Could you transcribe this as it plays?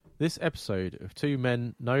This episode of Two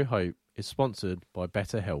Men, No Hope is sponsored by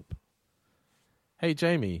BetterHelp. Hey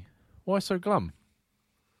Jamie, why so glum?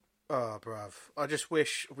 Oh, bruv. I just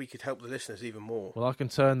wish we could help the listeners even more. Well, I can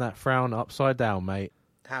turn that frown upside down, mate.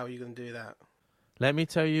 How are you going to do that? Let me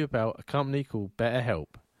tell you about a company called BetterHelp,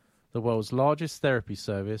 the world's largest therapy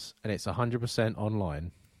service, and it's 100%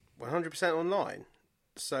 online. 100% online?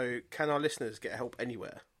 So can our listeners get help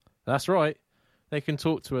anywhere? That's right. They can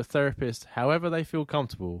talk to a therapist however they feel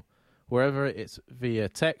comfortable, wherever it's via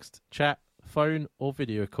text, chat, phone or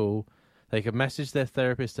video call. They can message their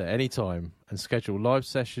therapist at any time and schedule live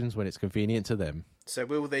sessions when it's convenient to them. So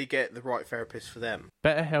will they get the right therapist for them?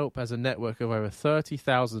 BetterHelp has a network of over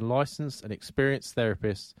 30,000 licensed and experienced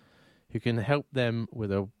therapists who can help them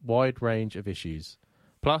with a wide range of issues.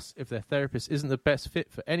 Plus, if their therapist isn't the best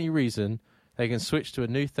fit for any reason, they can switch to a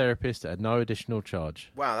new therapist at no additional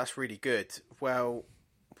charge. Wow, that's really good. Well,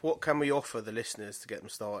 what can we offer the listeners to get them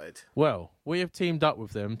started? Well, we have teamed up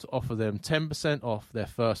with them to offer them 10% off their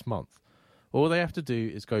first month. All they have to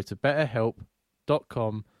do is go to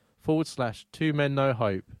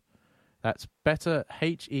betterhelp.com/2mennohope. That's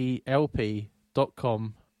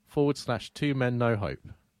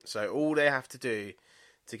betterhelp.com/2mennohope. So all they have to do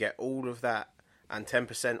to get all of that and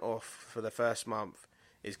 10% off for the first month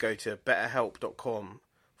is go to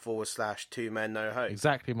betterhelp.com/2mennohope.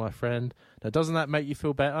 Exactly, my friend. Now, doesn't that make you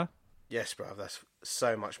feel better? Yes, bruv, that's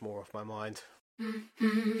so much more off my mind.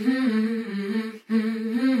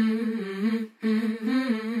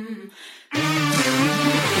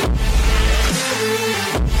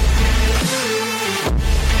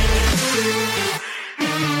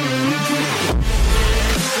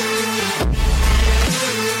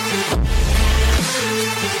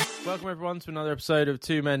 Welcome everyone to another episode of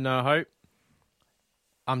Two Men No Hope.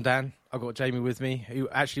 I'm Dan. I've got Jamie with me, who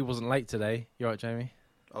actually wasn't late today. You alright, Jamie?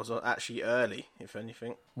 I was actually early, if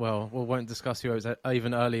anything. Well, we won't discuss who was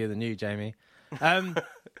even earlier than you, Jamie. But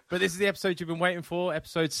this is the episode you've been waiting for,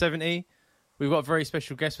 episode 70. We've got a very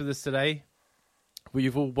special guest with us today.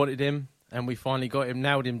 You've all wanted him, and we finally got him,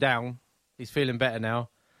 nailed him down. He's feeling better now.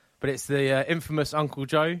 But it's the infamous Uncle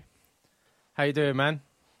Joe. How you doing, man?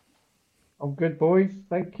 I'm good, boys.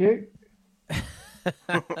 Thank you.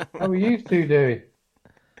 How are you two doing?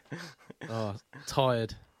 Oh,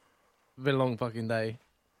 tired. Been a long fucking day.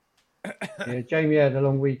 Yeah, Jamie had a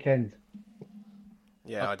long weekend.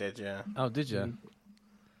 Yeah, I did, yeah. Oh, did you?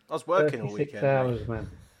 I was working all 36 weekend. hours, man.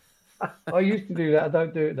 I used to do that. I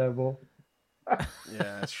don't do it no more.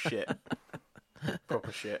 Yeah, it's shit.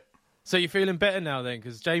 Proper shit. So you're feeling better now then?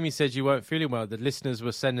 Because Jamie said you weren't feeling well. The listeners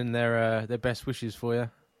were sending their best wishes for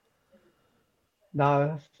you.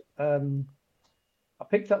 No, I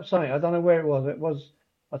picked up something. I don't know where it was.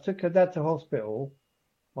 I took her dad to hospital,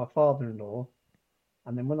 my father-in-law,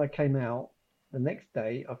 and then when I came out the next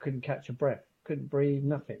day, I couldn't catch a breath, couldn't breathe,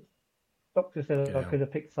 nothing. Doctor said I could have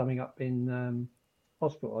picked something up in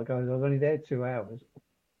hospital. I go, I was only there 2 hours.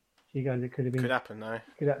 She goes, it could have been. Could happen, though.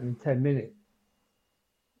 Could happen in 10 minutes.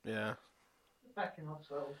 Yeah. Back in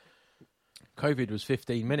hospital. COVID was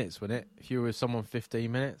 15 minutes, wasn't it? If you were with someone 15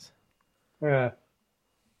 minutes. Yeah.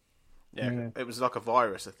 Yeah, it was like a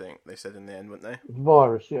virus, I think, they said in the end, weren't they?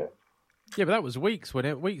 Virus, yeah. Yeah, but that was weeks,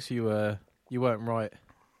 wasn't it? Weeks you weren't right.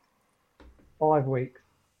 5 weeks.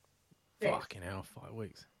 Fucking hell, 5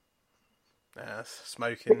 weeks. Yeah,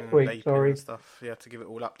 smoking and Weeks, vaping and stuff. You had to give it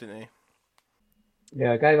all up, didn't you?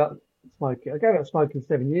 Yeah, I gave up smoking. I gave up smoking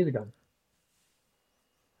 7 years ago.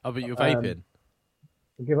 Oh, but you're vaping.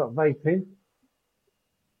 I give up vaping.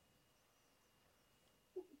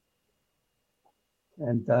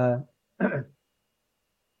 And I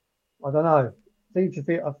don't know. Seems to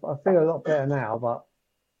feel I feel a lot better now, but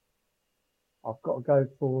I've got to go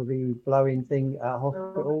for the blowing thing at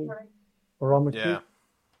hospital, barometry, Yeah.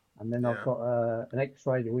 and then I've got an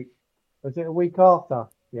X-ray the week. Was it a week after?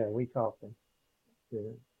 Yeah, a week after.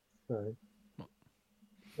 Yeah. So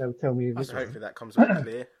they'll tell me. So hopefully that comes out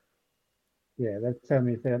clear. Yeah, they'll tell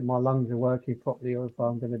me if my lungs are working properly or if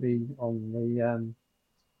I'm going to be on the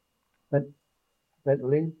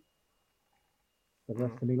ventilating for the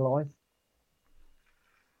rest of my life.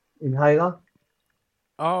 Inhaler.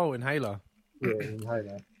 Oh, inhaler. Yeah,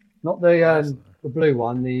 inhaler. Not the blue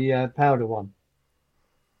one, the powder one.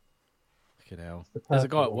 Fucking hell. The There's a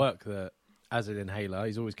guy at purple work that has an inhaler.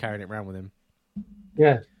 He's always carrying it around with him.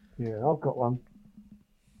 Yeah, I've got one.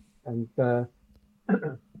 And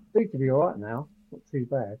seems to be all right now. Not too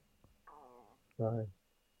bad. So,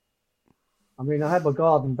 I mean, I had my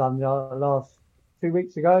garden done last 2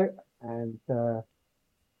 weeks ago, and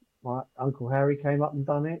my Uncle Harry came up and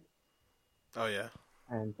done it. Oh, yeah.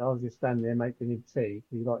 And I was just standing there making him tea.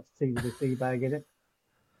 He likes tea with a tea bag in it.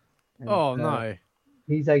 And, Oh no!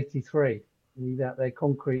 he's 83. And he's out there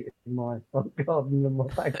concreting my front garden and my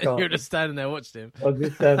back garden. You're just standing there watching him. I was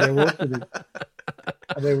just standing there watching him.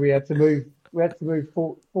 And then we had to move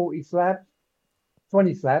 40 slabs,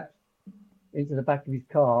 20 slabs into the back of his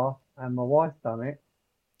car, and my wife done it.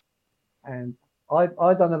 And I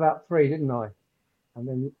done about 3, didn't I? And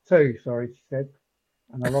then 2, sorry, she said.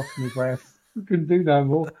 And I lost my breath. Couldn't do no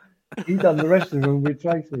more. He done the rest of them with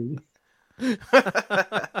Tracy.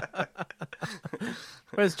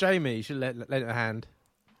 Where's Jamie? You should lend it a hand.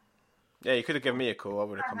 Yeah, you could have given me a call. I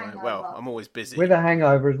would have come out. Well, I'm always busy. With a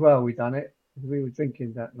hangover as well, we done it. We were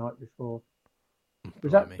drinking that night before.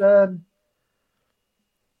 Was Blimey. that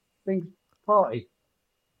thing's party?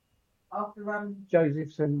 After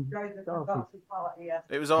Joseph's and Joseph's Darcy's. birthday party, yeah.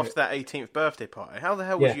 It was after that 18th birthday party. How the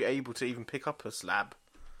hell was Yeah. you able to even pick up a slab?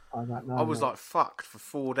 I don't know. I was mate. like fucked for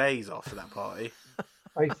 4 days after that party.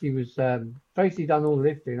 Tracy was Tracy done all the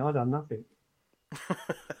lifting. I done nothing.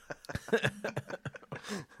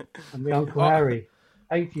 And my Uncle Harry,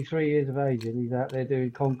 83 years of age, and he's out there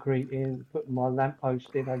doing concrete in, putting my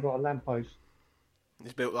lamppost in. I got a lamppost.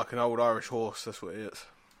 It's built like an old Irish horse. That's what it is.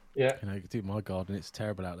 Yeah. You know, you can do my garden. It's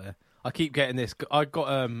terrible out there. I keep getting this. I got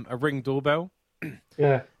a Ring doorbell,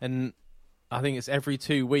 Yeah. and I think it's every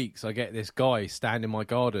 2 weeks I get this guy stand in my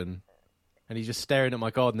garden, and he's just staring at my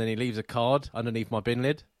garden. Then he leaves a card underneath my bin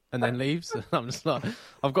lid, and then leaves. And I'm just like,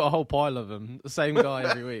 I've got a whole pile of them. The same guy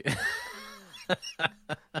every week.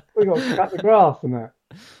 We got to cut the grass and that.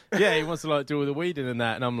 Yeah, he wants to like do all the weeding and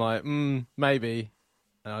that, and I'm like, maybe.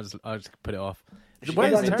 And I just put it off. should What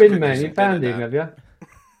get about him the to bin cook man? us You some found dinner him, now.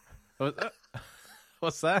 have you?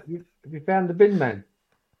 What's that? Have you found the bin man?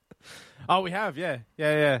 Oh, we have,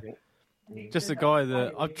 yeah. Just a guy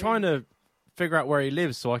that I'm trying to figure out where he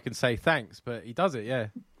lives so I can say thanks, but he does it, yeah.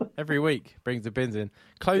 Every week, brings the bins in,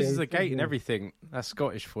 closes Yeah, the he gate does, and yeah. everything. That's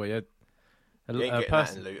Scottish for you. You ain't getting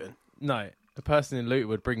that in Luton. No, a person in Luton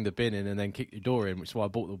would bring the bin in and then kick your door in, which is why I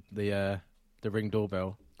bought the Ring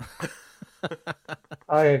doorbell.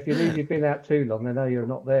 Oh, yeah, if you leave your bin out too long, they know you're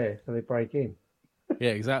not there, so they break in.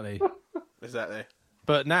 Yeah, exactly. Exactly.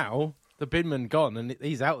 But now the binman gone and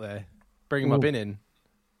he's out there bringing my Ooh. bin in.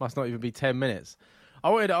 Must not even be 10 minutes. I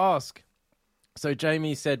wanted to ask. So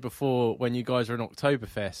Jamie said before when you guys were in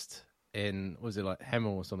Oktoberfest in, was it like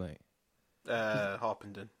Hemel or something?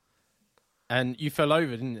 Harpenden. And you fell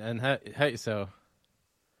over, didn't you? And hurt yourself.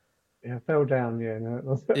 Yeah, I fell down, yeah. No, it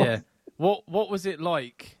was, Yeah. What was it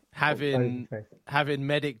like having Oktoberfest.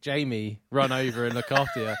 medic Jamie run over and look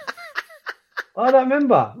after you? I don't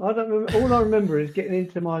remember. All I remember is getting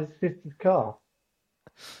into my sister's car.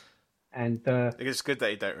 And I think it's good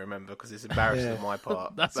that you don't remember because it's embarrassing Yeah. on my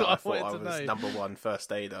part. That's that what I thought I wanted to was know. number one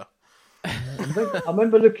first aider. I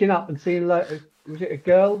remember looking up and seeing, like, was it a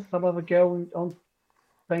girl? Some other girl on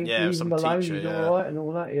saying Yeah, leave some him alone, teacher, he's yeah. all right and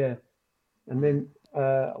all that, yeah. And then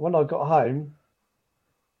when I got home,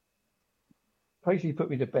 Tracy put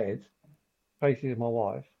me to bed. Tracy is my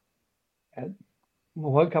wife. And I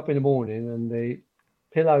woke up in the morning and the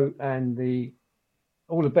pillow and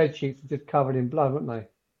all the bed sheets are just covered in blood, weren't they?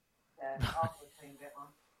 Yeah, after the team get one.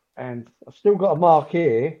 And I've still got a mark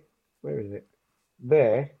here. Where is it?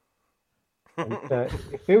 There. And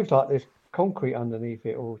it feels like there's concrete underneath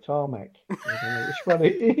it or tarmac. I don't know which one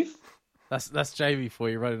it is. That's Jamie for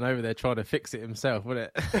you running over there trying to fix it himself,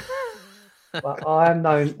 wouldn't it? But I am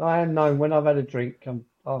known when I've had a drink,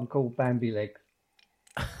 I'm called Bambi Legs.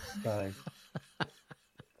 So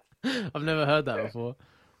I've never heard that before.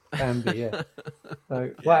 Bambi, yeah. So Yeah,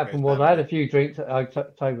 what happened goes was I had a Bambi. few drinks at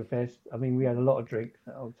Oktoberfest. I mean, we had a lot of drinks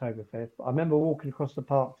at Oktoberfest. But I remember walking across the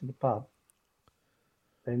park to the pub.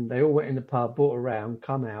 Then they all went in the pub, bought a round,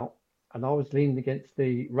 come out, and I was leaning against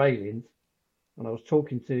the railings, and I was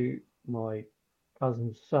talking to my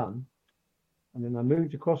cousin's son. And then I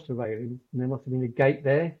moved across the railings, and there must have been a gate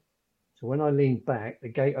there. So when I leaned back, the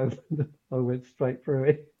gate opened. I went straight through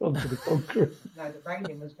it onto the concrete. No, the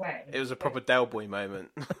raining was wet. It was a proper Del Boy moment.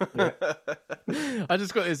 I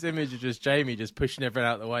just got this image of just Jamie just pushing everyone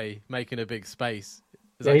out of the way, making a big space.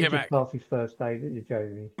 It's Yeah, like, he get just back. passed his first day, didn't you,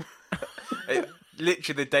 Jamie?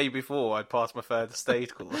 Literally the day before, I'd passed my third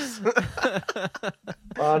stage course.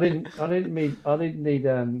 Well, I didn't need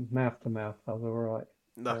mouth to mouth. I was all right.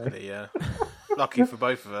 Luckily, yeah. Lucky for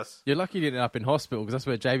both of us. You're lucky you didn't end up in hospital because that's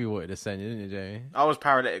where Jamie wanted to send you, didn't you, Jamie? I was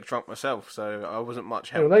paralytic drunk myself, so I wasn't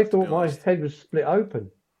much help. Well, they to thought be my honest. head was split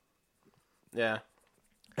open. Yeah.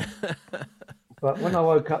 But when I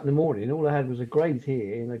woke up in the morning, all I had was a graze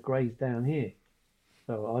here and a graze down here.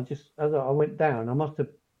 So as I went down, I must have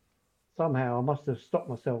stopped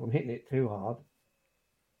myself from hitting it too hard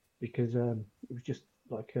because it was just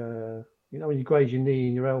like You know when you graze your knee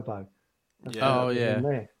and your elbow? That's Yeah. what Oh, was yeah. on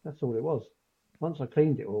there. That's all it was. Once I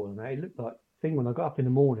cleaned it all and that, it looked like thing when I got up in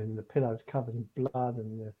the morning and the pillow's covered in blood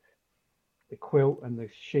and the quilt and the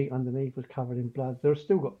sheet underneath was covered in blood. They've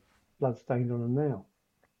still got blood stains on them now,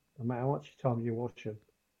 no matter how much time you wash them.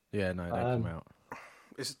 Yeah, no, they come out.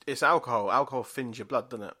 It's alcohol. Alcohol thins your blood,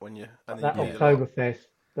 doesn't it? When you and then That you bleed a lot. Oktoberfest,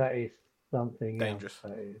 that is something Dangerous.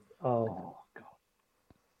 else. That is, oh God,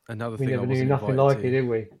 Another we thing I never knew wasn't nothing invited like to. it, did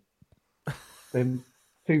we? Them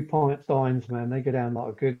 2-pint steins, man, they go down like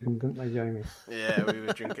a good one, don't they, Jamie? Yeah, we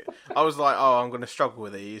would drink it. I was like, oh, I'm going to struggle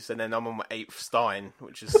with these, and then I'm on my 8th Stein,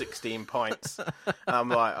 which is 16 pints. And I'm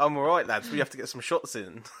like, I'm all right, lads. We have to get some shots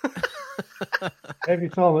in. Every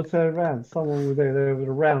time I turned around, someone was there was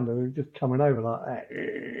around and we were just coming over like that.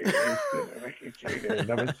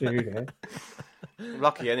 Another two there.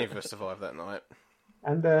 Lucky any of us survived that night.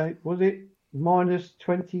 And was it minus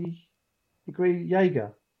 20-degree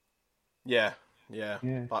Jaeger? Yeah. Yeah.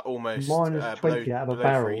 Like almost Minus 20 below, out of a below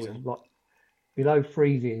barrel, freezing. was like below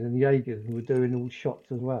freezing, and the Jaegers were doing all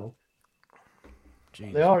shots as well.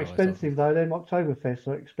 Jesus They are Christ, expensive though. Them Oktoberfest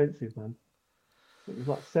are expensive, man. It was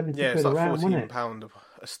like 70 Yeah, it's quid a like round, wasn't it? £14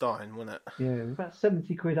 a Stein, wasn't it? Yeah, it was about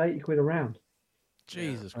 70 quid, 80 quid a round.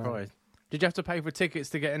 Jesus Christ. Did you have to pay for tickets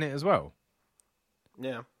to get in it as well?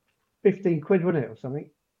 Yeah. 15 quid, wasn't it, or something?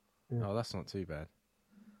 Yeah. Oh, that's not too bad.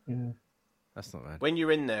 Yeah. That's not bad. When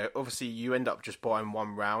you're in there, obviously you end up just buying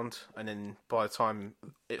one round, and then by the time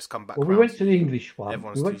it's come back Well, we round, went to the English one.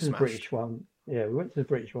 everyone's We went too to the smashed. British one. Yeah, we went to the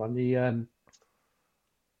British one. The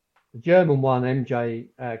German one, MJ,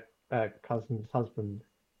 cousin's husband,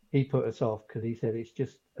 he put us off because he said it's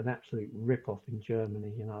just an absolute rip-off in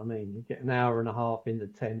Germany. You know what I mean? You get an hour and a half in the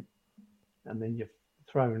tent, and then you're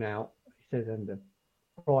thrown out. He said, and the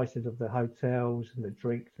prices of the hotels and the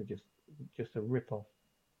drinks are just a rip-off.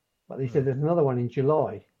 But he said there's another one in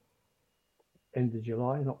July, end of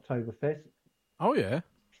July, an Oktoberfest. Oh, yeah.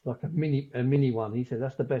 It's like a mini one. He said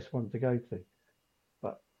that's the best one to go to.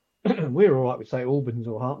 But we're all right with say Albans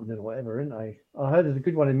or Hartenden or whatever, aren't they? I heard there's a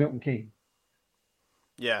good one in Milton Keynes.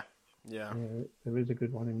 Yeah. Yeah, there is a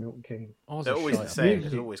good one in Milton Keynes. Oh, They're always the shite. same. There's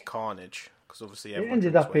Music. always carnage because obviously It everyone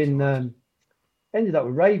ended drinks up way too in much. ended up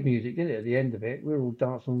with rave music, didn't it? At the end of it, we were all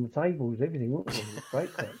dancing on the tables, everything. What was it?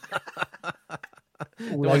 Great crack.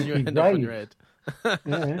 The one you end up on your head.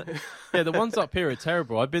 Yeah. Yeah, the ones up here are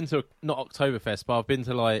terrible. I've been to, not Oktoberfest, but I've been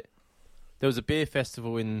to there was a beer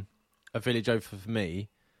festival in a village over for me,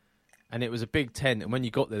 and it was a big tent, and when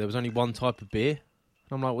you got there was only one type of beer. And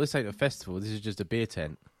I'm like, well, this ain't a festival, this is just a beer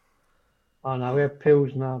tent. Oh no, we had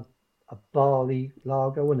Pilsner, a barley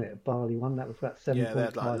lager, wasn't it? A barley one. That was about 7.5%. Yeah, they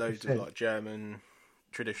had like loads of like German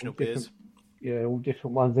traditional All different- beers. Yeah, all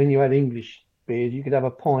different ones. Then you had English beers. You could have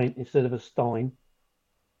a pint instead of a stein.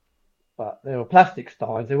 But they were plastic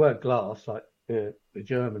steins. They weren't glass like the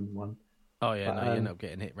German one. Oh yeah, But, no, you end up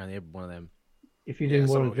getting hit around the head with one of them. If you Yeah, didn't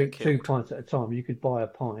want someone to will drink get 2 killed. pints at a time, you could buy a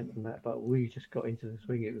pint and that. But we just got into the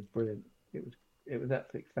swing. It was brilliant. It was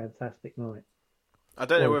absolutely fantastic night. I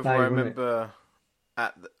don't know Well, whether I Dave, wasn't it? remember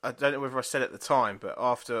I don't know whether I said at the time, but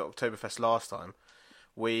after Oktoberfest last time,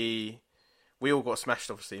 we all got smashed.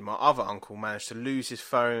 Obviously, my other uncle managed to lose his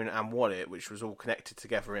phone and wallet, which was all connected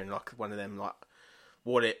together in like one of them like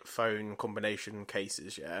wallet phone combination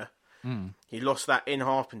cases. Yeah, He lost that in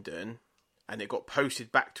Harpenden, and it got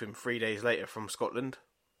posted back to him 3 days later from Scotland.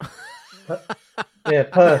 Yeah,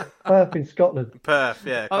 Perth in Scotland. Perth,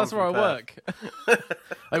 yeah. Oh, that's come where I from Perth. work.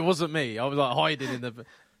 It wasn't me. I was like hiding in the.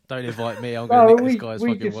 Don't invite me. I'm No, going to nick we this guy's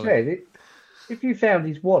fucking just wallet. said it. If you found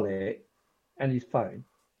his wallet and his phone,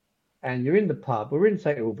 and you're in the pub, we're in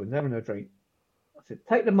St Albans having a drink. I said,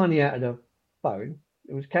 take the money out of the phone.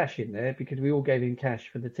 There was cash in there because we all gave him cash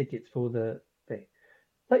for the tickets for the thing.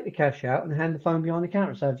 Take the cash out and hand the phone behind the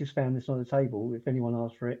counter. So I've just found this on the table. If anyone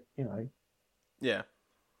asks for it, you know. Yeah.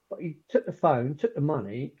 But he took the phone, took the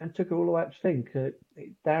money, and took it all the way up to thing.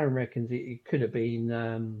 Darren reckons it could have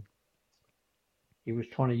been he was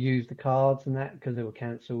trying to use the cards and that because they were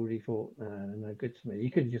cancelled. He thought, no good to me.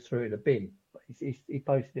 He could have just threw it in a bin, but he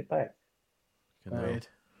posted it back.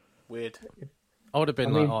 Weird. I would have been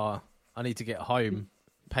I like, mean- oh, I need to get home,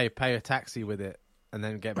 pay a taxi with it, and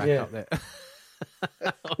then get back Yeah. up there.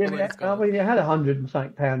 Yeah, I mean, it had £100 and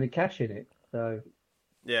something pound in cash in it, so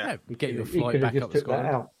Yeah. Yeah, get your he flight could have back just up to took that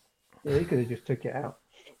Scotland. out. Yeah, he could have just took it out.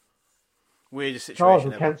 Weirdest Cars situation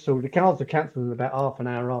were ever. cancelled. The cars were cancelled in about half an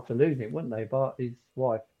hour after losing it, weren't they? But his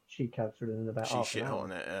wife, she cancelled it in about She half shit an hot hour.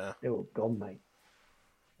 on it, yeah. They were gone, mate.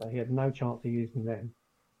 So he had no chance of using them.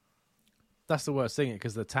 That's the worst thing,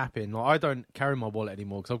 because the tapping. Like, I don't carry my wallet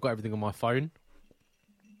anymore because I've got everything on my phone.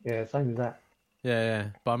 Yeah, same as that. Yeah.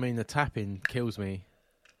 But I mean, the tapping kills me.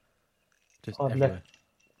 Just I've everywhere.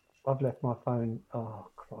 left my phone. Oh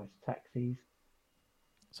Christ, taxis.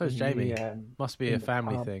 So is Jamie. Must be in a the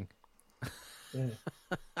family pub. thing. Yeah.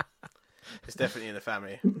 It's definitely in the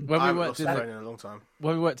family. When I we haven't worked lost a in phone in a long time.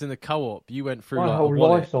 when we worked in the co-op, you went through My like a whole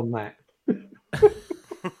wallet. life's on that.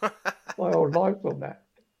 My whole life's on that.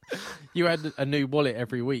 You had a new wallet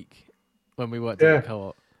every week when we worked in the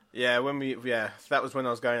co-op. Yeah, that was when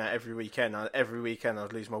I was going out every weekend. Every weekend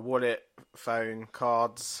I'd lose my wallet, phone,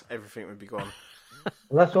 cards, everything would be gone.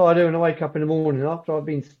 Well, that's what I do when I wake up in the morning. After I've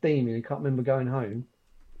been steaming and can't remember going home,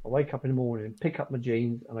 I wake up in the morning, pick up my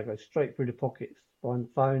jeans, and I go straight through the pockets, find the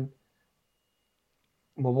phone,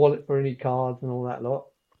 my wallet for any cards and all that lot.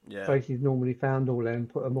 Yeah. Tracy's normally found all them,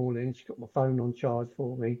 put them all in. She's got my phone on charge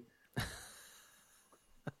for me.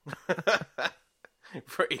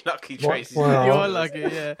 Pretty lucky, What- Tracy. well- You are lucky,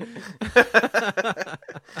 yeah.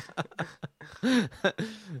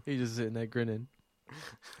 He's just sitting there grinning.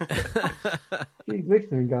 She's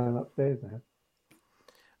listening going upstairs now.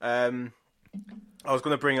 I was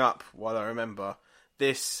going to bring up, while I remember,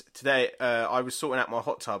 this today. I was sorting out my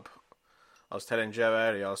hot tub. I was telling Joe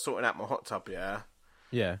earlier, I was sorting out my hot tub, yeah.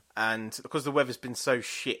 Yeah. And because the weather's been so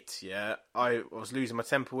shit, yeah, I was losing my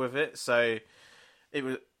temper with it. So it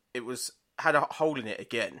was had a hole in it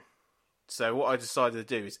again. So what I decided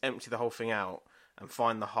to do is empty the whole thing out and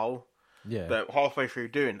find the hole. Yeah. But halfway through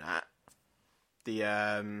doing that, the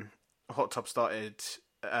hot tub started.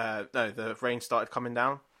 The rain started coming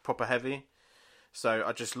down proper heavy. So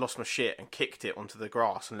I just lost my shit and kicked it onto the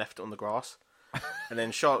grass and left it on the grass. And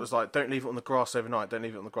then Charlotte was like, "Don't leave it on the grass overnight. Don't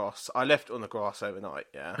leave it on the grass." I left it on the grass overnight.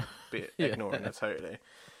 Yeah, ignoring her totally.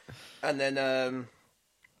 And then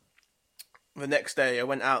the next day, I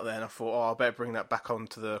went out there and I thought, "Oh, I better bring that back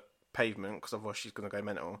onto the pavement because otherwise she's going to go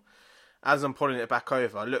mental." As I'm pulling it back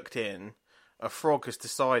over, I looked in. A frog has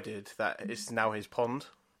decided that it's now his pond,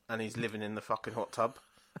 and he's living in the fucking hot tub.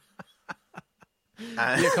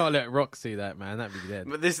 You can't let Rock see that, man. That'd be dead.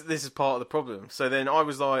 But this is part of the problem. So then I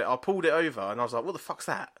was like, I pulled it over and I was like, what the fuck's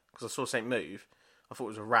that? Because I saw something move. I thought it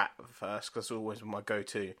was a rat at first because that's always my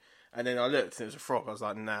go-to. And then I looked and it was a frog. I was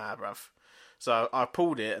like, nah, bruv. So I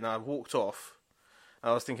pulled it and I walked off.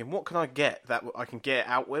 And I was thinking, what can I get that I can get it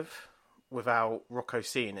out with without Rocco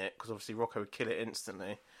seeing it? Because obviously Rocco would kill it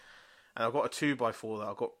instantly. And I got a 2x4 that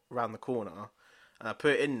I got around the corner. And I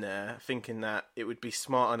put it in there thinking that it would be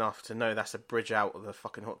smart enough to know that's a bridge out of the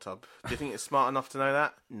fucking hot tub. Do you think it's smart enough to know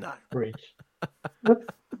that? No. Bridge.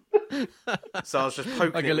 So I was just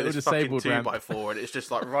poking Like a it little with this fucking disabled ramp. 2x4 and it's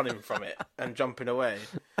just like running from it and jumping away.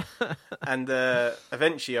 And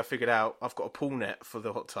eventually I figured out I've got a pool net for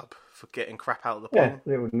the hot tub for getting crap out of the Yeah, pond.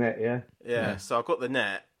 little net, yeah. Yeah, so I got the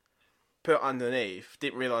net, put it underneath,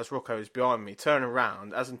 didn't realise Rocco was behind me, turn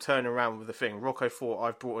around. As I'm turning around with the thing, Rocco thought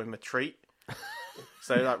I've brought him a treat.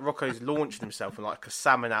 So like Rocco's launching himself like a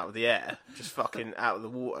salmon out of the air, just fucking out of the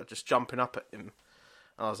water, just jumping up at him.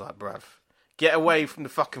 And I was like, bruv, get away from the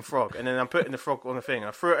fucking frog. And then I'm putting the frog on the thing, and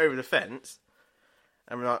I threw it over the fence,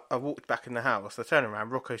 and I walked back in the house. I turn around,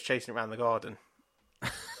 Rocco's chasing it around the garden.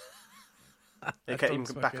 It came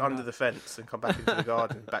dog's back fucking under nuts. the fence and come back into the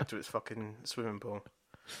garden, back to its fucking swimming pool.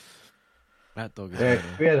 That dog is Yeah,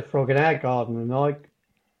 funny. we had a frog in our garden, and I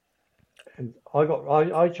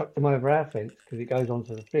chucked him over our fence because it goes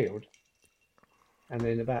onto the field. And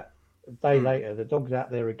then about a day later, the dog's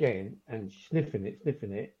out there again and sniffing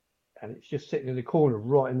it, and it's just sitting in the corner,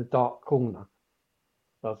 right in the dark corner.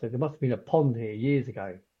 So I said, there must have been a pond here years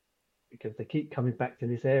ago because they keep coming back to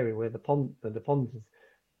this area where the pond is.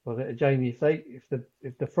 Well, Jamie,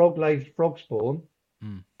 if the frog lays frog spawn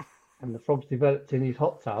and the frog's developed in his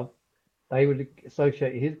hot tub, they would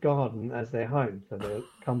associate his garden as their home. So they'll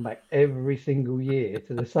come back every single year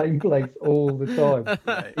to the same place all the time,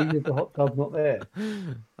 even if the hot tub's not there.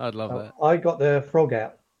 I'd love So that. I got the frog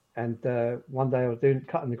out, and one day I was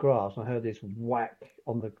cutting the grass, and I heard this whack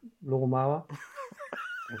on the lawnmower.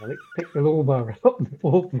 And I picked the lawnmower up, and the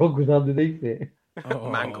poor frog was underneath it. Oh.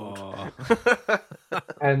 Mangled.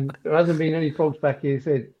 And there hasn't been any frogs back here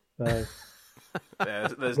since. So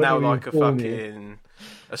There's When now were you like a born fucking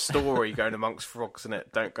a story going amongst frogs in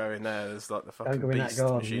it. Don't go in there. There's like the don't fucking go in that beast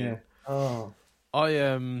garden. machine. Yeah. Oh,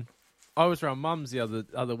 I was around Mum's the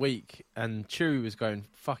other week, and Chewy was going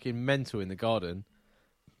fucking mental in the garden,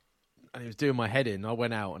 and he was doing my head in. I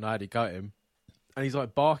went out and I had to go at him, and he's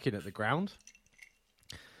like barking at the ground.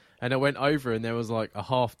 And I went over, and there was like a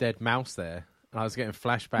half dead mouse there, and I was getting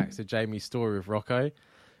flashbacks to Jamie's story with Rocco.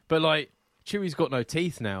 But like Chewy's got no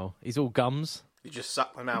teeth now; he's all gums. You just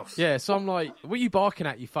suck the mouse. Yeah, so I'm like, what are you barking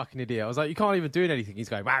at, you fucking idiot? I was like, you can't even do anything. He's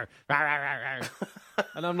going, "Rawr, rawr, rawr, rawr."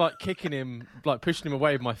 And I'm like kicking him, like pushing him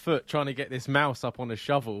away with my foot, trying to get this mouse up on a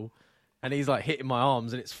shovel and he's like hitting my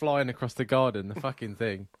arms, and it's flying across the garden. The fucking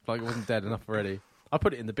thing, like it wasn't dead enough already. I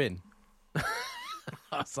put it in the bin.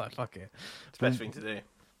 I was like, fuck it. It's the best thing to do.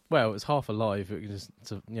 Well, it was half alive. It was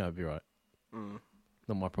just, it'd be right.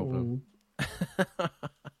 Not my problem.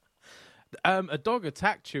 A dog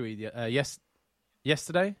attacked Chewie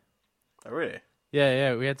yesterday. Oh, really?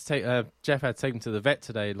 Yeah. We had to take Jeff had to take him to the vet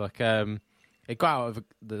today. Like, it got out of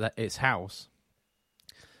its house,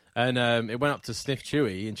 and it went up to sniff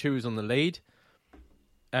Chewie, and Chewie was on the lead.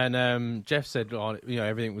 And Jeff said,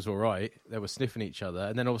 everything was all right. They were sniffing each other,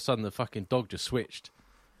 and then all of a sudden, the fucking dog just switched,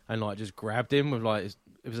 and like just grabbed him with like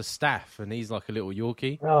it was a staff, and he's like a little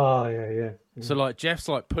Yorkie. Oh yeah. So like Jeff's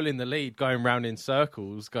like pulling the lead, going round in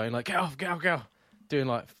circles, going like get off, doing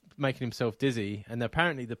like making himself dizzy. And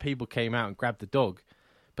apparently the people came out and grabbed the dog,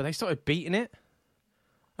 but they started beating it.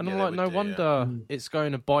 And I'm like, no wonder it's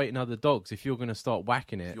going to bite in other dogs if you're going to start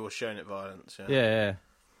whacking it. You're showing it violence. Yeah.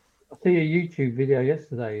 I see a YouTube video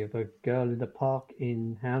yesterday of a girl in the park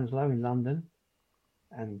in Hounslow in London,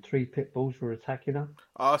 and 3 pit bulls were attacking her.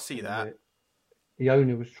 Oh, I see that. The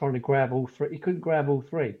owner was trying to grab all 3. He couldn't grab all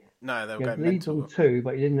 3. No, they were He had going leads mental. on 2,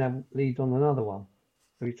 but he didn't have leads on another one.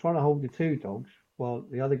 So he's trying to hold the 2 dogs while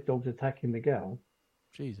the other dog's attacking the girl.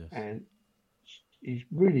 Jesus. And he's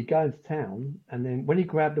really going to town. And then when he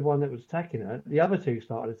grabbed the one that was attacking her, the other 2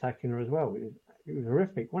 started attacking her as well. It was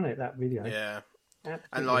horrific, wasn't it, that video? Yeah. Absolutely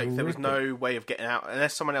And like there was horrific. no way of getting out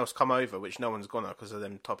unless someone else come over, which no one's gonna because of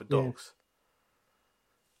them type of dogs.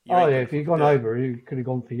 You ain't If he'd gone do it. over, he could have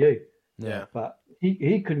gone for you. Yeah. But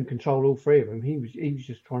he couldn't control all 3 of them. He was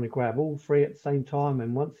just trying to grab all 3 at the same time.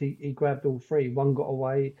 And once he grabbed all 3, one got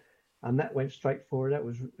away, and that went straight for it. It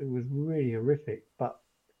was really horrific. But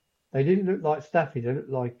they didn't look like Staffy. They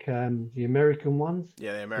looked like the American ones.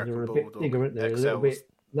 Yeah, the They're American a bulldog. bit bigger, aren't they? A XLs, little bit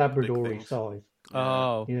Labrador things. size.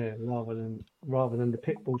 Oh, Yeah, rather than the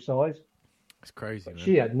pit bull size. it's crazy, man.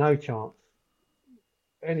 She had no chance.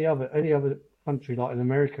 Any other country like in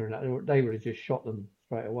America and that, they would have just shot them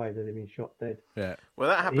straight away. They'd have been shot dead. Yeah. Well,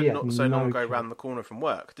 that happened Yeah, not so no long ago chance. round the corner from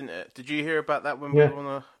work, didn't it? Did you hear about that when Yeah. we were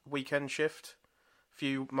on a weekend shift a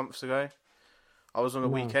few months ago? I was on a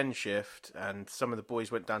No. weekend shift, and some of the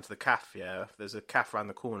boys went down to the cafe. Yeah, there's a cafe around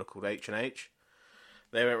the corner called H&H.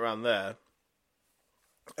 They went round there,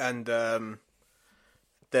 and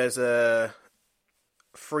there's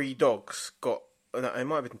 3 dogs got. No, it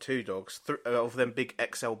might have been 2 dogs of them big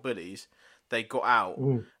XL bullies. They got out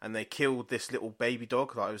and they killed this little baby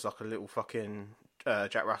dog. Like it was like a little fucking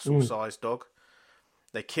Jack Russell sized dog.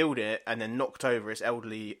 They killed it and then knocked over its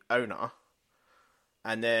elderly owner.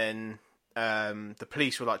 And then the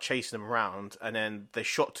police were like chasing them around, and then they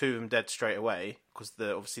shot 2 of them dead straight away because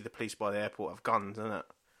obviously the police by the airport have guns, isn't it?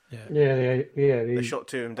 Yeah. They shot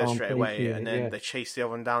 2 of them dead armed straight police away, unit, and then yeah. they chased the other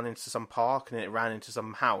one down into some park, and then it ran into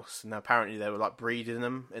some house, and apparently they were like breeding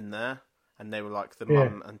them in there, and they were like the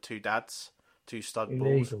mum and 2 dads, 2 stud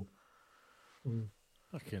bulls. Illegal.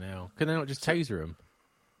 Fucking hell. Can they not just taser him?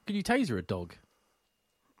 Can you taser a dog?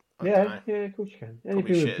 I don't know. Yeah, of course you can. Probably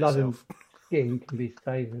Anything shit with blood and itself. skin can be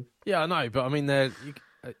tasered. Yeah, I know, but I mean,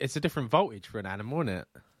 it's a different voltage for an animal, isn't it?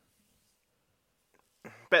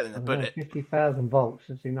 Better than a bullet. 50,000 volts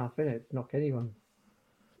is enough, isn't it, to knock anyone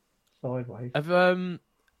sideways.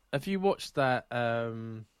 Have you watched that?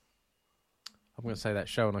 I'm going to say that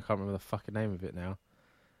show, and I can't remember the fucking name of it now.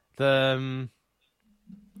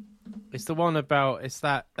 It's the one about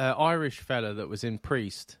that Irish fella that was in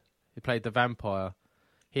Priest. He played the vampire.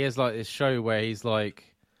 He has like this show where he's like,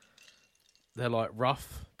 they're like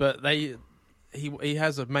rough, but he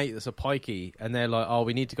has a mate that's a pikey, and they're like, oh,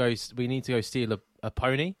 we need to go steal a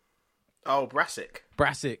pony. Oh, Brassic.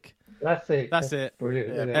 That's it. That's it. Brilliant.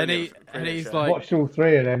 Yeah, isn't it? brilliant. And he's show. like, Watched all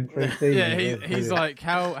 3 of them 3 seasons. yeah, he's Brilliant. like,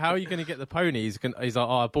 how are you going to get the pony? He's like,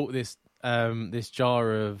 oh, I bought this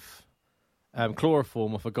jar of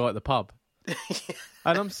chloroform off a guy at the pub.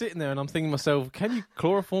 And I'm sitting there and I'm thinking to myself, can you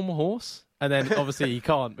chloroform a horse? And then obviously you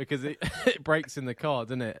can't because it breaks in the car,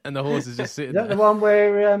 doesn't it? And the horse is just sitting Is that there. the one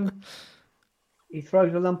where he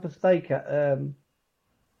throws a lump of steak at 2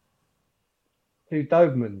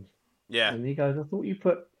 Dobermans? Yeah. And he goes, I thought you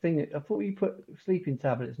put sleeping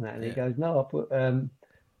tablets in that. And he goes, no, I put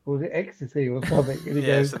was it ecstasy or something? And he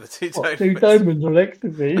Yeah, goes, so the 2 what, 2 Dobermans. Dobermans on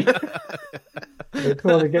ecstasy? They're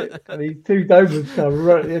trying to get, and these 2 Dobermans come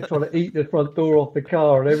right, they're trying to eat the front door off the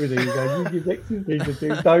car and everything. He goes, you give ecstasy to 2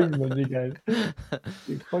 Dobermans. He goes,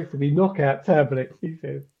 it's supposed to be knockout tablets. He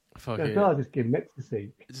says, Fuck no, it. I just give them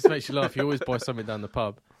ecstasy. It just makes you laugh. You always buy something down the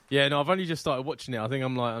pub. Yeah, no, I've only just started watching it. I think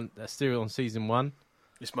I'm still on season 1.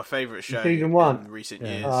 It's my favourite show Season 1? in recent Yeah.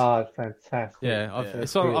 years. Ah, it's fantastic. Yeah,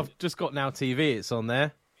 Yeah. I've just got Now TV. It's on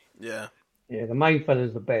there. Yeah. Yeah, the main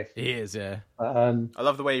fella's the best. He is, yeah. I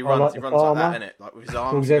love the way he I runs. like He the runs like that, farmer. innit? Like with his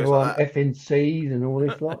arms. Calls He goes everyone like that. effing C's and all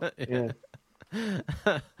this lot.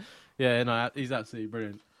 Yeah. Yeah, no, he's absolutely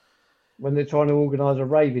brilliant. When they're trying to organise a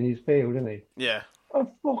rave in his field, isn't he? Yeah. A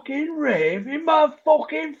fucking rave in my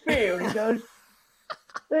fucking field. He goes,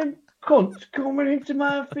 them cunts coming into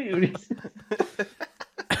my field.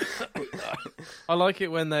 I like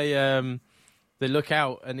it when they look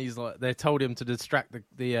out and he's like, they told him to distract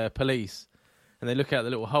the police, and they look out the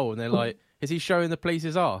little hole and they're like, is he showing the police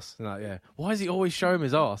his arse? And like, yeah. Why is he always showing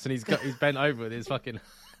his arse? And he's bent over with his fucking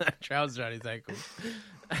trousers around his ankles.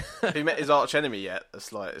 Have you met his arch enemy yet?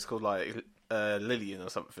 It's called like Lillian or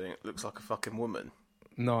something. It looks like a fucking woman.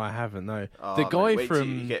 No, I haven't. No, Oh, the guy wait till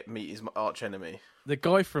from you meet his arch enemy. the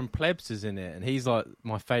guy from Plebs is in it, and he's like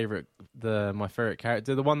my favorite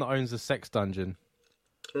character, the one that owns the sex dungeon.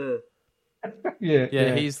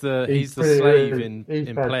 Yeah, He's the He's slave brilliant. He's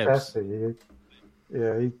in Plebs. fantastic. He is.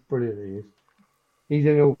 Yeah, he's brilliant. He is. He's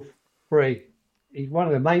in all three. He's one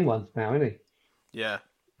of the main ones now, isn't he? Yeah.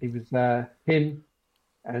 He was him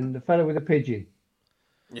and the fellow with the pigeon.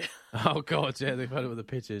 Yeah. Oh god, yeah, they put it with a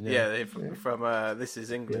pigeon. Yeah, Yeah, from This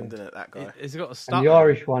Is England, isn't it? That guy. He's got a And stutter. the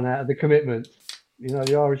Irish one out of the Commitment. You know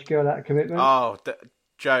the Irish girl out of Commitment? Oh,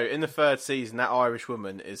 Joe, in the third season, that Irish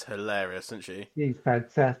woman is hilarious, isn't she? She's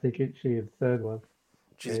fantastic, isn't she? In the third one.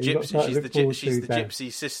 She's Yeah, a you've got gypsy. something to look forward She's to, the Dan.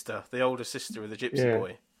 gypsy sister, the older sister of the gypsy Yeah.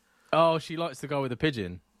 boy. Oh, she likes the guy with the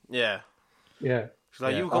pigeon. Yeah. Yeah. She's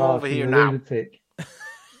like, Yeah. you come over she's here a now. lunatic.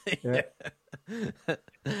 Yeah.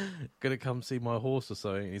 Gonna come see my horse or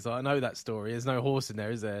something. He's like, I know that story. There's no horse in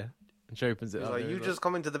there, is there? And she opens it He's up. like, and you he's just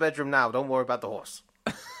come into the bedroom now. Don't worry about the horse.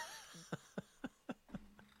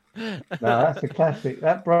 No, that's a classic.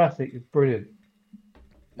 That brassic is brilliant.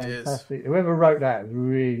 It is. Fantastic. Whoever wrote that is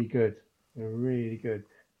really good. They're really good.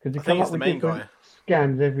 Because they I think come it's up the with main different guy.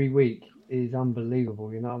 scams every week is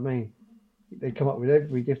unbelievable. You know what I mean? They come up with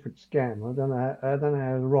every different scam. I don't know. I don't know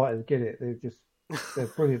how the writers get it. They're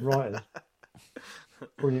brilliant writers.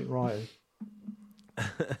 Brilliant writers.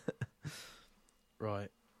 right.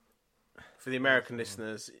 For the American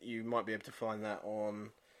listeners, you might be able to find that on,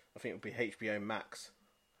 I think it would be HBO Max.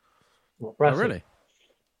 What, Oh, brassic? really?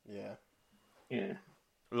 Yeah. Yeah.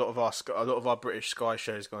 A lot of our British Sky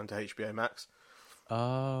shows go into HBO Max.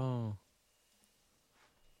 Oh.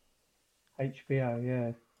 HBO. Yeah.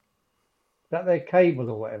 Is that their cable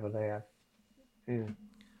or whatever they have? Yeah.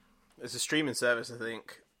 It's a streaming service, I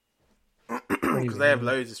think. Because they have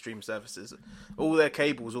loads of stream services. All their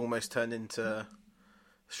cables almost turned into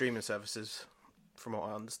streaming services, from what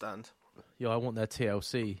I understand. Yeah, I want their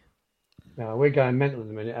TLC. No, we're going mental at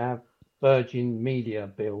the minute. Our Virgin Media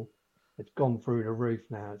bill has gone through the roof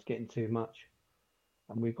now. It's getting too much.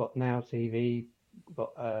 And we've got Now TV, we've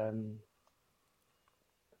got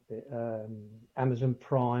Amazon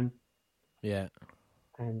Prime Yeah.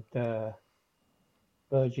 and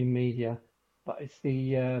Virgin Media. But it's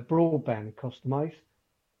the broadband that costs the most.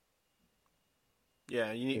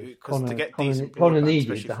 Yeah, you need It's because to get decent Connor broadband,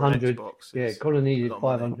 needed especially the for an 100. Xbox, Yeah, it's Connor a needed lot of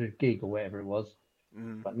money. 500 gig or whatever it was.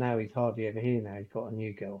 Mm. But now he's hardly ever here now. He's got a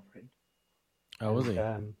new girlfriend. Oh, was he?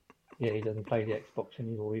 Yeah, he doesn't play the Xbox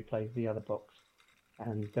anymore. He plays the other box.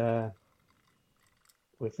 And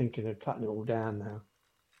we're thinking of cutting it all down now.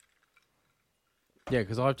 Yeah,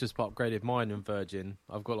 because I've just upgraded mine in Virgin.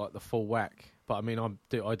 I've got like the full whack, but I mean, I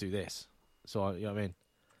do this, so you know what I mean.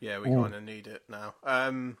 Yeah, we kind of need it now.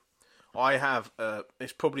 I have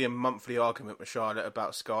it's probably a monthly argument with Charlotte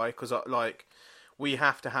about Sky because we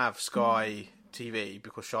have to have Sky TV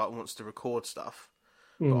because Charlotte wants to record stuff,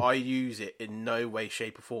 but I use it in no way,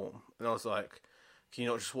 shape, or form. And I was like, "Can you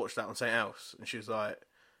not just watch that on something else?" And she was like,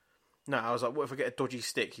 "No." I was like, "What if I get a dodgy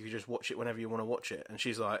stick? You can just watch it whenever you want to watch it." And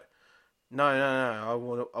she's like, No. I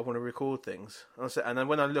want to record things. And I said, and then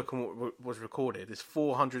when I look at what was recorded, there's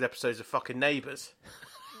 400 episodes of fucking Neighbours.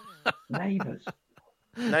 Neighbours.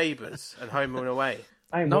 Neighbours and Home and Away.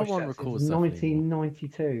 I haven't No watched one that records since stuff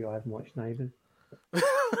 1992. I haven't watched Neighbours.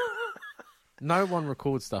 No one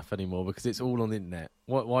records stuff anymore because it's all on the internet.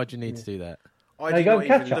 Why do you need to do that? I No, did you go not and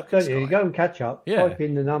catch even up, look at don't you? Sky. You go and catch up, Yeah. type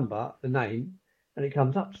in the number, the name, and it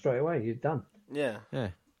comes up straight away. You're done. Yeah. Yeah.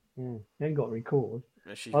 Yeah. You ain't got to record.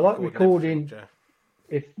 Yeah, she's I like recording recording. everything,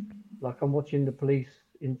 If, like, I'm watching the police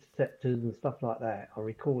interceptors and stuff like that, I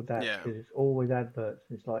record that Yeah. because it's always adverts.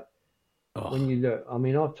 It's like, Oh. when you look, I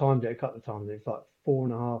mean, I've timed it a couple of times. It's like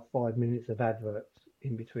 4.5, 5 minutes of adverts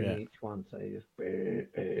in between Yeah. each one. So you just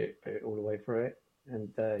all the way through it, and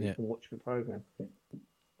you Yeah. can watch the program.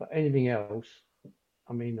 But anything else,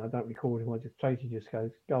 I mean, I don't record them. Tracy just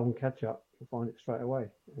goes, go and catch up. You'll find it straight away,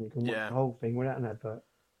 and you can watch Yeah. the whole thing without an advert.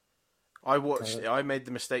 I made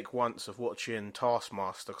the mistake once of watching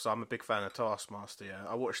Taskmaster because I'm a big fan of Taskmaster. Yeah,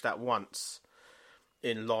 I watched that once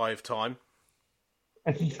in live time.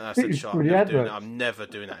 And I said, I'm never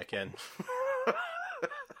doing that again.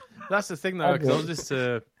 That's the thing, though, because I was listening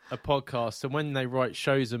to a podcast, and when they write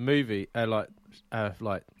shows and movie, like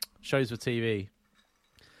shows for TV,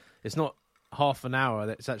 it's not half an hour.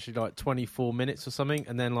 It's actually like 24 minutes or something,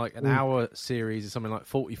 and then like an hour series is something like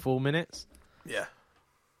 44 minutes. Yeah.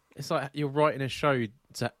 It's like you're writing a show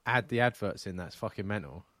to add the adverts in. That's fucking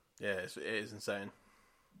mental. Yeah, it is insane.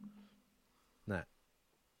 Nah.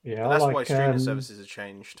 Yeah, but that's why streaming services have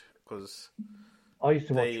changed, because I used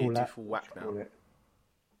to watch all that. Full whack now.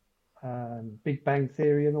 Big Bang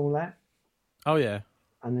Theory and all that. Oh yeah.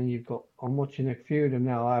 And then I'm watching a few of them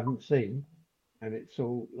now I haven't seen, and it's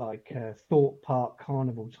all like Thought Park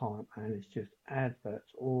Carnival time, and it's just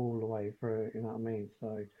adverts all the way through. You know what I mean?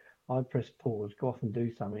 So I press pause, go off and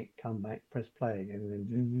do something, come back, press play again, and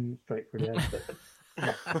then straight through the adverts.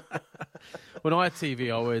 When I had TV,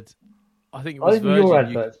 I think it was I listened Virgin. to your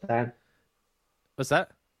adverts, Dan. What's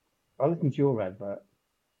that? I listened to your advert.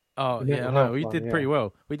 Oh, yeah, I know. We did pretty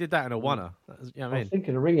well. We did that in a oneer. You know what I mean? I was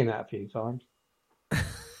thinking of ringing that a few times.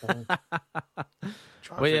 Trying to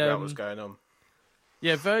figure out what's going on.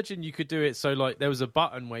 Yeah, Virgin, you could do it so, like, there was a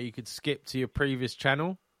button where you could skip to your previous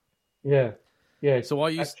channel. Yeah. Yeah, So I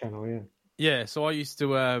used channel, so I used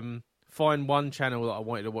to find one channel that I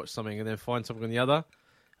wanted to watch something and then find something on the other.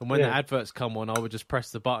 And when the adverts come on, I would just press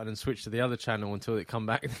the button and switch to the other channel until it come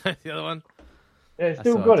back to the other one. Yeah,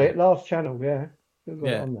 still got it. Last channel, yeah. Still got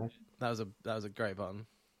it on there. That was a great button.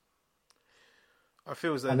 I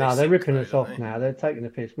feel as though they're ripping us off now. They're taking the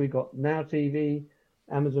piss. We got Now TV,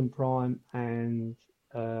 Amazon Prime, and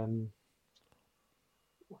what's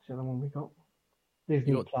the other one we got?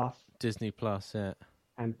 Disney Plus. Disney Plus, yeah.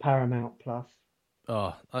 And Paramount Plus.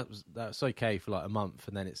 Oh, that's okay for like a month,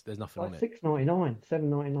 and then there's nothing on it. $6.99,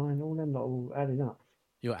 $7.99, all them all adding up.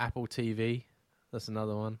 Your Apple TV, that's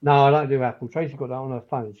another one. No, I don't do Apple. Tracy got that on her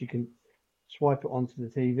phone. She can swipe it onto the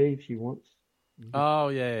TV if she wants. Oh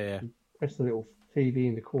yeah. Press the little TV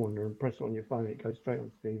in the corner and press it on your phone. It goes straight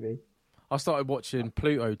on the TV. I started watching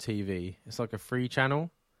Pluto TV. It's like a free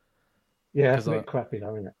channel. Yeah, it's a bit crappy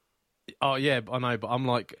though, isn't it? Oh yeah, I know, but I'm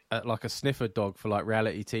like a sniffer dog for like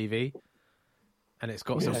reality TV, and it's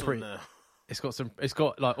got it's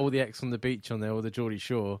got like all the X on the Beach on there, all the Geordie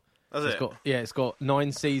Shore. It's got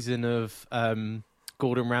 9 seasons of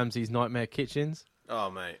Gordon Ramsay's Nightmare Kitchens. Oh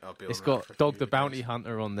mate, I'll be. It's got Dog the Bounty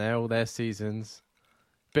Hunter on there, all their seasons.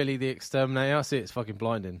 Billy the Exterminator. I see, it's fucking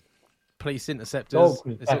blinding. Police Interceptors. Dog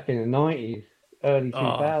was back in the 90s, early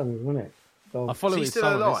 2000s, wasn't it? Dog. I follow his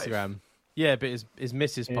son on Instagram. Yeah, but his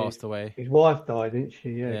missus passed away. His wife died, didn't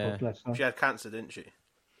she? Yeah, God bless her. She had cancer, didn't she?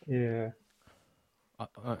 Yeah.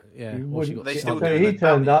 Yeah. He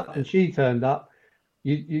turned up and she turned up.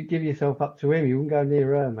 You give yourself up to him. You wouldn't go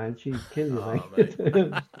near her, man. She'd kill you, mate.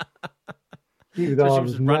 She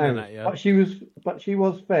was running at you. But she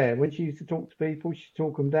was fair. When she used to talk to people, she'd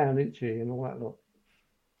talk them down, didn't she? And all that lot.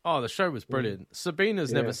 Oh, the show was brilliant.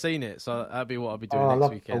 Sabina's never seen it, so that'd be what I'll be doing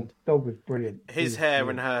next weekend. Dog was brilliant. His hair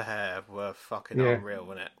and her hair were fucking unreal,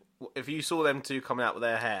 wasn't it? If you saw them two coming out with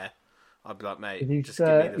their hair, I'd be like, mate, just give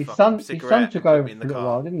me the fucking cigarette. His son took over in for a little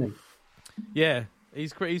while, didn't he? Yeah,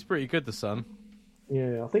 he's pretty good, the son.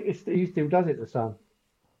 Yeah, I think he still does it, the son,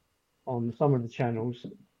 on some of the channels.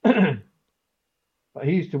 But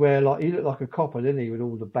he used to wear he looked like a copper, didn't he, with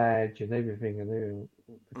all the badge and everything, and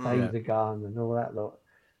the taser gun and all that lot.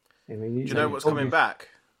 I mean, do you know what's coming back?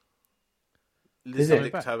 Lizard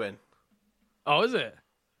Lick Towing. Oh, is it?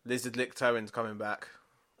 Lizard Lick Towing's coming back.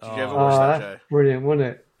 Did you ever watch that show? Brilliant, wasn't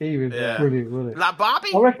it? He was brilliant, wasn't it? Like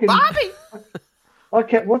Bobby! I reckon, Bobby! I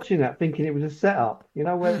kept watching that thinking it was a setup. You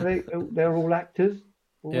know, where they're all actors,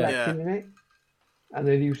 acting in it. And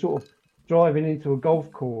then you sort of driving into a golf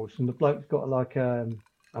course and the bloke's got like a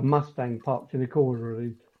Mustang parked in the corner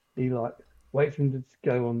and he like waits for him to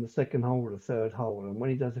go on the second hole or the third hole, and when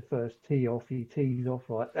he does the first tee off, he tees off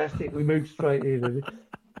right. That's it. We move straight in.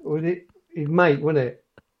 Was it his mate? Wasn't it?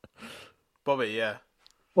 Bobby, yeah.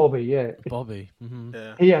 Bobby, yeah. Bobby. Mm-hmm.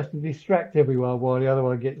 Yeah. He has to distract everyone while the other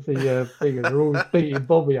one gets the thing, and they're all beating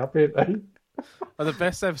Bobby up, aren't they? Oh, the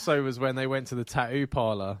best episode was when they went to the tattoo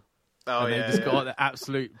parlor. Oh, and yeah. They just got the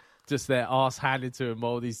absolute. Just their ass handed to him,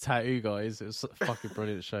 all these tattoo guys. It was a fucking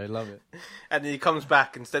brilliant show. Love it. And then he comes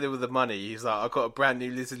back, instead of with the money, he's like, I've got a brand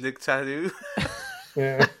new Lizard Lick tattoo.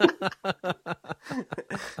 Yeah.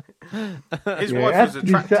 His wife was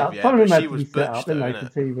attractive, but she was butched, though, for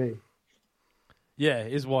TV. Yeah,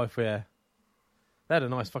 his wife, yeah. They had a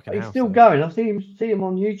nice fucking He's house. still though. going. I see him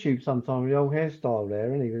on YouTube sometimes with the old hairstyle there,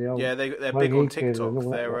 isn't he? With the old Yeah, they're big Wayne on Heathfield and TikTok. all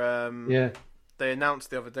that They're lot. Yeah. They announced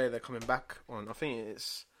the other day they're coming back on. I think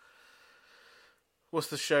it's what's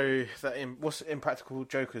the show that what's Impractical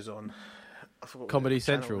Jokers on? I forgot what Comedy the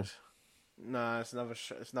channel Central. is. No, it's another.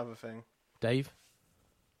 It's another thing. Dave?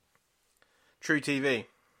 True TV.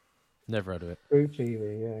 Never heard of it. True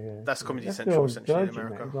TV, yeah. That's Comedy That's the Central old essentially in Virgin,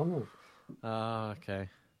 America. that is, isn't it? Ah, okay.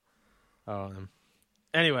 All right, then.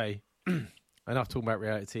 Anyway, enough talking about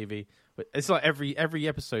reality TV. But it's like every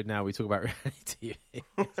episode now we talk about reality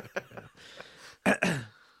TV.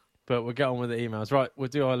 But we'll get on with the emails. Right, we'll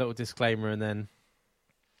do our little disclaimer and then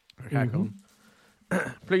crack on.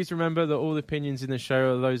 Please remember that all the opinions in the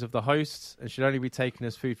show are those of the hosts and should only be taken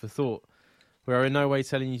as food for thought. We are in no way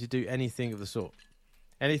telling you to do anything of the sort.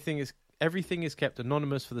 Everything is kept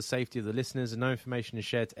anonymous for the safety of the listeners and no information is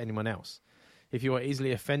shared to anyone else. If you are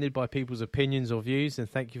easily offended by people's opinions or views, then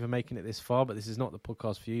thank you for making it this far, but this is not the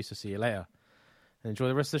podcast for you, so see you later. And enjoy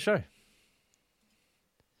the rest of the show.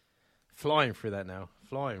 Flying through that now.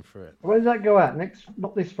 Flying through it. Where does that go out?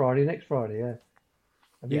 Not this Friday, next Friday, yeah.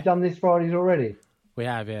 Have you done this Fridays already? We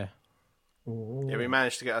have, yeah. Oh. Yeah, we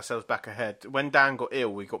managed to get ourselves back ahead. When Dan got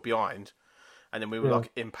ill, we got behind, and then we were like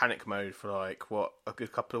in panic mode for like a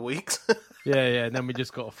good couple of weeks. Yeah. And then we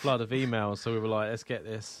just got a flood of emails, so we were like, let's get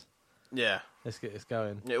this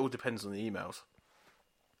going. It all depends on the emails.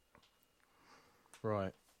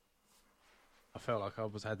 Right. I felt like I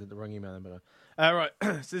was had the wrong email then, but right.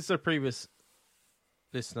 So this is a previous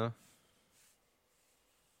listener.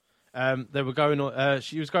 They were going on.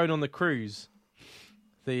 She was going on the cruise.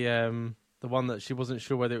 The one that she wasn't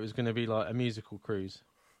sure whether it was going to be like a musical cruise.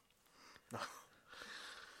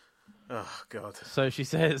 Oh God. So she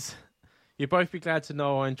says, "You'll both be glad to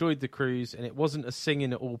know I enjoyed the cruise, and it wasn't a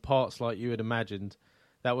singing at all parts like you had imagined.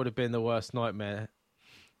 That would have been the worst nightmare.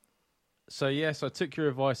 So yes, I took your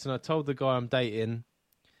advice and I told the guy I'm dating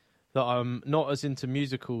that I'm not as into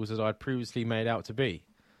musicals as I'd previously made out to be.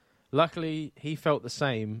 Luckily, he felt the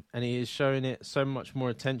same, and he is showing it so much more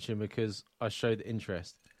attention because I showed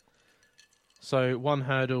interest. So one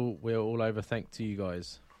hurdle we're all over thanks to you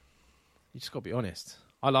guys. You just got to be honest.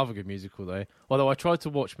 I love a good musical, though. Although I tried to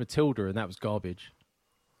watch Matilda, and that was garbage.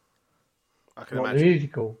 I can What, imagine. the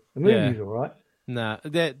musical? The movie's all right. Nah,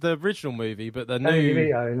 the original movie, but the Danny new...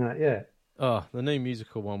 DeVito in that, yeah. Oh, the new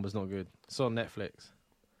musical one was not good. It's on Netflix.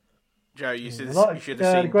 Joe, you should I like, have seen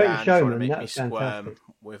The Greatest Dan trying to Showman, make me that's squirm fantastic.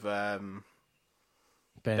 with Ben.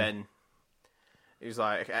 Ben. He was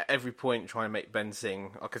like at every point trying to make Ben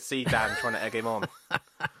sing. I could see Dan trying to egg him on.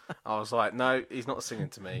 I was like, no, he's not singing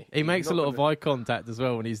to me. He makes a He's lot not of gonna- eye contact as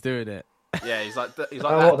well when he's doing it. Yeah, he's like Oh, that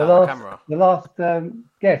what, down the camera. the last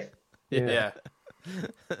guest? Yeah.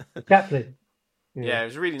 Chaplin. Yeah, he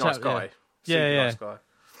was a really nice Chap- guy. yeah. Super Yeah. nice guy.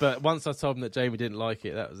 But once I told him that Jamie didn't like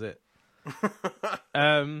it, that was it.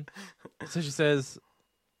 So she says,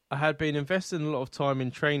 I had been investing a lot of time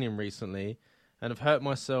in training recently and have hurt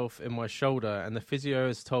myself in my shoulder, and the physio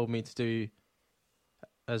has told me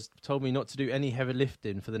not to do any heavy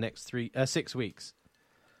lifting for the next 6 weeks.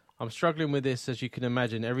 I'm struggling with this, as you can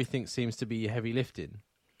imagine. Everything seems to be heavy lifting.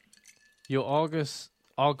 Your Argos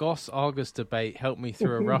debate helped me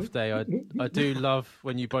through a rough day. I do love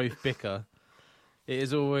when you both bicker. It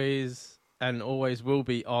is always and always will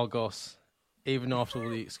be Argos, even after all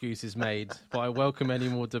the excuses made. But I welcome any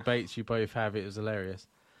more debates you both have. It was hilarious.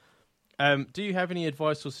 Do you have any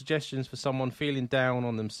advice or suggestions for someone feeling down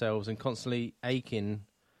on themselves and constantly aching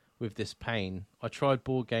with this pain? I tried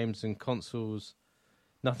board games and consoles.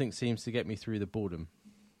 Nothing seems to get me through the boredom.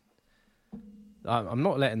 I'm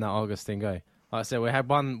not letting that Argos thing go. Like I said, we had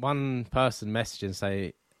one person message and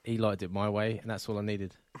say he liked it my way, and that's all I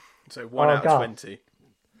needed. So 1 out of Argos. 20.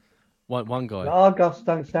 One guy. The Argos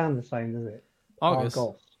don't sound the same, does it? Argos.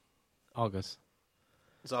 Argos.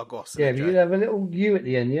 It's Argos. Yeah, isn't but it, you Joe? have a little U at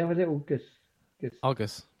the end. You have a little Gus.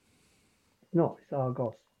 Argos. No, it's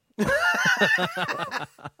Argos.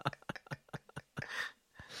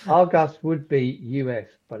 Argos would be US,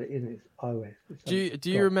 but it isn't. It's OS. It's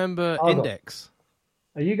Do you remember Argos. Index?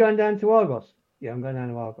 Are you going down to Argos? Yeah, I'm going down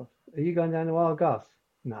to Argos. Are you going down to Argos?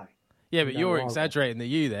 No. Yeah, but No, you're Argos. exaggerating the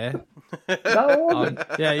you there. No, I wasn't.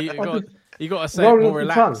 Yeah, you got to say it Rolling more off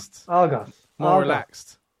the tongue. relaxed. Argos. More Argos.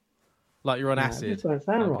 relaxed. Like you're on No, acid. It just don't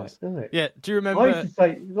sound Argos. right, does it? Yeah, do you I remember? used to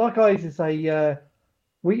say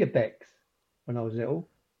Weetabix when I was little,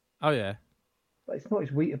 Oh, yeah. but it's not.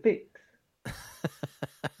 It's Weetabix.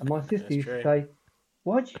 And my sister That's used true. to say,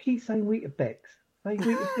 "Why do you keep saying Weetabix? Say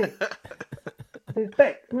Weetabix." It's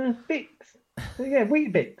Bex, no, it's Bix. So, yeah,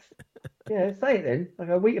 Weetabix. Yeah, say it then. I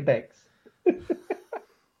go Weetabix.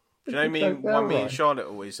 Do you know me? So One me and right. Charlotte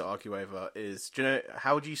always argue over is, do you know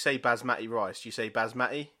how do you say basmati rice? Do you say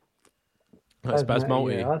basmati? No, it's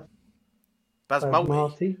basmati. Yeah, Basmati.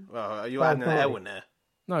 Basmati. Well, are you adding an L in there?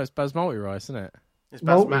 No, it's basmati rice, isn't it? It's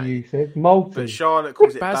Multi, basmati. you said. Multi. But Charlotte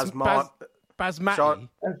calls it Bas- basmati. Basmati. Char-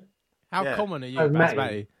 How Yeah. common are you, Basmati.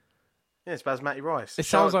 basmati? Yeah, it's basmati rice. It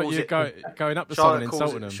sounds like calls you're it- going up to someone Charlotte and calls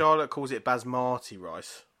insulting it. them. Charlotte calls it basmati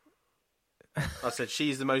rice. I said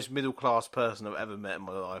she's the most middle class person I've ever met in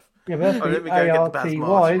my life. Yeah, but that's Oh, let me the go get the ARTY,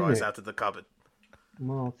 basmati rice isn't it? out of the cupboard.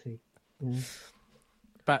 Marty. Yeah.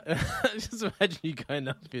 But just imagine you going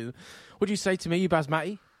up to them. What do you say to me, you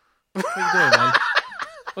basmati? What are you doing, man?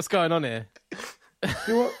 What's going on here?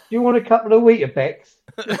 Do you want a couple of Weetabix?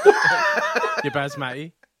 You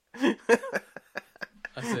basmati.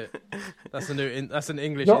 That's it. That's a new. That's an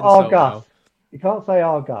English Not insult. Argus. You can't say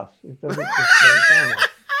Argus. It doesn't just sound right.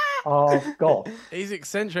 Argus. He's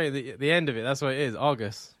accentuating the end of it. That's what it is.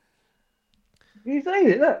 Argus. You saying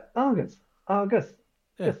it? Look, Argus. Argus.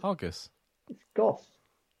 Yeah, Yes. Argus. It's Goss.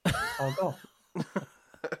 Argus.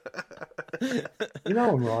 You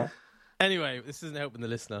know I'm right. Anyway, this isn't helping the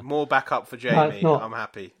listener. More backup for Jamie. No, it's not. I'm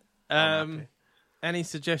happy. I'm happy. Any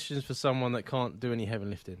suggestions for someone that can't do any heavy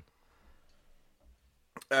lifting?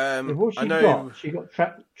 What's I she know. got? She got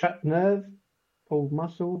trapped nerve, pulled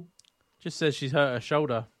muscle. Just says she's hurt her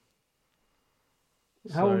shoulder.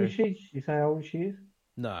 How old So- is she? Did you say how old she is?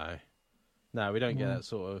 No, we don't get that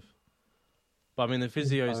sort of. But I mean, the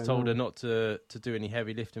physio's told her not to do any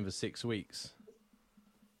heavy lifting for 6 weeks.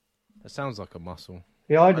 That sounds like a muscle.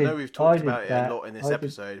 Yeah, I know we've talked about it that. a lot in this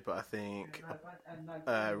episode, but I think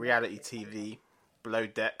reality TV, Below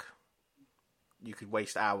Deck, you could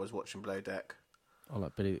waste hours watching Below Deck. I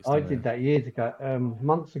like Billy. I did that years ago,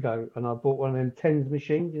 months ago, and I bought one of them TENS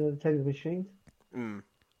machines. You know the TENS machines? Mm.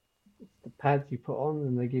 The pads you put on,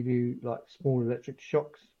 and they give you like small electric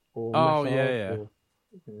shocks or Oh, massage. yeah.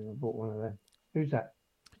 I bought one of them. Who's that?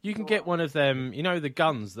 You can get one of them. You know the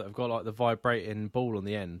guns that have got like the vibrating ball on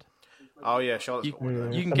the end. Oh yeah, Charlotte's You, got one of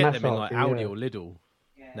those. you can It's a get them in massage, like Aldi yeah. or Lidl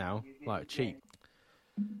now, like cheap.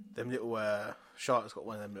 Them little Charlotte's got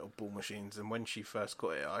one of them little ball machines, and when she first got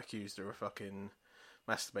it, I accused her of fucking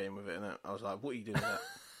masturbating with it, and I was like, "What are you doing with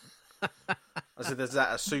that?" I said, "Is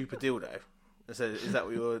that a super dildo?" I said, "Is that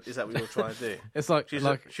what you're trying to do?" It's like She was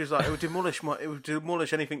like, "It would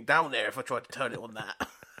demolish anything down there if I tried to turn it on that."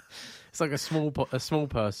 it's like a small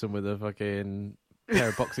person with a fucking pair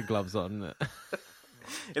of boxing gloves on, isn't it?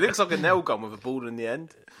 It looks like a nail gun with a ball in the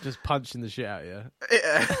end. Just punching the shit out of you.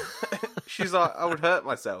 Yeah. She's like, "I would hurt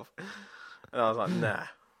myself," and I was like, "Nah."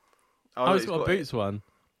 Oh, it's got a Boots one.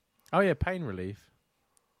 Oh yeah, pain relief.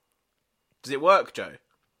 Does it work, Joe?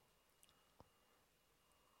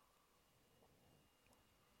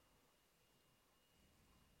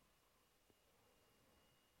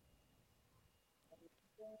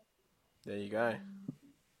 There you go.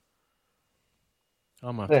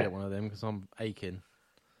 I might have to Yeah. get one of them because I'm aching.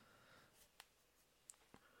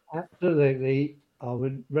 Absolutely, I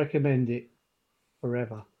would recommend it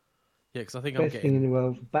forever. Yeah, because I think I'm Best thing in getting the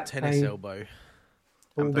world for back tennis pain. elbow.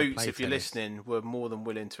 all And that. Boots, play if you're tennis. listening, we're more than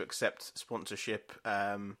willing to accept sponsorship.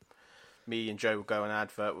 Me and Joe will go an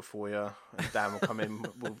advert for you, and Dan will come in.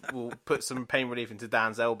 We'll put some pain relief into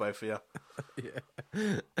Dan's elbow for you.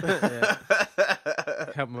 Yeah.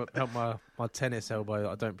 help my tennis elbow.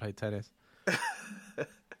 I don't play tennis.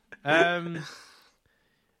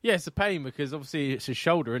 Yeah, it's a pain because obviously it's a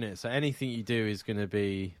shoulder, isn't it? So anything you do is going to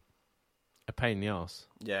be a pain in the arse.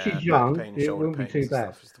 Yeah, She's back young, pain, it shoulder won't be pain too and bad.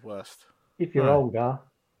 stuff is the worst. If you're Right. older,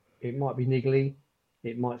 it might be niggly.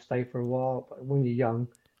 It might stay for a while, but when you're young,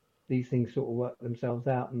 these things sort of work themselves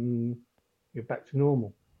out, and you're back to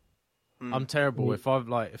normal. I'm terrible.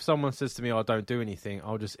 If someone says to me, "I don't do anything,"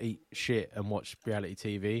 I'll just eat shit and watch reality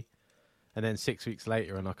TV, and then 6 weeks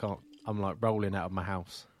later, and I'm like rolling out of my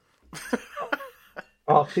house.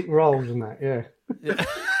 Arctic rolls and that, yeah.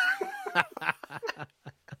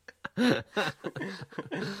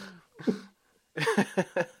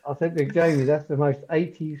 I said to Jamie, that's the most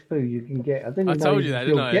 80s food you can get. I didn't I even told know you that,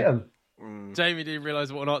 still didn't I? get them. Jamie didn't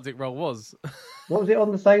realise what an Arctic roll was. What was it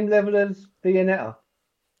on the same level as Viennetta?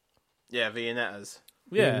 Yeah, Viennettas.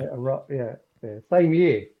 Yeah. Yeah. Same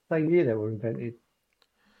year they were invented.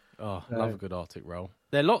 Oh, love a good Arctic roll.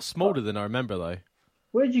 They're a lot smaller than I remember, though.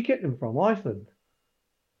 Where did you get them from? Iceland?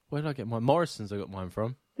 Where did I get mine? Morrison's I got mine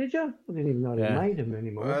from. Did you? I didn't even know they Yeah. made them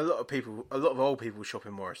anymore. Well, a lot of old people shop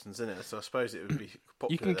in Morrison's, isn't it? So I suppose it would be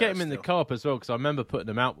popular. You can there get them in the still. Co-op as well, because I remember putting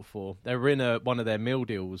them out before. They were in one of their meal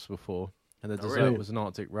deals before, and the dessert really? was an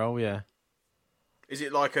Arctic roll, yeah. Is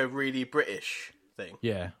it like a really British thing?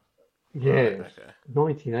 Yeah. Yeah, Right, it's okay.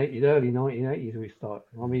 1980s, early 1980s we started.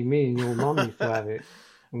 I mean, me and your mum used to have it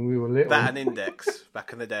when we were little. That and Index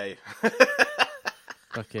back in the day.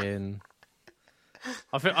 Fucking.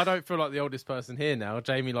 I don't feel like the oldest person here now.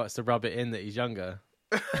 Jamie likes to rub it in that he's younger.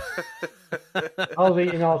 I was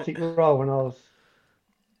eating Arctic roll when I was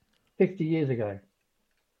 50 years ago.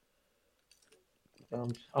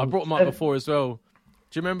 I brought them up before as well.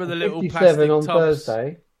 Do you remember the little 57 plastic on tubs?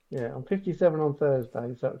 Thursday. Yeah, I'm 57 on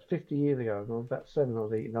Thursday, so it was 50 years ago. When I was about 7, I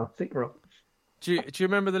was eating Arctic rolls. Do you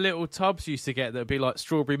remember the little tubs you used to get that would be like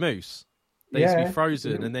strawberry mousse? They used to be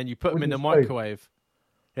frozen, and then you put them in the wooden spoon. microwave.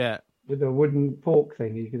 Yeah. With a wooden fork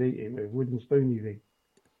thing, you could eat it with, wooden spoony thing.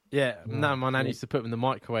 Yeah, Right, no, my nan yeah. used to put them in the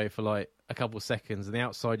microwave for like a couple of seconds, and the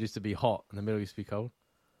outside used to be hot, and the middle used to be cold.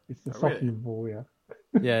 It's the Oh, really? softening ball, yeah.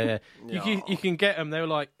 Yeah, yeah. Yeah. You can get them.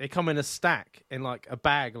 They come in a stack in like a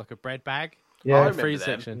bag, like a bread bag. Yeah, I The remember freeze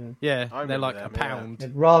them. section. Yeah, I they're remember like them, a pound. They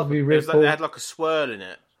had raspberry It was ripple. like they had like a swirl in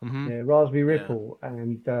it. Mm-hmm. Yeah, raspberry ripple,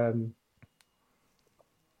 and can't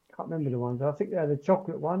remember the ones. I think they had a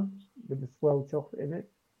chocolate one with the swirl chocolate in it.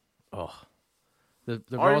 Oh, the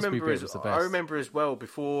I raspberry remember, bit was the best. I remember as well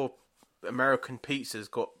before American pizzas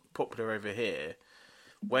got popular over here.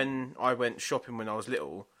 When I went shopping when I was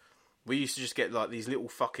little, we used to just get like these little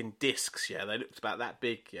fucking discs. Yeah, they looked about that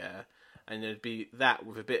big. Yeah, and there'd be that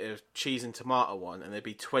with a bit of cheese and tomato one, and there'd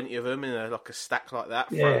be 20 of them in like a stack like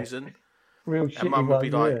that, Yeah. frozen. Real And shitty Mum would be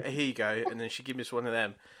ones, like, "Here you go," and then she'd give me just one of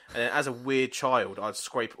them. And then, as a weird child, I'd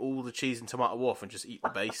scrape all the cheese and tomato off and just eat the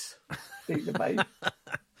base. yeah. Eat the base.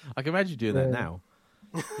 I can imagine you doing that Yeah. now.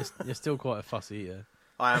 You're still quite a fussy eater.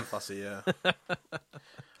 I am fussy, yeah.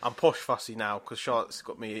 I'm posh fussy now because Charlotte's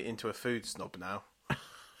got me into a food snob now.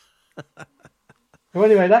 So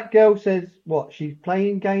anyway, that girl says what? She's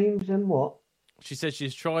playing games and what? She said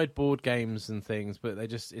she's tried board games and things, but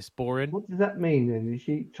it's boring. What does that mean then? Is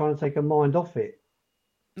she trying to take her mind off it?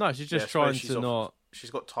 No, she's just Yeah, I trying suppose she's to off- not. She's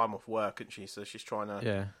got time off work, isn't she? So she's trying to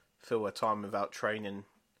Yeah, fill her time without training,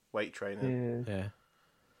 weight training. Yeah. yeah.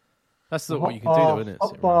 That's not what you can do, though, isn't it?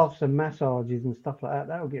 Hot baths and massages and stuff like that.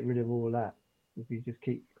 That'll get rid of all of that if you just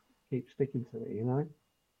keep sticking to it, you know.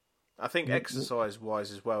 I think Yeah.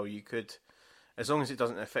 exercise-wise as well, you could, as long as it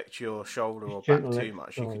doesn't affect your shoulder or Just back gentle too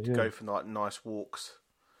much, you could exercise, yeah. go for like nice walks,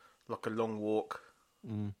 like a long walk.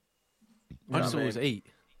 Mm. You I know just what I always mean? eat.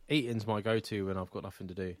 Eating's my go-to when I've got nothing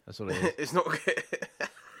to do. That's all it is. It's not good.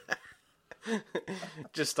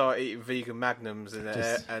 Just start eating vegan magnums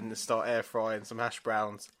and start air frying some hash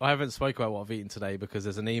browns. I haven't spoke about what I've eaten today because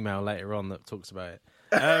there's an email later on that talks about it.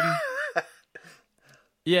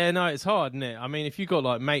 Yeah, no, it's hard, isn't it? I mean, if you've got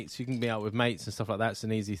like mates, you can be out with mates and stuff like that. It's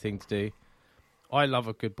an easy thing to do. I love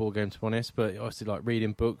a good board game, to be honest, but obviously like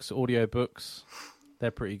reading books, audio books,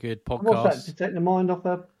 they're pretty good. What's Podcasts. that? To take the mind off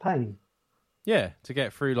her pain? Yeah, to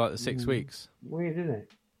get through like the 6 weeks. Weird, isn't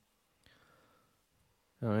it?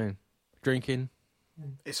 I mean, drinking.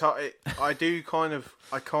 It's hard. I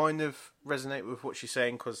kind of resonate with what she's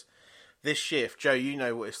saying because this shift, Joe, you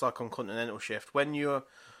know what it's like on continental shift. When you're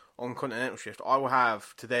on continental shift, I will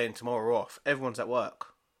have today and tomorrow off. Everyone's at work,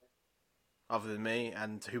 other than me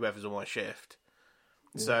and whoever's on my shift.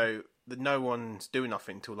 Yeah. So no one's doing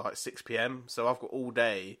nothing till like 6 p.m. So I've got all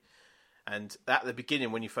day. And at the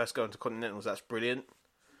beginning, when you first go into continentals, that's brilliant.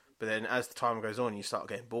 But then as the time goes on, you start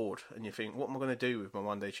getting bored. And you think, what am I going to do with my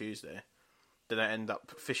Monday, Tuesday? Then I end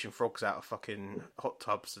up fishing frogs out of fucking hot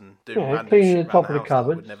tubs and doing random cleaning shit the top around of the house that I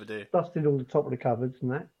cupboards, would never do. dusting all the top of the cupboards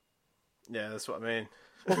and that. Yeah, that's what I mean.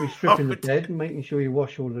 Probably stripping the bed and making sure you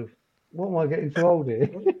wash all the... What am I getting too old here?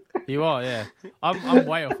 You are, yeah. I'm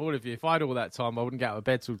way off all of you. If I had all that time, I wouldn't get out of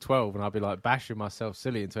bed till 12 and I'd be like bashing myself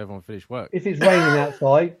silly until everyone finished work. If it's raining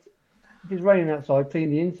outside,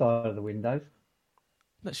 clean the inside of the windows.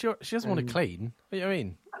 No, she doesn't want to clean. What do you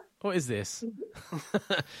mean? What is this?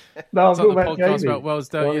 No, It's I'm like talking the about podcast Jamie. about World's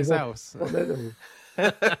Dirtiest House.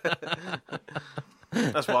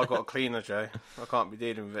 That's why I got a cleaner, Joe. I can't be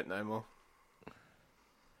dealing with it no more.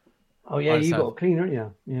 Oh yeah, I you just got have- a cleaner, haven't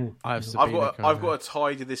you? Yeah. I have I've Sabina got coming to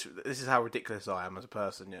tidy this. This is how ridiculous I am as a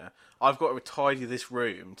person. Yeah, I've got to tidy this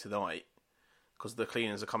room tonight because the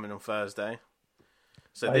cleaners are coming on Thursday.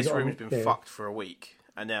 So Oh, this you got room's them been there. fucked for a week,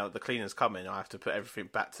 and now the cleaners coming. I have to put everything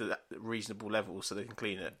back to that reasonable level so they can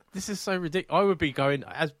clean it. This is so ridiculous. I would be going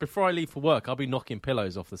before I leave for work. I'll be knocking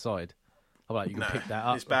pillows off the side. I'm like, you can pick that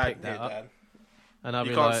up. It's bad pick in that here, up. Dan. And I'll You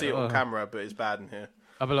be can't like, see it on "Oh." camera, but it's bad in here.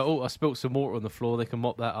 I'll be like, oh, I spilt some water on the floor. They can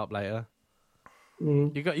mop that up later.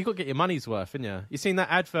 Mm. You got to get your money's worth, haven't you? You seen that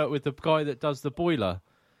advert with the guy that does the boiler,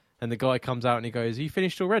 and the guy comes out and he goes, "Are you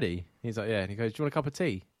finished already?" He's like, "Yeah." And he goes, "Do you want a cup of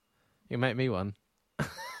tea? You can make me one."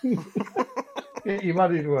 Get your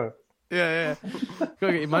money's worth. Yeah.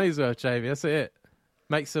 Gotta get your money's worth, Jamie. That's it.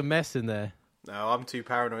 Make some mess in there. No, I'm too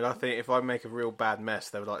paranoid. I think if I make a real bad mess,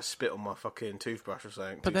 they would like spit on my fucking toothbrush or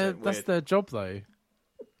something. But Something that's weird. their job, though.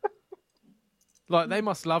 Like, they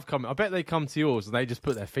must love coming. I bet they come to yours and they just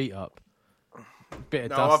put their feet up. Bit of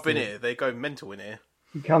No, dust I've been in. here. They go mental in here.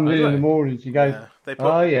 You come in the mornings, you go, Yeah. They put,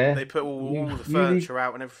 oh yeah. They put all You- the you furniture leave-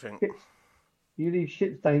 out and everything. You leave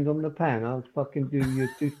shit stains on the pan, I'll fucking do your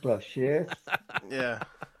toothbrush, yes? Yeah.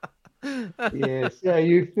 Yes, yeah,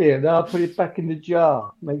 you feel. Now I'll put it back in the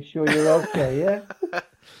jar. Make sure you're okay, yeah?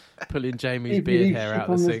 Pulling Jamie's If you beard leave hair shit out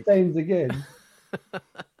on the the sink. stains again.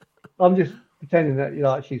 I'm just pretending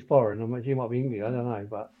that she's foreign. She might be English, I don't know,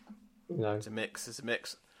 but you know. It's a mix.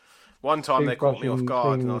 One time they caught me off Toothbrushing,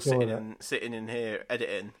 guard and I was cleaning the toilet. sitting in here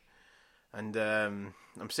editing, and I'm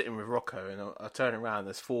sitting with Rocco and I turn around.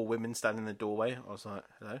 There's 4 women standing in the doorway. I was like,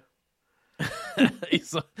 "Hello."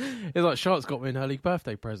 He's like, Charlotte's got me an early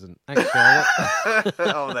birthday present. Thanks, Charlotte.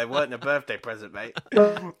 Oh, they weren't a birthday present, mate.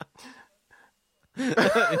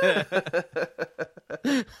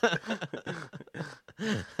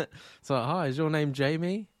 It's like, hi, is your name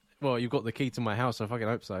Jamie? Well, you've got the key to my house, so I fucking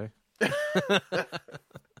hope so.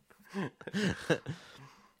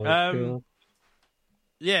 God.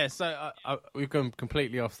 Yeah, so we've gone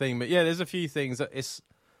completely off theme, but yeah, there's a few things that it's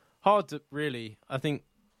hard to really. I think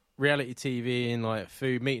reality TV and like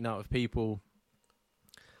food, meeting up with people.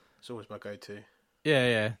 It's always my go-to.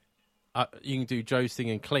 Yeah. You can do Joe's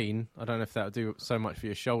thing and clean. I don't know if that'll do so much for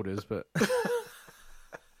your shoulders, but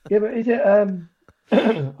Yeah, but is it I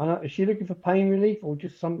know, is she looking for pain relief or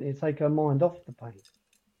just something to take her mind off the pain?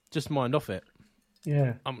 just mind off it.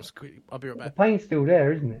 Yeah. I'll be right The back. pain's still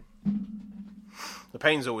there, isn't it? The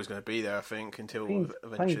pain's always going to be there, I think, until Pain's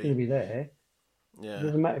eventually. going to be there. It Yeah.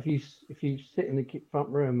 doesn't matter if you sit in the front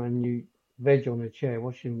room and you veg on a chair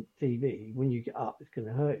watching TV. When you get up, it's going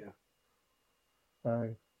to hurt you.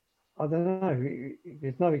 So I don't know.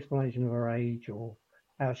 There's no explanation of her age or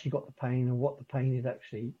how she got the pain or what the pain is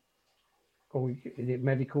actually. Or is it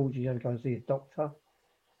medical? Do you have to go and see a doctor?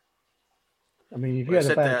 I mean, if you Well, had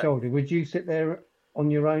a it said bad that- shoulder, would you sit there on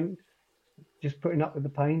your own, just putting up with the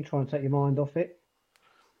pain, trying to take your mind off it?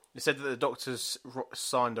 They said that the doctors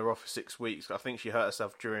signed her off for 6 weeks. I think she hurt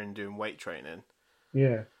herself during doing weight training.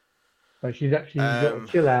 Yeah. So she's actually got to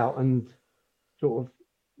chill out and sort of,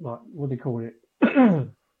 like, what do you call it?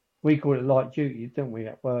 We call it light duties, don't we,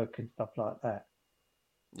 at work and stuff like that.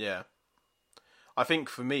 Yeah. I think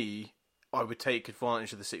for me, I would take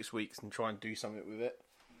advantage of the 6 weeks and try and do something with it.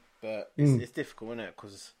 But it's difficult, isn't it?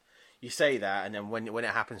 Because you say that, and then when it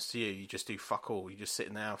happens to you, you just do fuck all. You just sit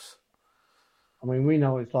in the house. I mean, we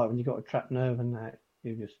know what it's like when you've got a trapped nerve and that.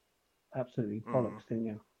 You just absolutely bollocks, didn't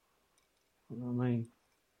you? You know what I mean?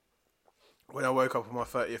 When I woke up on my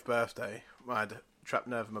 30th birthday, I had a trapped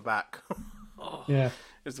nerve in my back. Yeah.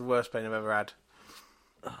 It was the worst pain I've ever had.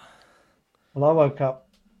 Well, I woke up,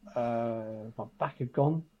 my back had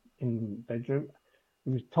gone in the bedroom. I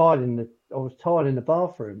was tired in the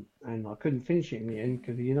bathroom, and I couldn't finish it in the end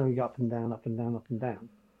because you go up and down, up and down, up and down.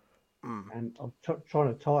 And I'm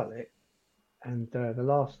trying to tile it, and the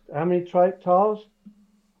last how many tiles?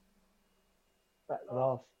 That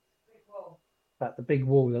the big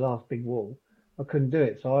wall, the last big wall. I couldn't do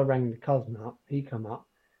it, so I rang the cousin up. He come up.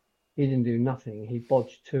 He didn't do nothing. He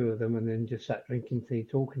bodged 2 of them and then just sat drinking tea,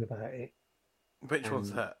 talking about it. Which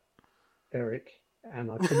one's that? Eric, and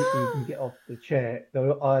I couldn't even get off the chair.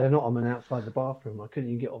 I had an ottoman outside the bathroom. I couldn't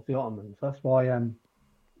even get off the ottoman. So that's why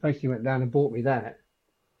Tracy went down and bought me that.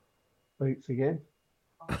 Boots again.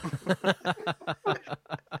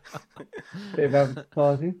 Bit of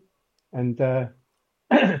advertising. And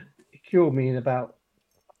it cured me in about,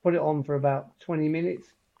 I put it on for about 20 minutes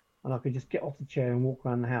and I could just get off the chair and walk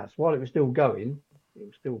around the house. While it was still going, it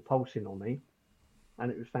was still pulsing on me.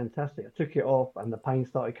 And it was fantastic. I took it off and the pain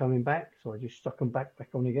started coming back. So I just stuck them back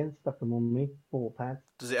on again, stuck them on me, 4 pads.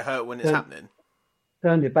 Does it hurt when it's happening?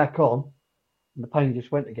 Turned it back on and the pain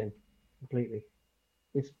just went again completely.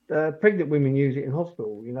 It's pregnant women use it in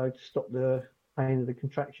hospital, to stop the pain of the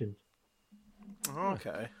contractions.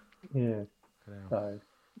 Okay. Yeah. So,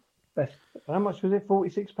 best. How much was it?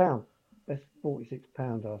 £46. Best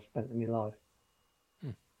 £46 I've spent in my life.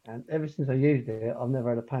 And ever since I used it, I've never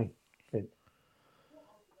had a pain since.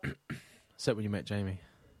 Except when you met Jamie.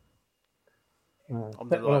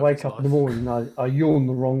 Except when I wake up in the morning, I yawn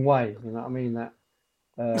the wrong way. You know what I mean? That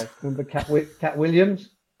remember Cat Williams?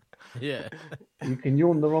 Yeah. You can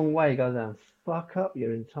yawn the wrong way, go down, fuck up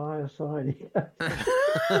your entire side.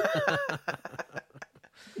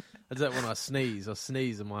 I do that when I sneeze. I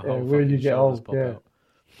sneeze and my Yeah, whole when you fucking get shoulders old, pop yeah.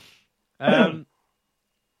 out.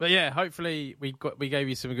 But yeah, hopefully we gave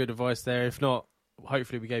you some good advice there. If not,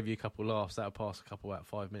 hopefully we gave you a couple laughs. That'll pass a couple about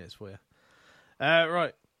 5 minutes for you.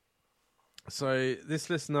 Right. So this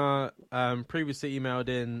listener previously emailed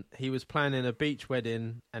in. He was planning a beach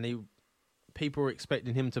wedding, and people were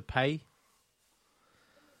expecting him to pay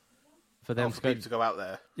for them for people to go out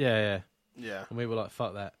there. Yeah. Yeah. And we were like,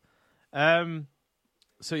 "Fuck that."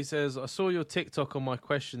 So he says, "I saw your TikTok on my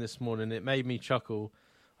question this morning. It made me chuckle.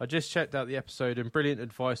 I just checked out the episode and brilliant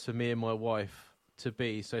advice for me and my wife to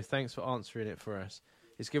be. So thanks for answering it for us.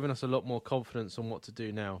 It's given us a lot more confidence on what to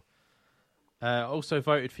do now. Also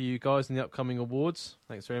voted for you guys in the upcoming awards.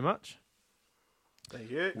 Thanks very much. Thank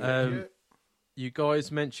you. You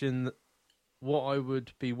guys mentioned what I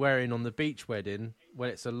would be wearing on the beach wedding. When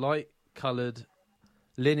it's a light coloured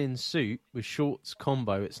linen suit with shorts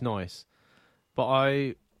combo, it's nice. But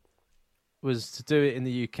I was to do it in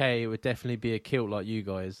the UK, it would definitely be a kilt like you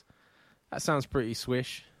guys. That sounds pretty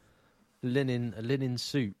swish. A linen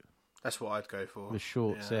suit. That's what I'd go for. With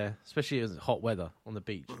shorts, yeah. Especially as hot weather on the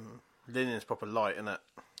beach. Linen's proper light, isn't it?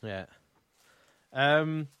 Yeah.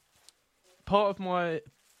 Part of my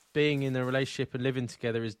being in a relationship and living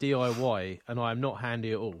together is DIY, and I am not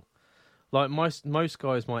handy at all. Like most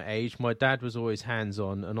guys my age, my dad was always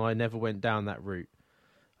hands-on, and I never went down that route.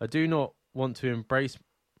 I do not want to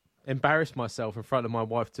embarrass myself in front of my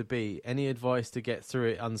wife-to-be. Any advice to get through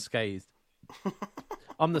it unscathed?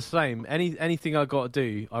 I'm the same. Anything I got to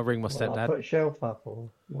do, I ring my stepdad. I put a shelf up,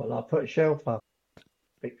 I put a shelf up,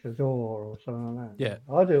 fix a door or something like that. Yeah.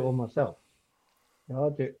 I do it all myself. Yeah, I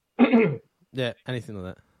do. Yeah, anything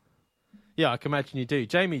like that. Yeah, I can imagine you do.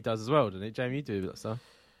 Jamie does as well, doesn't he? Jamie, you do that stuff.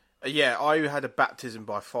 Yeah, I had a baptism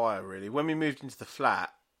by fire, really. When we moved into the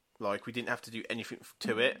flat, like, we didn't have to do anything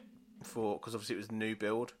to it because obviously it was a new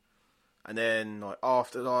build. And then, like,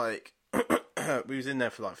 after, like, we was in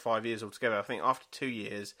there for, like, 5 years altogether. I think after 2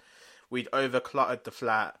 years, we'd over-cluttered the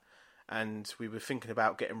flat, and we were thinking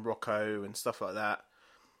about getting Rocco and stuff like that.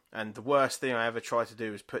 And the worst thing I ever tried to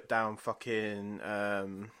do was put down fucking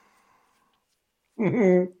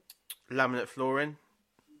laminate flooring.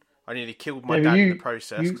 I nearly killed my dad in the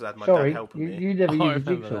process because I had my dad helping me. You never used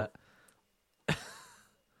a jigsaw.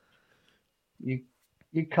 That.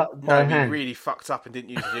 You cut by hand. We really fucked up and didn't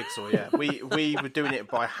use a jigsaw. Yeah, we were doing it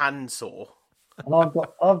by handsaw. And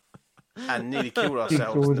I've and nearly killed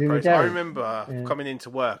ourselves in the process. I remember coming into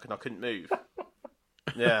work and I couldn't move.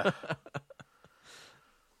 Yeah.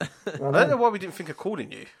 I don't know why we didn't think of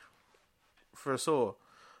calling you for a saw.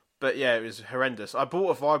 But yeah, it was horrendous. I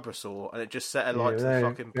bought a vibrosaw and it just set alight to the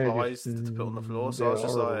fucking plies to put on the floor. So I was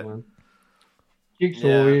just like... Man.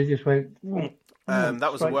 Jigsaw, you just went...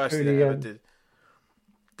 that was the worst thing I ever did.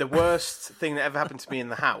 The worst thing that ever happened to me in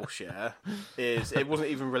the house, is it wasn't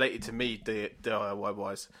even related to me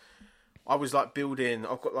DIY-wise. I was like building...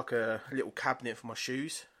 I've got like a little cabinet for my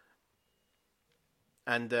shoes.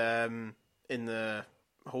 And in the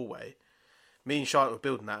hallway... Me and Charlotte were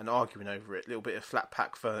building that and arguing over it. A little bit of flat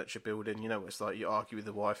pack furniture building. You know what it's like. You argue with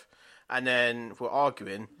the wife. And then we're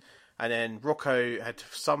arguing. And then Rocco had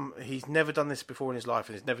he's never done this before in his life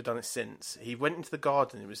and he's never done it since. He went into the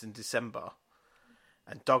garden, it was in December,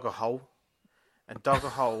 and dug a hole. And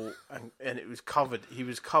it was covered. He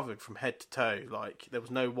was covered from head to toe. Like, there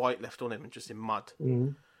was no white left on him and just in mud.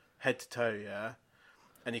 Mm. Head to toe, yeah.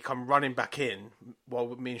 And he come running back in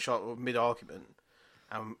while me and Charlotte were mid-argument.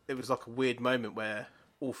 It was like a weird moment where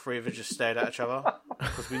all three of us just stared at each other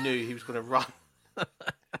because we knew he was going to run.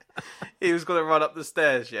 He was going to run up the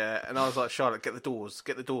stairs, yeah. And I was like, Charlotte, get the doors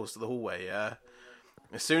to the hallway, yeah.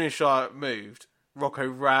 As soon as Charlotte moved, Rocco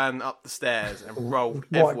ran up the stairs and rolled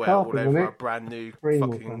everywhere, all over our brand new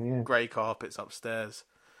fucking grey carpets upstairs.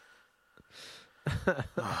 That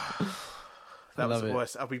was the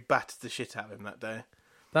worst. We battered the shit out of him that day.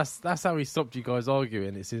 That's how he stopped you guys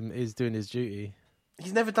arguing. It's him is doing his duty.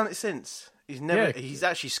 He's never done it since. He's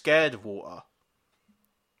actually scared of water.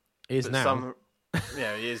 He is now.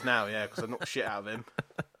 He is now, yeah, because I knocked shit out of him.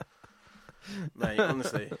 Mate,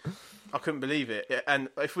 honestly. I couldn't believe it. And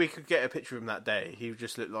if we could get a picture of him that day, he would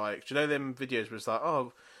just look like... Do you know them videos where it's like,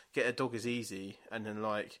 oh, get a dog is easy, and then,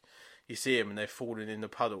 like, you see him and they're falling in the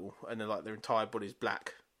puddle, and then, like, their entire body's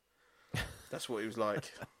black. That's what he was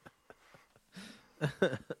like.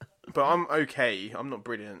 But I'm okay. I'm not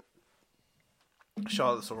brilliant.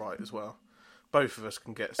 Charlotte's alright as well. Both of us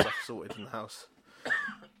can get stuff sorted in the house.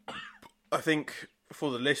 I think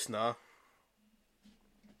for the listener,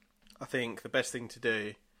 I think the best thing to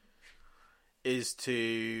do is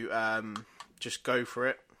to just go for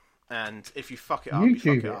it. And if you fuck it up, you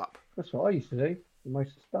fuck it up. That's what I used to do for most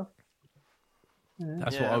of the stuff.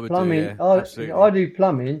 That's what I would plumbing, do, yeah. I do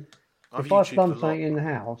plumbing, I've if I've YouTubed done a lot. something in the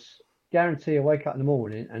house, guarantee I wake up in the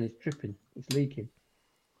morning and it's dripping, it's leaking.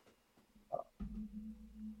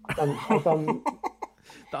 I've done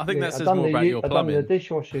I think that I've says done more about your I've done the plumbing.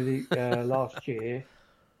 dishwasher last year.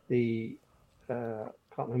 The can't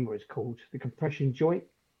remember what it's called. The compression joint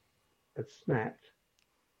had snapped,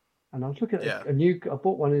 and I was looking at a new. I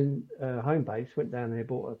bought one in Homebase. Went down there,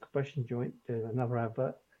 bought a compression joint, did another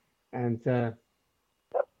advert, and was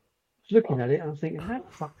looking at it. And I was thinking, how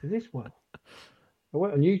the fuck does this work? I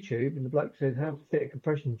went on YouTube, and the bloke said how to fit a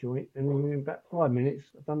compression joint, and in about 5 minutes,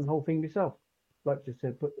 I've done the whole thing myself. The bloke just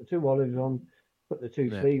said, put the 2 olives on, put the 2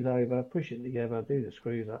 sleeves over, push it together, do the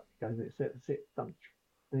screws up, goes, that's it, done.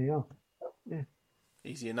 There you are. Yeah.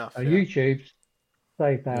 Easy enough. YouTube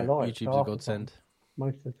saved our lives. YouTube's a godsend.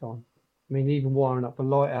 Most of the time. I mean, even wiring up a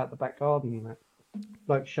light out the back garden and that.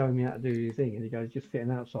 Bloke showing me how to do his thing, and he goes, just fit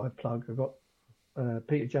an outside plug. I've got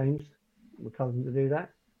Peter James, my cousin, to do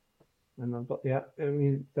that. And I've got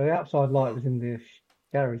the outside light was in the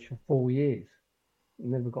garage for 4 years. It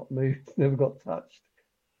never got moved, never got touched.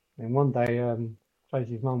 And one day,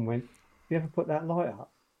 Tracy's mum went, "Have you ever put that light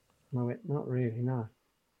up?" And I went, "Not really, no."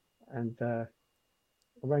 And I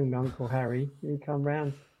rang my Uncle Harry. He come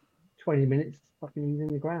round 20 minutes, fucking he's in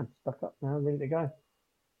the ground, stuck up now, ready to go.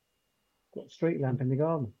 Got a street lamp in the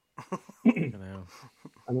garden. And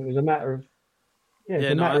it was a matter of,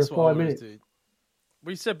 that's what 5 minutes.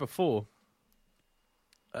 We said before,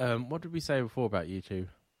 what did we say before about YouTube?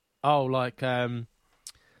 Oh, like,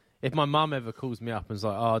 if my mum ever calls me up and is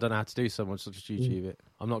like, "Oh, I don't know how to do something, so just YouTube it.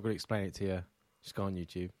 I'm not going to explain it to you. Just go on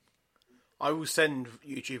YouTube." I will send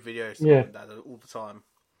YouTube videos to Mum and Dad all the time.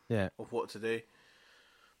 Yeah. Of what to do.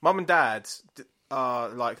 Mum and Dad are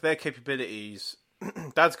like their capabilities.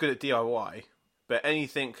 Dad's good at DIY, but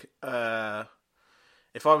anything.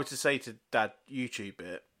 If I were to say to Dad, YouTube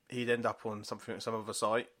it, he'd end up on some other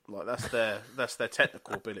site. Like that's their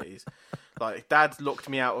technical abilities. Like Dad locked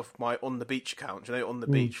me out of my On the Beach account. You know, On the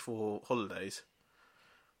Beach for holidays.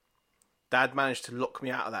 Dad managed to lock me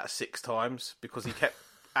out of that 6 times because he kept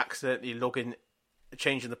accidentally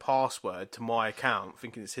changing the password to my account,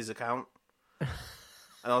 thinking it's his account.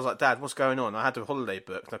 And I was like, "Dad, what's going on?" I had a holiday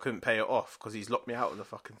booked and I couldn't pay it off because he's locked me out of the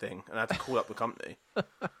fucking thing, and I had to call up the company.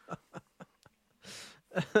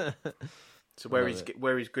 So where he's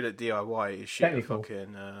good at DIY is shit technical.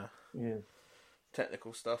 Fucking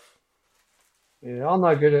technical stuff. Yeah, I'm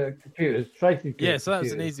no good at computers. Tracy's good. Yeah, so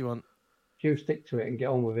that's an easy one. She'll stick to it and get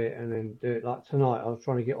on with it, and then do it. Like tonight, I was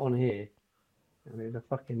trying to get on here, and it was a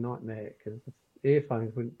fucking nightmare because the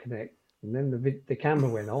earphones wouldn't connect, and then the camera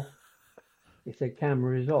went off. It said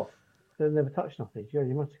camera is off. So I never touched nothing. She goes,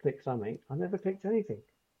 "You must have clicked something." I never clicked anything.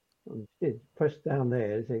 I did. Press down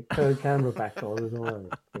there. It said turn camera back on. As all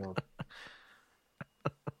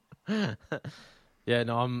Yeah,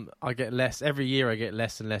 no, I get less every year. I get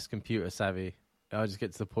less and less computer savvy. I just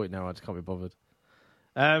get to the point now I just can't be bothered.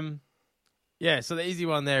 Yeah, so the easy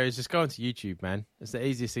one there is just go onto YouTube, man. It's the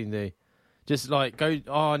easiest thing to do. Just like go.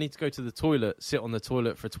 Oh, I need to go to the toilet. Sit on the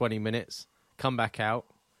toilet for 20 minutes. Come back out.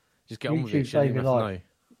 Just get on with it. Save your life.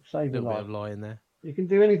 Save your life. A little bit of lie in there. You can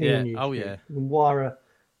do anything on YouTube. Oh yeah.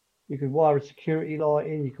 You can wire a security light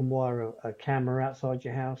in. You can wire a camera outside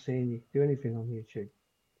your house in. You can do anything on YouTube.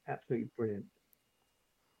 Absolutely brilliant.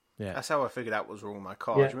 Yeah. That's how I figured out what was wrong with my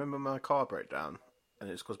car. Do you remember my car broke down? And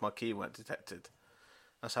it's because my key weren't detected.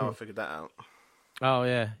 That's how I figured that out. Oh,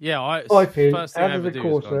 yeah. Yeah, type in, first thing I ever do is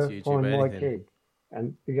go onto YouTube. Find my key.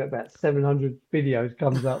 And you get about 700 videos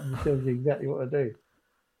comes up and tells you exactly what to do.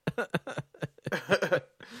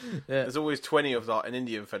 There's always 20 of that, an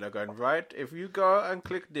Indian fella going, "Right, if you go and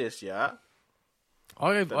click this, yeah."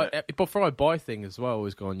 Before I buy things as well, I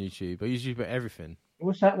always go on YouTube. I usually put everything.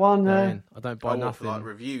 What's that one? I don't buy nothing. Like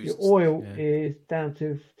reviews. Your oil is down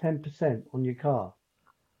to 10% on your car.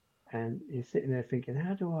 And you're sitting there thinking,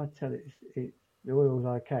 how do I tell it the oil's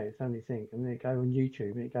okay? It's only thing. And then it goes on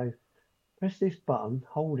YouTube and it goes, press this button,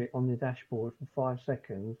 hold it on the dashboard for 5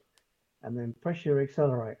 seconds, and then press your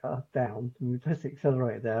accelerator down. And you press the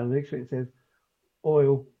accelerator down, and next week it says,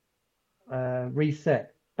 oil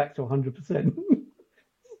reset back to 100%.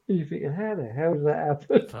 And you're thinking, how the hell does that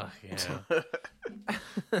happen? Fuck yeah.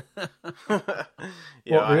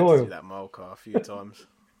 I had to do that in my old car a few times.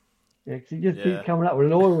 Yeah, because you just keep coming up with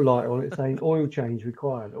an oil light on it saying oil change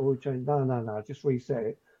required. Oil change, no, just reset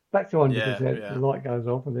it. Back to 100%, the light goes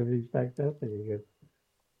off and everything's back up and you're good.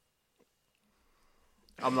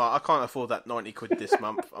 I'm like, I can't afford that 90 quid this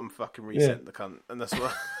month. I'm fucking resetting the cunt. And that's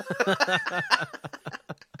what...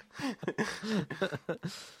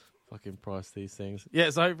 Fucking price these things. Yeah,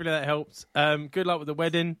 so hopefully that helps. Good luck with the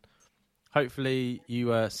wedding. hopefully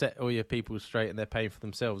you set all your people straight and they're paying for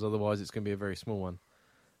themselves. Otherwise, it's going to be a very small one.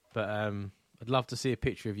 But I'd love to see a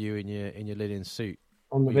picture of you in your linen suit.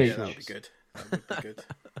 On the Yeah, beach. Yeah, that would be good. That would be good.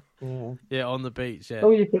 Yeah. Yeah, on the beach. Yeah.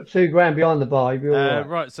 Oh, you put $2,000 behind the bar, you'll be all right.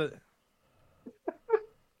 Right. So.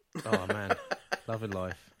 Oh man, loving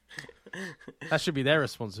life. That should be their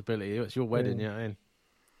responsibility. It's your wedding, you know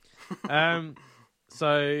what I mean?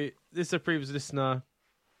 So this is a previous listener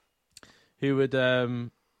who would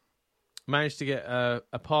manage to get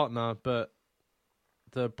a partner, but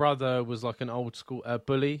the brother was like an old school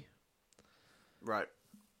bully. Right.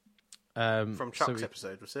 From From Chuck's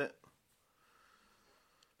episode, was it?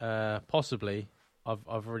 Possibly. I've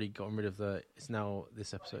already gotten rid of it's now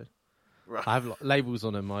this episode. Right. I have labels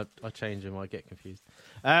on them. I change them. I get confused.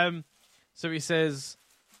 So he says,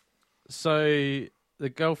 so the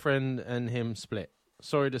girlfriend and him split.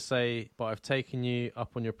 Sorry to say, but I've taken you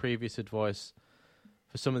up on your previous advice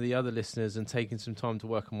for some of the other listeners and taken some time to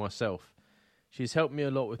work on myself. She's helped me a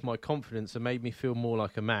lot with my confidence and made me feel more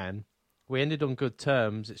like a man. We ended on good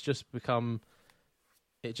terms. It just became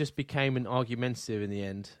an argumentative in the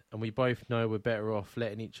end, and we both know we're better off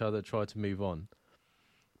letting each other try to move on.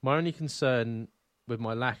 My only concern with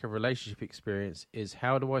my lack of relationship experience is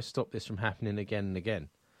how do I stop this from happening again and again?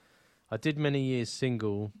 I did many years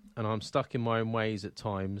single, and I'm stuck in my own ways at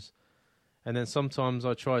times, and then sometimes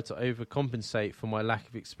I try to overcompensate for my lack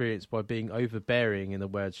of experience by being overbearing in the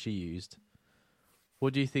words she used.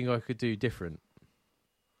 What do you think I could do different?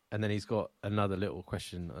 And then he's got another little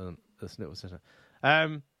question. This little sentence.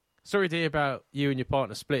 Sorry to hear about you and your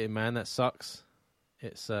partner splitting, man. That sucks.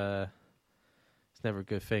 It's never a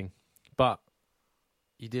good thing. But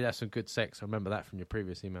you did have some good sex. I remember that from your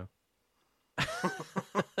previous email. If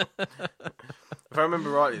I remember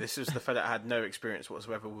rightly, this was the fella that had no experience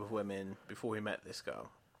whatsoever with women before he met this girl.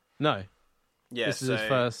 No. Yeah, this is his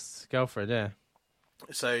first girlfriend, yeah.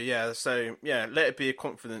 So let it be a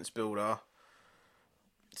confidence builder.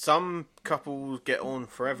 Some couples get on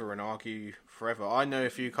forever and argue forever. I know a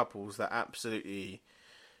few couples that absolutely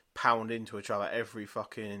pound into each other every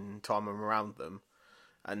fucking time I'm around them.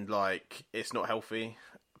 And, like, it's not healthy.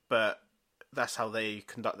 But that's how they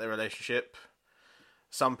conduct their relationship.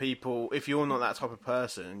 Some people, if you're not that type of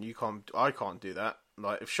person, I can't do that.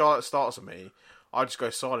 Like, if Charlotte starts on me, I just go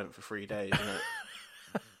silent for 3 days, you know.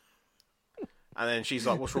 And then she's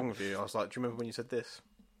like, what's wrong with you? I was like, do you remember when you said this?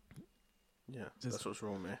 Yeah, that's what's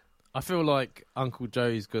wrong with me. I feel like Uncle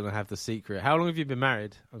Joe's going to have the secret. How long have you been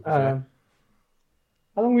married, Uncle Joe?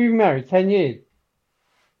 How long have you been married? 10 years?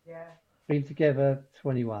 Yeah. Been together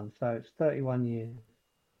 21, so it's 31 years.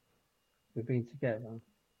 We've been together.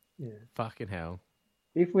 Yeah. Fucking hell.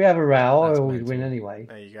 If we have a row, That's I always mental. win anyway.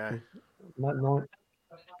 There you go. What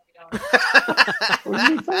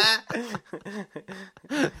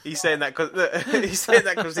He's saying that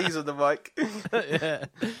because he's on the mic. Yeah.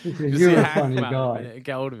 You're a funny guy.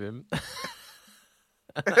 Get hold of him.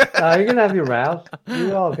 No, you're gonna have your rows.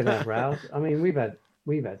 You are gonna have rows. I mean, we've had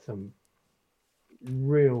some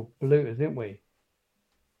real polluters, didn't we?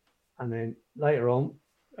 And then later on,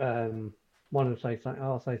 one will say something,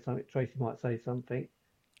 I'll say something, Tracy might say something,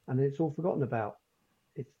 and then it's all forgotten about.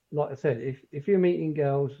 It's like I said, if you're meeting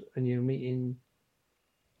girls and you're meeting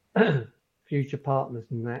future partners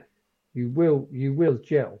and that, you will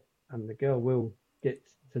gel, and the girl will get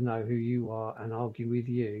to know who you are and argue with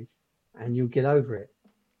you, and you'll get over it.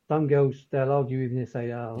 Some girls, they'll argue with you and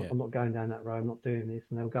say, "Oh, I'm not going down that road, I'm not doing this,"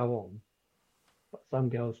 and they'll go on. But some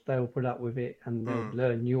girls, they'll put up with it and they'll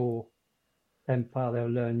learn your temper, they'll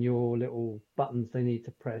learn your little buttons they need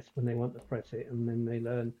to press when they want to press it, and then they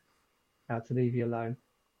learn how to leave you alone.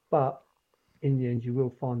 But in the end, you will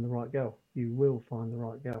find the right girl. You will find the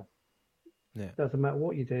right girl. Yeah. Doesn't matter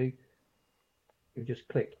what you do, you just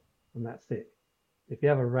click, and that's it. If you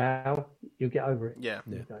have a row, you'll get over it. Yeah.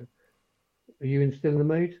 You go, are you still in the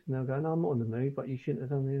mood? And they'll go, no, I'm not in the mood, but you shouldn't have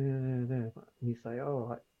done it. And you say, all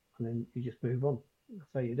right. And then you just move on. That's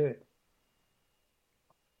how you do it.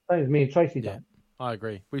 Same as me and Tracy done. I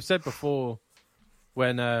agree. We've said before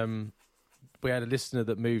when we had a listener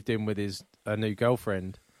that moved in with a new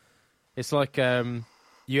girlfriend. It's like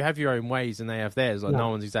you have your own ways and they have theirs. Like no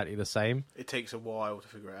one's exactly the same. It takes a while to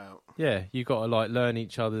figure it out. Yeah, you got to like learn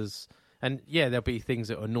each other's. And yeah, there'll be things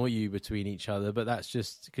that annoy you between each other, but that's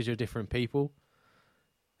just because you're different people.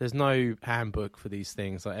 There's no handbook for these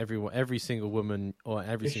things. Like every single woman or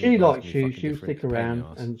every if single she person likes will be you, fucking she'll different. stick around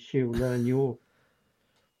and she'll learn your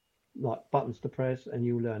like buttons to press, and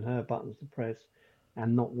you'll learn her buttons to press,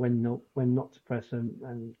 and when not to press them,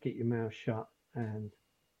 and get your mouth shut. And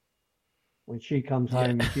when she comes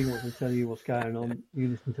home and she wants to tell you what's going on, you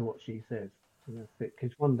listen to what she says. And that's it.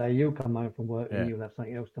 Because one day you'll come home from work Yeah. and you'll have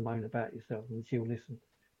something else to moan about yourself, and she'll listen.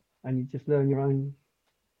 And you just learn your own,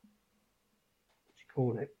 what do you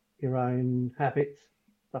call it, your own habits,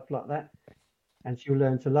 stuff like that. And she'll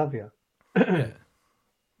learn to love you. Yeah.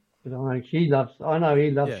 Because I know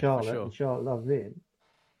he loves Yeah, for Charlotte, sure. and Charlotte loves him.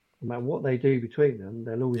 No matter what they do between them,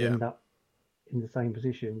 they'll always Yeah. end up in the same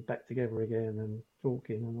position, back together again and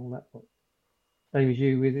talking and all that. Same as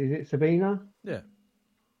you with, is it Sabina? Yeah.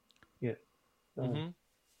 Yeah. So hmm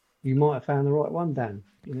you might have found the right one, Dan.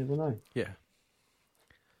 You never know. Yeah.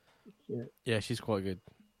 Yeah. Yeah, she's quite good.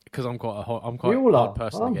 Because I'm quite We a all hard are.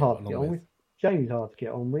 person I'm to get hard to get along on with. with. Jamie's hard to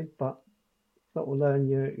get on with, but you've got to learn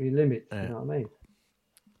your limits. Yeah. You know what I mean?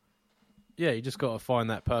 Yeah, you just got to find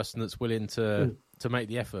that person that's willing to make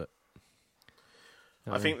the effort.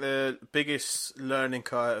 I think the biggest learning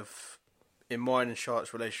curve in mine and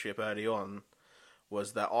Charlotte's relationship early on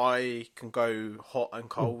was that I can go hot and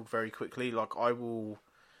cold very quickly. Like, I will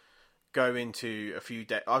go into a few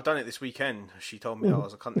days. I've done it this weekend. She told me I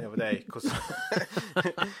was a cunt the other day because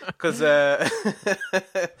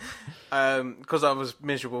I was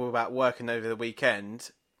miserable about working over the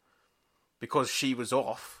weekend because she was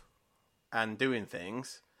off and doing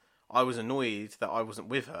things. I was annoyed that I wasn't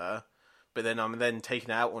with her, but then I'm then taking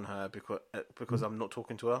it out on her because I'm not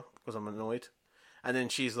talking to her because I'm annoyed. And then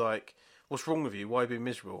she's like, "What's wrong with you? Why are you being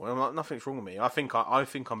miserable?" And I'm like, "Nothing's wrong with me. I think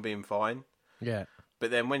I'm being fine." Yeah. But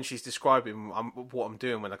then when she's describing what I'm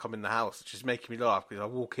doing when I come in the house, it's just making me laugh because I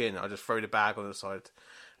walk in, I just throw the bag on the side,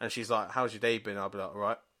 and she's like, "How's your day been?" I'll be like, "All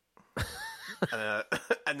right."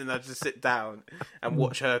 And then I just sit down and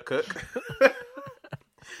watch her cook.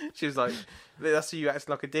 She was like, "That's you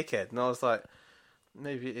acting like a dickhead," and I was like,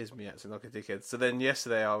 "Maybe it is me acting like a dickhead." So then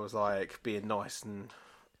yesterday I was like being nice and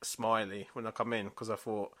smiley when I come in because I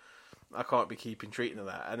thought I can't be keeping treating her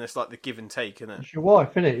that, and it's like the give and take, isn't it? It's your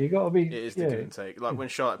wife, isn't it? You got to be. It is the give and take. Like when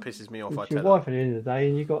Charlotte pisses me off, I It's your tell wife her. at the end of the day,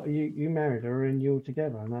 and you married her, and you're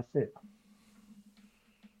together, and that's it.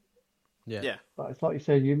 Yeah. Yeah. But it's like you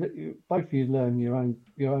said, you both of you learn your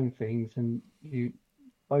own things, and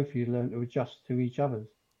both of you learn to adjust to each other's.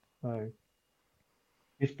 So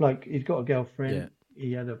this bloke, he's got a girlfriend. Yeah.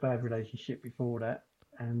 He had a bad relationship before that,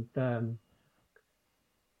 and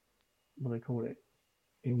what do they call it?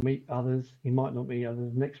 He'll meet others. He might not meet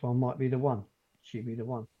others. Next one might be the one. She'll be the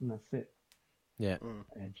one, and that's it. Yeah.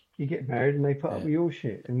 And you get married, and they put up with your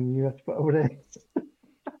shit, and you have to put up with theirs.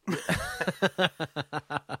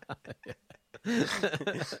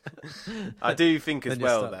 I do think as Then you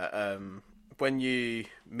well start- that when you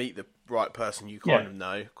meet the right person, you kind of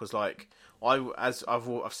know, because like I've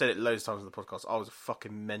said it loads of times on the podcast, I was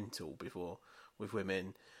fucking mental before with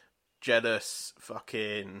women, jealous,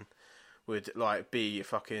 fucking would like be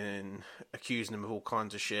fucking accusing them of all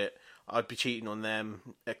kinds of shit. I'd be cheating on them,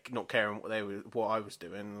 not caring what I was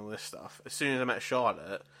doing and all this stuff. As soon as I met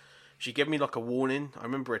Charlotte, she gave me like a warning. I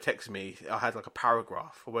remember her texting me. I had like a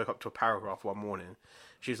paragraph. I woke up to a paragraph one morning.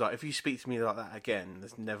 She was like, "If you speak to me like that again,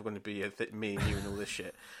 there's never going to be me and you and all this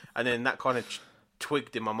shit." And then that kind of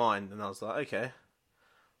twigged in my mind, and I was like, "Okay."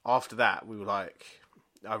 After that, we were like,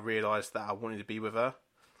 I realised that I wanted to be with her.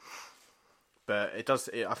 But it does.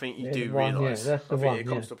 I think you do realise. that's the I think one, it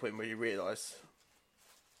comes to a point where you realise.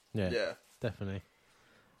 Yeah. Definitely.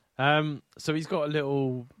 So he's got a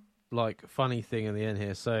little like funny thing in the end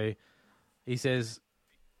here. So he says,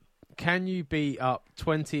 "Can you beat up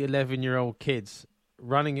 20 11-year-old kids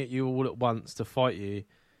running at you all at once to fight you?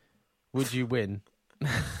 Would you win?"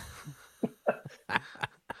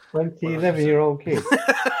 20, 11-year-old kid.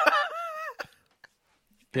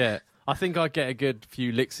 Yeah, I think I'd get a good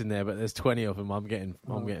few licks in there, but there's 20 of them. I'm getting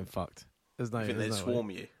fucked. There's no. I think there's they'd no way.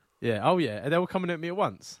 swarm you. Yeah. Oh yeah, and they were coming at me at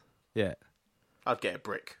once. Yeah. I'd get a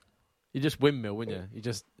brick. You just windmill, wouldn't you? You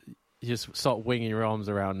just start winging your arms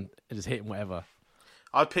around and just hitting whatever.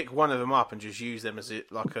 I'd pick one of them up and just use them as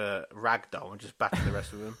like a rag doll and just batter the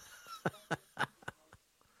rest of them.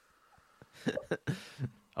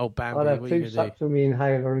 Oh, Bambi, I'd have what are two you gonna sucks of me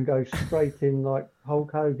inhaler and go straight in like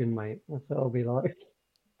Hulk Hogan, mate. That's what I'll be like.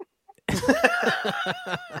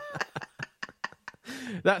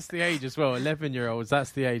 That's the age as well. 11-year-olds.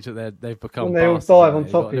 That's the age that they've become. When they all bastards, dive haven't on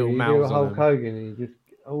they? top of They've you, got you little do a mouths on Hulk them. Hogan, and you just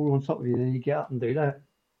all on top of you, then you get up and do that.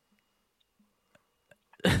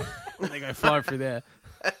 They go flying through there.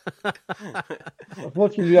 I was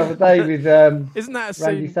watching the other day with Isn't that a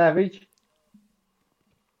Randy scene? Savage.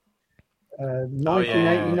 yeah.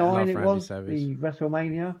 1989 Love it Randy was, Savage. the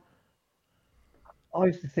WrestleMania. I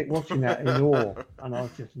used to sit watching that in awe, and I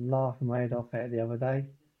was just laughing my head off at it the other day.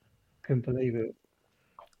 Couldn't believe it.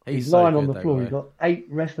 He's so lying on good, the that floor. guy. He's got 8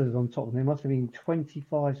 wrestlers on top of him. There must have been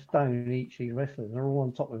 25 stone each, these wrestlers. They're all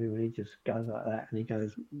on top of him, and he just goes like that, and he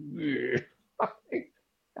goes,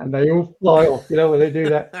 and they all fly off. You know when they do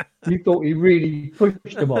that? You thought he really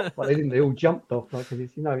pushed them off, but they didn't. They all jumped off, like, because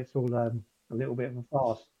it's, it's all a little bit of a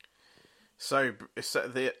farce. So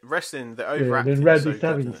the wrestling, the Yeah, overacting then is Randy so good,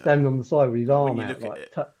 Savage isn't it? standing on the side with his When arm you out, look at like,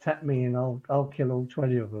 it. tap me and I'll kill all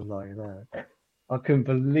 20 of them, like that. I couldn't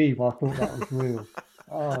believe I thought that was real.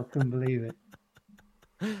 Oh, I couldn't believe it.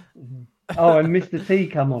 Oh, and Mr. T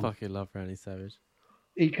come on. Fucking love Randy Savage.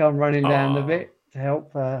 He come running down the Oh. bit to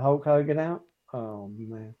help Hulk Hogan out. Oh,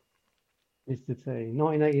 man. Mr. T.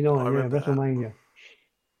 1989, yeah, remember that. WrestleMania.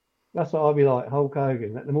 That's what I'd be like, Hulk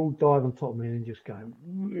Hogan. Let them all dive on top of me and just go.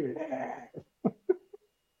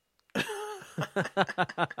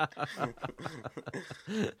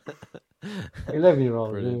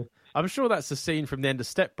 11-year-old. Brilliant. Yeah. I'm sure that's the scene from the end of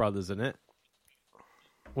Step Brothers, isn't it?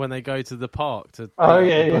 When they go to the park to. Oh, beat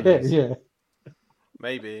yeah, up the bullies. yeah.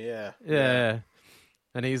 Maybe, yeah. Yeah.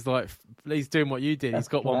 And he's like, he's doing what you did. He's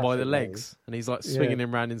got one by the classic, legs, and he's like swinging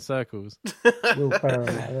him round in circles. Will Ferrell,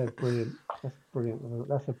 that's brilliant. That's brilliant.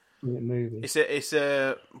 That's a brilliant movie. It's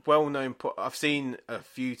a well-known. I've seen a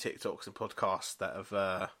few TikToks and podcasts that have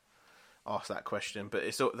asked that question, but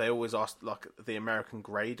they always ask like the American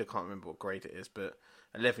grade. I can't remember what grade it is, but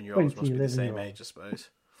 11-year-olds must be the same 11-year-olds. age, I suppose.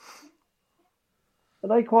 Are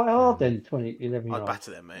they quite hard then, 11-year-olds? I'd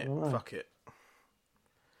batter them, mate. Right. Fuck it.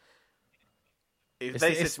 If It's-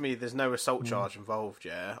 they it's- said to me there's no assault charge involved,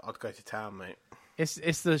 yeah, I'd go to town, mate.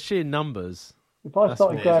 It's the sheer numbers. If I That's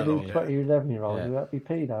started what it is, grabbing yeah. 20 11-year-olds, Yeah. would that be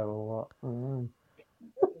pedo or what? I don't know.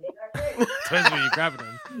 Depends when you're grabbing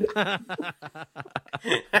them.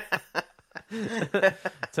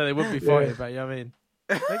 So they wouldn't be fighting about you, I mean.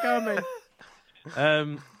 They go on,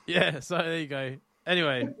 mate. Yeah, so there you go.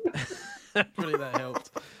 Anyway, hopefully that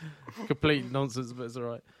helped. Complete nonsense, but it's all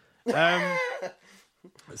right.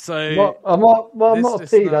 So I'm not a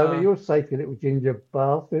this pedo, listener- but you're safe, you little ginger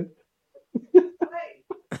bastard.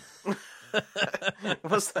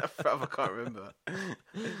 What's that from? I can't remember.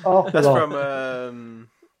 Afterlife. That's from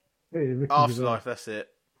Ricky Afterlife. That's it.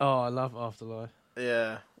 oh, I love Afterlife.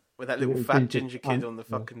 Yeah, with that little Little fat ginger ginger kid cunt, on the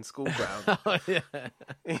yeah. fucking school ground. Oh yeah.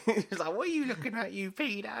 He's like, "What are you looking at, you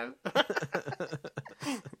pedo?"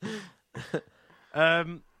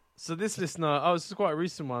 So this listener, this is quite a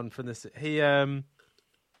recent one from this. He'd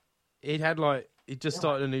just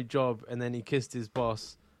started a new job, and then he kissed his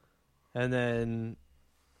boss, and then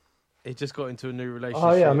he just got into a new relationship.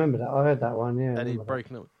 Oh, yeah, I remember that. I heard that one, yeah. I And he'd remember that.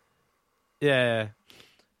 broken up. Yeah.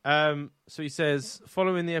 So he says,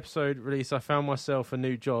 following the episode release, I found myself a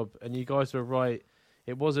new job, and you guys were right.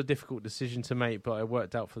 It was a difficult decision to make, but it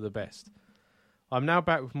worked out for the best. I'm now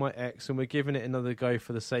back with my ex, and we're giving it another go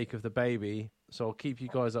for the sake of the baby, so I'll keep you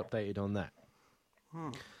guys updated on that.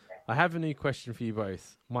 I have a new question for you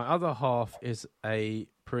both. My other half is a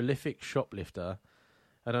prolific shoplifter,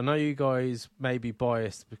 and I know you guys may be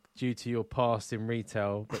biased due to your past in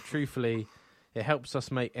retail, but truthfully, it helps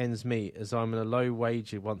us make ends meet as I'm in a low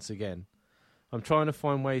wage once again. I'm trying to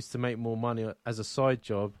find ways to make more money as a side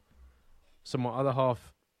job, so my other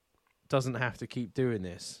half doesn't have to keep doing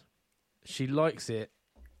this. She likes it,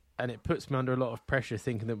 and it puts me under a lot of pressure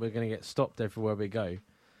thinking that we're going to get stopped everywhere we go.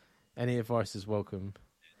 Any advice is welcome.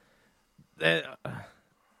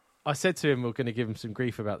 I said to him we're going to give him some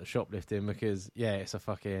grief about the shoplifting because, yeah, it's a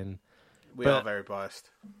fucking... We are very biased.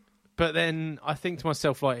 But then I think to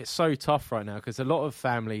myself, like, it's so tough right now because a lot of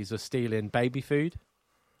families are stealing baby food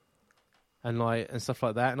and stuff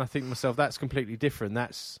like that. And I think to myself, that's completely different.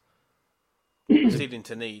 That's... Stealing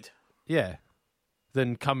to need. Yeah.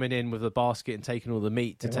 Than coming in with a basket and taking all the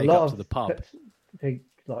meat to Yeah, take a lot up of to the pub.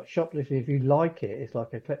 Like shoplifting, if you like it, it's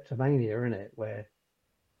like a kleptomania, isn't it? Where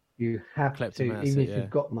you have to, Kleptomancy, even if yeah. you've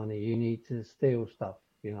got money, you need to steal stuff.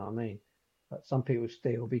 You know what I mean? But some people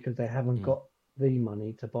steal because they haven't got the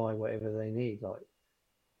money to buy whatever they need. Like,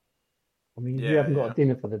 I mean, if you haven't got a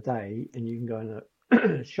dinner for the day and you can go in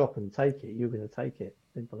a shop and take it, you're going to take it.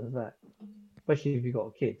 Simple as that. Especially if you've got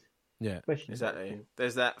a kid. Yeah. Especially Exactly.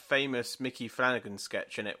 There's that famous Mickey Flanagan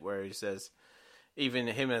sketch in it where he says, even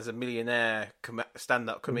him as a millionaire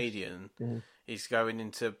stand-up comedian, he's going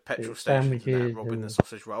into petrol stations and that, robbing the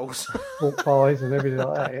sausage rolls. pork pies and everything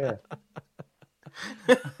like that.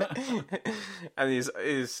 Yeah. And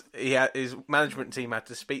his management team had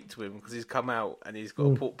to speak to him because he's come out and he's got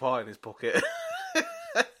a pork pie in his pocket.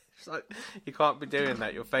 It's like, you can't be doing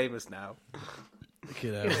that. You're famous now.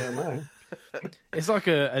 It's like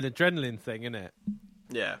an adrenaline thing, isn't it?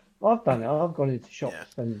 Yeah. I've done it. I've gone into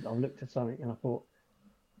shops and I've looked at something and I thought,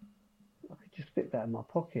 I could could just fit that in my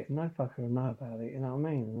pocket. No fucker will know about it. You know what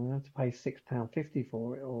I mean? And I have to pay £6.50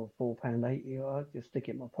 for it or £4.80. Or I'd just stick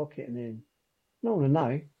it in my pocket and then no one will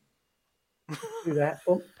know. Do that.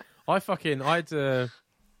 Oh, I had to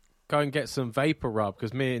go and get some vapor rub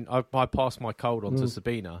because I passed my cold on to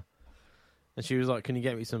Sabina, and she was like, "Can you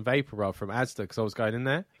get me some vapor rub from Asda?" Because I was going in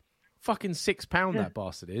there. Fucking £6 that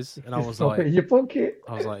bastard is, and I was Stop it in your pocket.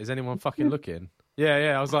 I was like, "Is anyone fucking looking?"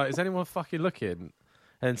 Yeah. I was like, "Is anyone fucking looking?"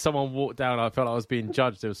 And someone walked down. I felt like I was being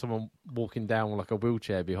judged. There was someone walking down with like a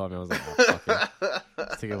wheelchair behind me. I was like, "Oh, fuck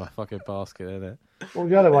it. Stick in my fucking basket, innit?" What was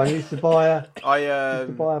the other one? You used to buy I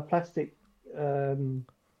a plastic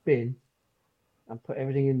bin and put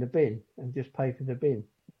everything in the bin and just pay for the bin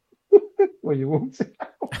when you walked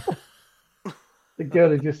out. The girl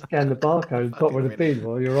would just scan the barcode on top of the bin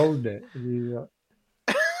while you're holding it. And you,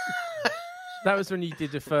 That was when you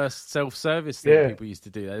did the first self-service thing. Yeah. People used to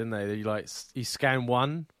do that, didn't they? You scan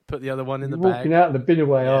one, put the other one in the you're bag. walking out of the bin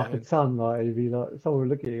away Yeah. after ton, like you'd be like, someone would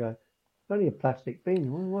look at you and go, "It's only a plastic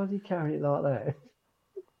bin. Why is he carrying it like that?"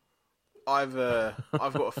 I've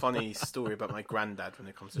got a funny story about my granddad when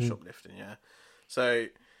it comes to shoplifting. Yeah, so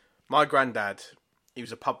my granddad, he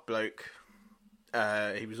was a pub bloke.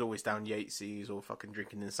 He was always down Yates's or fucking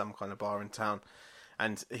drinking in some kind of bar in town,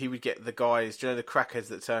 and he would get the guys, do you know, the crackheads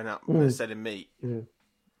that turn up and they're selling meat.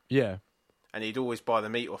 Yeah. And he'd always buy the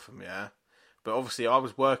meat off them. Yeah, but obviously I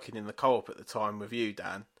was working in the co-op at the time with you,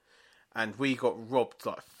 Dan, and we got robbed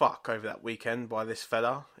like fuck over that weekend by this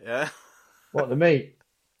fella. Yeah. What, the meat?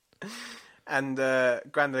 And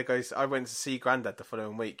Grandad goes, I went to see Grandad the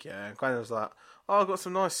following week, yeah. And Grandad was like, "Oh, I've got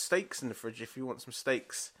some nice steaks in the fridge if you want some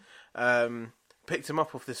steaks." Picked him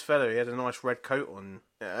up off this fellow. He had a nice red coat on.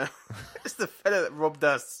 Yeah. It's the fellow that robbed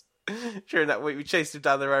us during that week. We chased him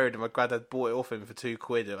down the road and my Grandad bought it off him for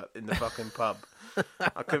 £2 in the fucking pub.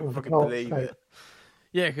 I couldn't fucking believe it.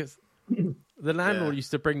 Yeah, because the landlord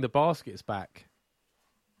used to bring the baskets back.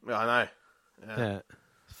 Yeah, I know. Yeah.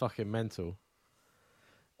 Fucking mental.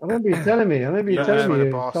 I remember you telling me. You Time find you a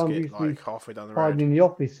used basket to like halfway down the hiding road. in the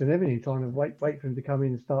office and everything, trying to wait for him to come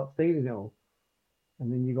in and start stealing it all.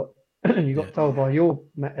 And then you got told by your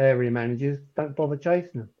area managers, don't bother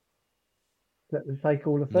chasing them. Let them take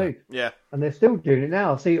all the food. Yeah. And they're still doing it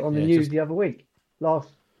now. I see it on the Yeah, news just- the other week. Last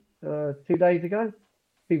 2 days ago,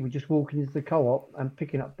 people just walking into the co-op and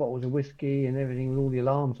picking up bottles of whiskey and everything with all the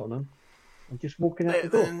alarms on them and just walking out the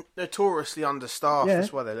door. They're notoriously understaffed. Yeah.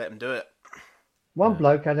 That's why they let them do it. One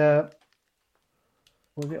bloke had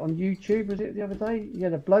was it on YouTube, was it the other day? He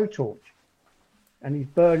had a blowtorch and he's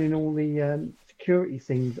burning all the security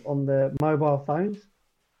things on the mobile phones.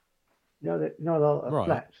 The Right.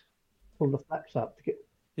 flaps. Pull the flaps up to get,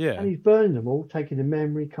 Yeah. and he's burning them all, taking the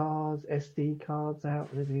memory cards, SD cards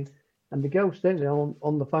out and everything. And the girl's standing there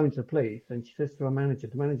on the phone to the police and she says to her manager,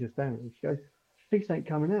 the manager's down, and she goes, "Police ain't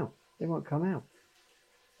coming out. They won't come out."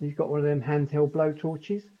 And he's got one of them handheld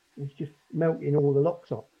blowtorches. He's just melting all the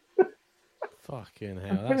locks off. Fucking And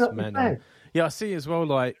hell, fill that's up the mental. bag. Yeah, I see as well,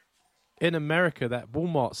 like, in America, that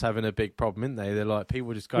Walmart's having a big problem, isn't they? They're like,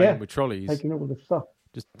 people just going Yeah, in with trolleys, Taking all the stuff.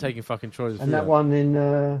 just taking fucking trolleys of And food that out. one in,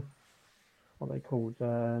 what are they called?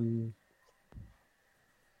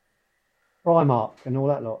 Primark and all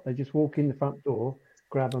that lot. They just walk in the front door,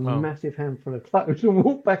 grab a Oh. massive handful of clothes and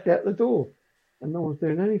walk back out the door. And no one's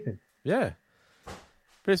doing anything. Yeah.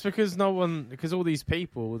 But it's because because all these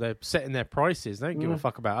people, they're setting their prices. They don't give a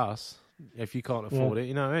fuck about us if you can't afford it,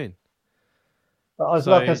 you know what I mean? But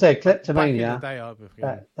So, like I said, back in the kleptomania,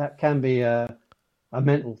 day, that can be a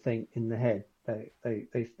mental thing in the head.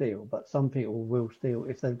 They steal, but some people will steal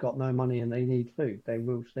if they've got no money and they need food. They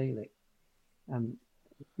will steal it, and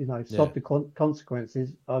sod the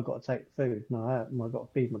consequences. I've got to take the food. No, I've got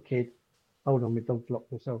to feed my kid. Hold on, my dog's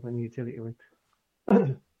locked herself in the utility room.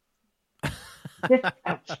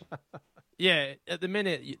 Yeah, at the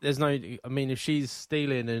minute, there's no. I mean, if she's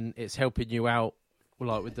stealing and it's helping you out,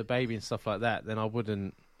 like with the baby and stuff like that, then I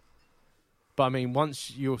wouldn't. But I mean, once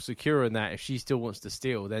you're secure in that, if she still wants to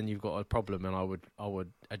steal, then you've got a problem, and I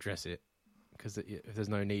would address it because if there's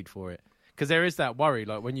no need for it, because there is that worry.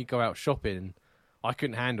 Like when you go out shopping, I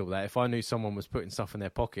couldn't handle that if I knew someone was putting stuff in their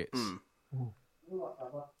pockets.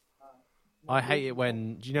 I hate it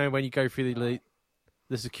when when you go through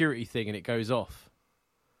the security thing and it goes off.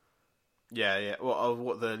 Yeah.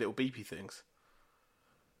 What the little beepy things?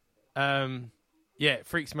 Yeah, it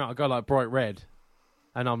freaks me out. I go like bright red,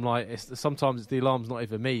 and I'm like, sometimes the alarm's not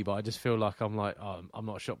even me, but I just feel like I'm like, oh, I'm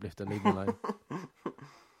not a shoplifter. Leave me alone.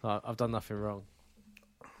 I've done nothing wrong.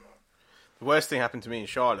 The worst thing happened to me in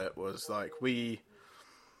Charlotte was like we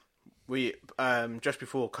just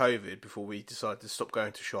before COVID, before we decided to stop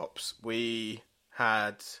going to shops, we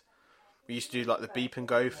We used to do like the beep and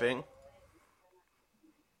go thing.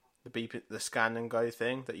 The scan and go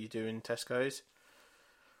thing that you do in Tesco's.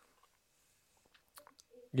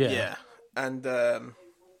 Yeah. And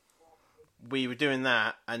we were doing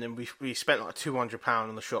that, and then we spent like £200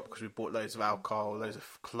 on the shop because we bought loads of alcohol, loads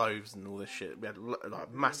of clothes and all this shit. We had like a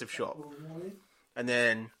massive shop. And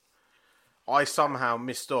then I somehow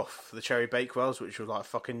missed off the cherry bakewells, which were like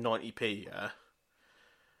fucking 90p, yeah?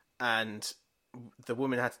 And the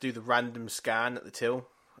woman had to do the random scan at the till,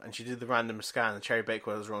 and she did the random scan. The cherry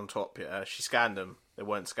bakewells were on top, yeah? She scanned them. They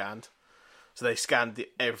weren't scanned. So they scanned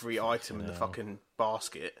every item in the fucking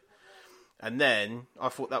basket. And then I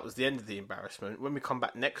thought that was the end of the embarrassment. When we come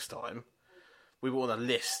back next time, we were on a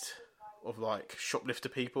list of like shoplifter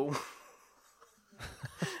people.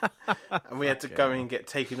 And we had to go in and get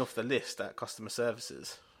taken off the list at customer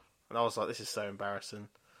services. And I was like, this is so embarrassing.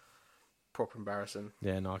 Proper embarrassing.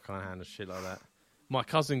 Yeah, no, I can't handle shit like that. My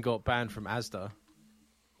cousin got banned from Asda.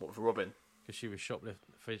 What, for robbing? Because she was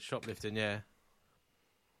shoplifting, yeah.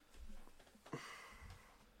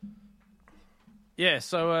 Yeah,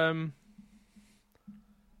 so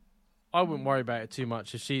I wouldn't worry about it too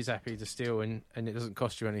much if she's happy to steal and it doesn't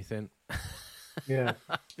cost you anything. Yeah.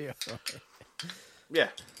 Yeah. Yeah,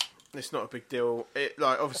 it's not a big deal. It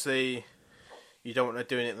like obviously you don't want to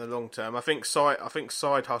do it in the long term. I think side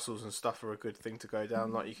hustles and stuff are a good thing to go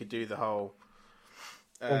down. Like you could do the whole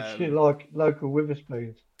Shit like local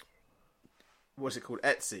Witherspoons. what's it called,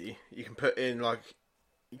 Etsy. You can put in like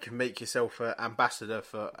you can make yourself an ambassador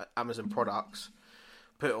for Amazon products,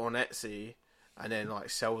 put it on Etsy, and then like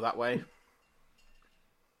sell that way.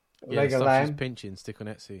 Yeah, stuff she's pinching, stick on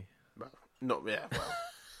Etsy. Well, not yeah. Well,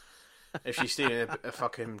 if she's stealing a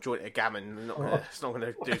fucking joint of gammon, it's not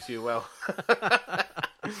gonna do too well.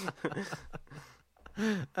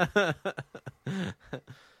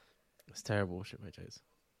 It's terrible shit, mate, James.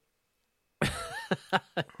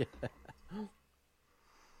 Yeah.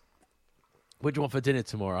 What do you want for dinner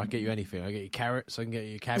tomorrow? I'll get you anything. I'll get you carrots. I can get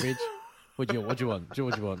you cabbage. What do you want? What do you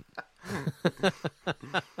want?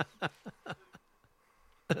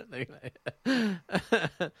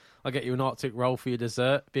 I'll get you an Arctic roll for your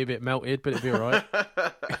dessert. Be a bit melted, but it'll be all right.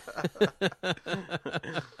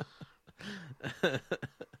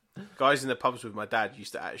 Guys in the pubs with my dad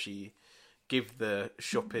used to actually give the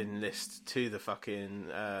shopping list to the fucking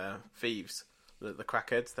thieves, the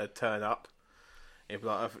crackheads. They'd turn up. He'd be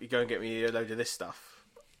like, "You go and get me a load of this stuff,"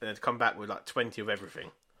 and they'd come back with like 20 of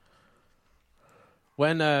everything.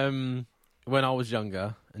 When I was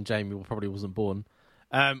younger, and Jamie probably wasn't born,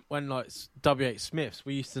 when like W.H. Smiths,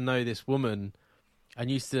 we used to know this woman, and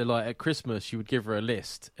used to like at Christmas, she would give her a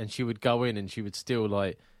list, and she would go in and she would steal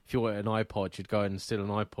like if you wanted an iPod, she'd go in and steal an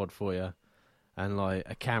iPod for you, and like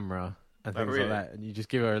a camera and things like that, and you just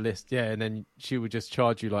give her a list, yeah, and then she would just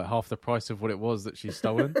charge you like half the price of what it was that she's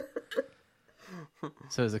stolen.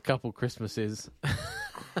 So there's a couple Christmases.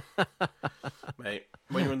 Mate,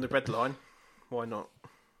 when you're on the bread line, why not?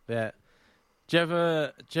 Yeah. Do you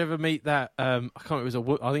ever meet that? I can't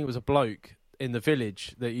remember. I think it was a bloke in the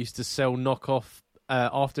village that used to sell knockoff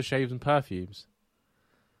aftershaves and perfumes.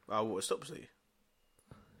 Oh, what, Stopsy?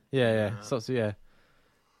 Yeah. Yeah.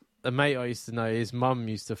 A mate I used to know, his mum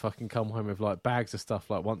used to fucking come home with like bags of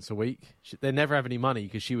stuff like once a week. They never have any money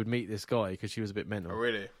because she would meet this guy because she was a bit mental. Oh,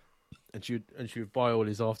 really? And she would buy all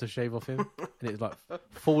his aftershave off him, and it was like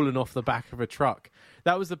falling off the back of a truck.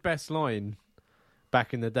 That was the best line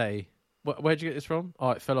back in the day. Where'd you get this from? Oh,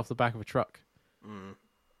 it fell off the back of a truck. Mm.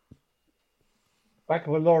 Back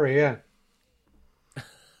of a lorry, yeah.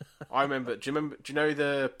 I remember. Do you know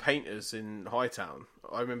the painters in Hightown?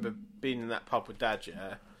 I remember being in that pub with Dad,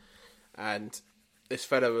 yeah, and this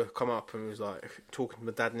fellow would come up and was like talking to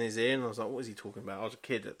my dad in his ear, and I was like, "What is he talking about?" I was a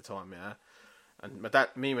kid at the time, yeah. And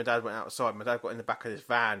me and my dad went outside. My dad got in the back of this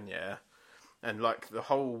van, yeah, and like the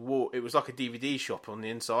whole wall, it was like a DVD shop on the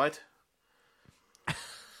inside,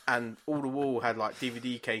 and all the wall had like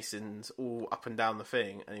DVD casings all up and down the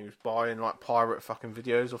thing, and he was buying like pirate fucking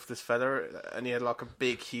videos off this fella, and he had like a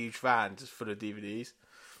big, huge van just full of DVDs.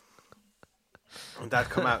 And Dad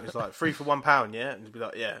come out, and he's like, 3 for £1, yeah, and he'd be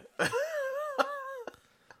like, yeah.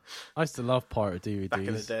 I used to love pirate DVDs. Back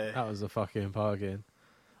in the day, that was a fucking bargain.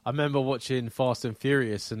 I remember watching Fast and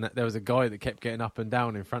Furious, and there was a guy that kept getting up and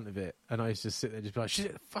down in front of it, and I used to sit there just be like,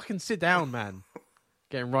 "Shit, fucking sit down, man!"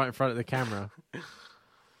 Getting right in front of the camera.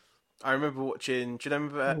 I remember watching. Do you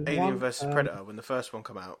remember Alien vs Predator when the first one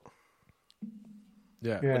came out?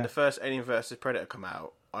 Yeah. When the first Alien vs Predator came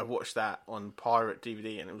out, I watched that on pirate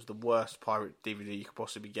DVD, and it was the worst pirate DVD you could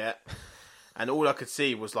possibly get. And all I could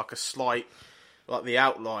see was like a slight, like the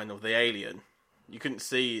outline of the alien, You couldn't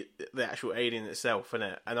see the actual alien itself,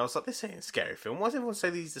 innit? And I was like, this ain't a scary film. Why does everyone say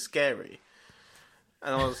these are scary?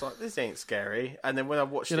 And I was like, this ain't scary. And then when I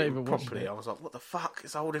watched it properly, I was like, what the fuck?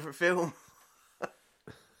 It's a whole different film.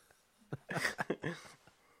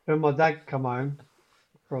 When my dad come home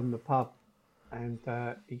from the pub, and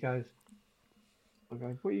he goes, I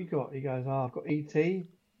go, what you got? He goes, oh, I've got E.T.,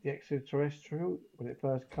 the extraterrestrial, when it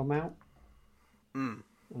first come out. Mm.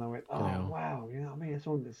 And I went, oh, wow, you know what I mean? It's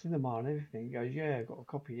on the cinema and everything. He goes, yeah, I've got a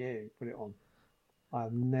copy here. Put it on.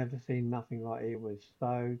 I've never seen nothing like it. It was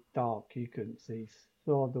so dark, you couldn't see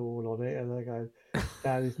sod all on it. And I go,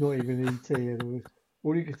 Dad, it's not even E.T. And it was,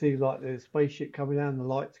 all you could see was like the spaceship coming down, the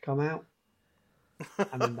lights come out.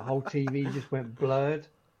 And then the whole TV just went blurred.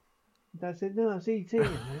 Dad said, no, it's E.T. in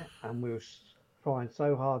it. And we were trying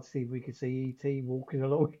so hard to see if we could see E.T. walking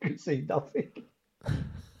along. We could see nothing.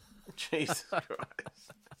 Jesus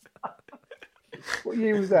Christ. What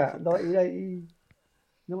year was that? 1980,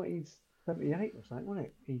 1978 or something, wasn't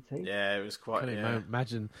it? E.T. Yeah, it was quite. Can you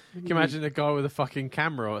imagine a guy with a fucking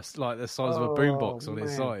camera like the size of a boombox on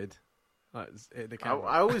his side? Like, the camera.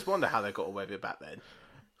 I always wonder how they got away with it back then.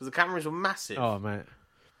 Because the cameras were massive. Oh, mate.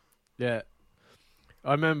 Yeah.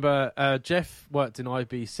 I remember Jeff worked in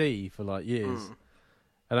IBC for like years.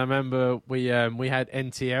 And I remember we had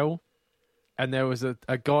NTL, and there was a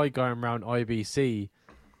guy going around IBC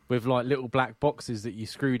with like little black boxes that you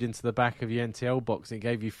screwed into the back of your NTL box and it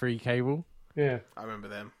gave you free cable. Yeah. I remember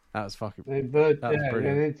them. That was fucking brilliant. Brilliant.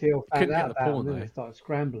 And NTL found Couldn't out get the about porn, them and though. they started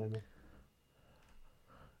scrambling.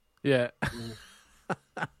 Yeah.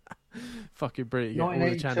 Fucking brilliant. You get all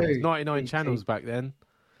the channels. 99 channels back then.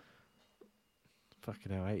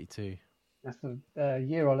 Fucking hell, 82. That's the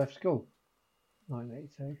year I left school.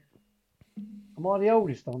 1982. Am I the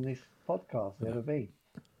oldest on this podcast ever been?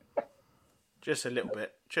 Just a little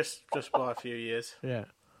bit. Just by a few years. Yeah.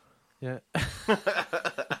 Yeah.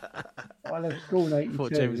 I left school in 82. I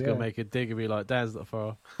thought James was going to make a dig and be like, Dan's not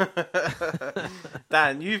far off.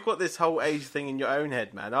 Dan, you've got this whole age thing in your own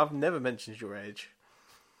head, man. I've never mentioned your age.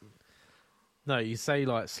 No, you say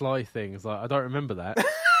like sly things. Like, I don't remember that.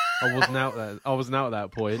 I wasn't out at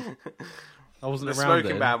that point. I wasn't the around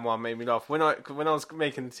smoking then. ban one made me laugh. When I was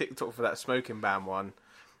making the TikTok for that smoking ban one,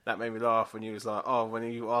 that made me laugh when you was like, oh, when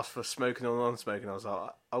you asked for smoking or non-smoking, I was like,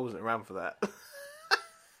 I wasn't around for that.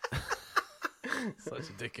 Such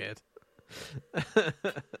a dickhead.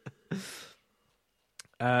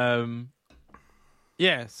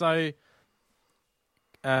 Yeah, so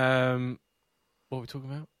what were we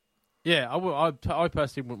talking about? Yeah, I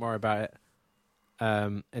personally wouldn't worry about it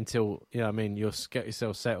until, you know what I mean, you'll get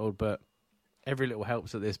yourself settled, but every little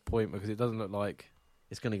helps at this point because it doesn't look like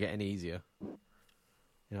it's going to get any easier.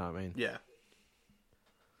 You know what I mean? Yeah.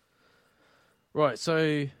 Right,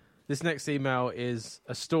 so this next email is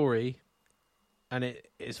a story, and it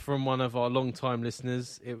is from one of our long-time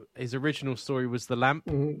listeners. His original story was The Lamp.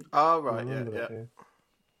 Mm-hmm. Oh, right, yeah.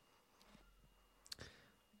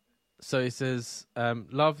 So he says,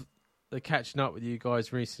 love the catching up with you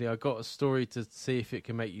guys recently. I got a story to see if it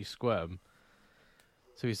can make you squirm.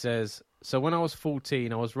 So he says, so when I was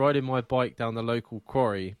 14, I was riding my bike down the local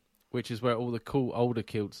quarry, which is where all the cool older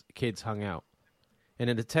kids hung out. In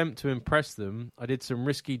an attempt to impress them, I did some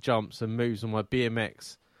risky jumps and moves on my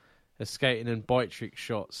BMX, skating and bike trick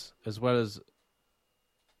shots, as well as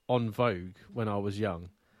on Vogue when I was young.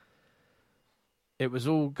 It was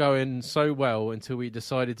all going so well until we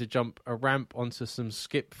decided to jump a ramp onto some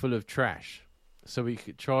skip full of trash, so we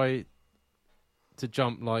could try to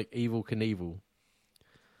jump like Evel Knievel.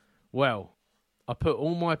 Well, I put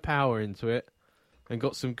all my power into it and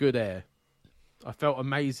got some good air. I felt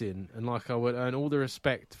amazing and like I would earn all the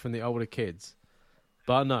respect from the older kids.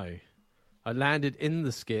 But no, I landed in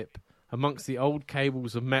the skip amongst the old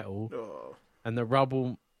cables of metal and the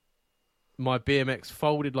rubble. My BMX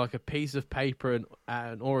folded like a piece of paper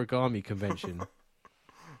at an origami convention.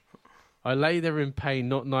 I lay there in pain,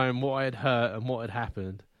 not knowing what I had hurt and what had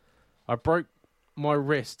happened. I broke my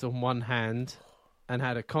wrist on one hand and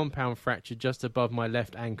had a compound fracture just above my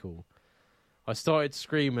left ankle. I started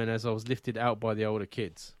screaming as I was lifted out by the older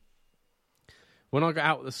kids. When I got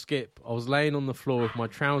out of the skip, I was laying on the floor with my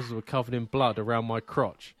trousers were covered in blood around my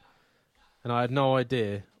crotch, and I had no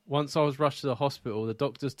idea. Once I was rushed to the hospital, the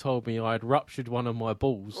doctors told me I had ruptured one of my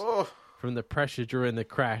balls from the pressure during the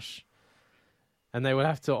crash, and they would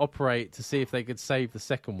have to operate to see if they could save the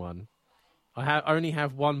second one. I only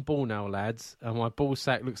have one ball now, lads, and my ball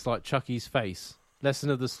sack looks like Chucky's face.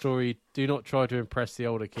 Lesson of the story, do not try to impress the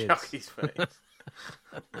older kids. Chucky's face.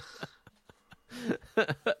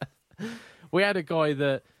 We had a guy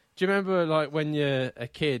that... Do you remember, like, when you're a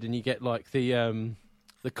kid and you get, like, the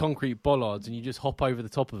the concrete bollards and you just hop over the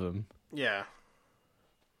top of them. Yeah.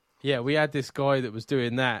 Yeah, we had this guy that was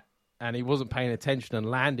doing that, and he wasn't paying attention and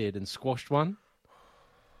landed and squashed one.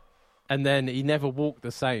 And then he never walked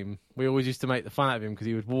the same. We always used to make the fun out of him because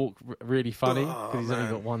he would walk really funny because he's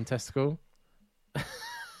only got one testicle.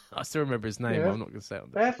 I still remember his name. Yeah. But I'm not going to say it on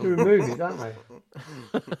They have to remove it, don't they?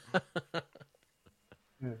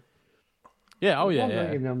 Yeah, oh yeah, One yeah.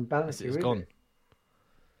 ain't gonna unbalance It's you, is gone.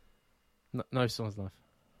 it? No signs of life.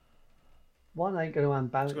 One ain't going to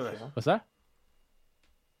unbalance It's gonna- you. What's that?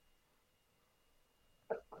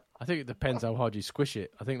 I think it depends how hard you squish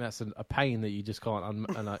it. I think that's a pain that you just can't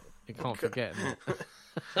you can't forget.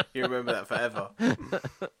 You remember that forever.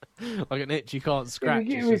 Like an itch you can't scratch.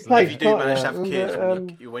 get It's just replaced. If you do manage to Can't have they? kids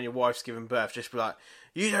And, when your wife's giving birth, just be like,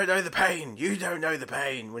 you don't know the pain. You don't know the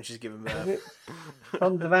pain when she's giving Is birth. it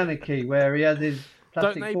Sons of Anarchy, where he had his don't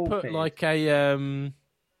plastic they ball put fitted? like a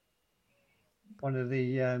One of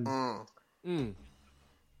the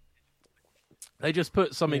They just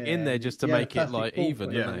put something in there just to yeah, make it plastic like ball even,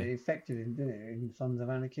 fitted, don't and they? It affected him, didn't it? In Sons of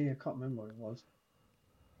Anarchy, I can't remember what it was.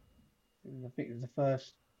 I think it was the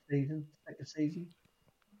first season, second season.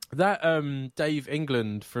 That Dave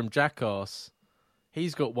England from Jackass,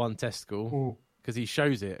 he's got one testicle because he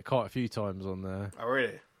shows it quite a few times on Oh,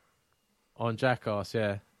 really? on Jackass.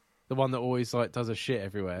 Yeah, the one that always like does a shit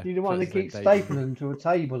everywhere. You're the one that Puts his keeps name Dave. stapling them to a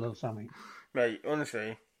table or something. Mate,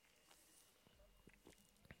 honestly.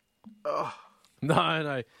 Oh,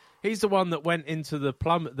 No, he's the one that went into the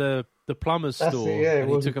plumber's That's store it, yeah, it and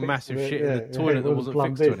he wasn't took a fixed massive to it, shit yeah, in the yeah, toilet it that wasn't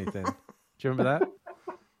wasn't fixed to plumbed anything. Do you remember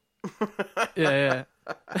that? Yeah.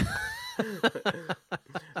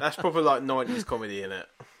 that's proper like 90s comedy, innit?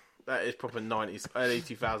 That is proper 90s, early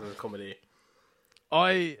 2000s comedy.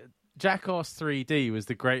 Jackass 3D was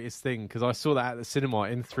the greatest thing because I saw that at the cinema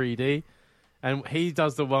in 3D, and he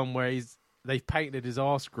does the one where they've painted his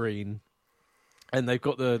arse green, and they've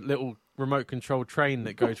got the little remote control train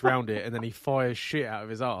that goes round it, and then he fires shit out of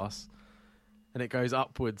his arse, and it goes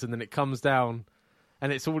upwards, and then it comes down,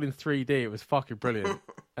 and it's all in 3D. It was fucking brilliant,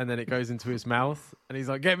 and then it goes into his mouth, and he's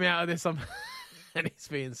like, "Get me out of this!" And he's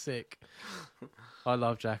being sick. I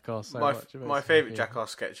love Jackass so much. It makes My me favourite happy.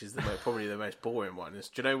 Jackass sketch is probably the most boring one. Do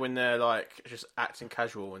you know when they're like just acting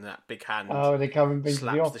casual and that big hand Oh, they come and beat the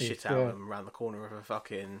slaps office. the shit out of them around the corner of a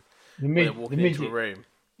fucking... The when they're walking into a midget. room.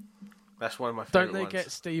 That's one of my Don't favourite they ones.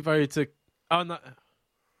 get Steve-O to... Oh, no.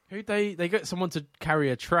 Who they get someone to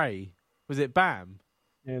carry a tray? Was it Bam?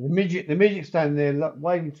 Yeah, the midget standing there like,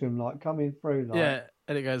 waving to him, like coming through. Like, Yeah,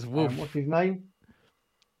 and it goes, woof. what's his name?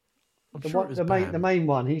 I'm The, sure one, it was the Bam. main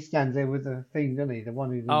one. He stands there with the thing, doesn't he? The one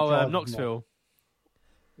who's in charge of them all. Knoxville.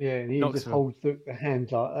 Yeah, and he just Knoxville. holds the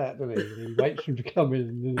hand like that, doesn't he? And he waits for him to come in,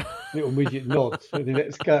 and the little midget nods, and he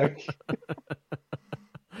lets go.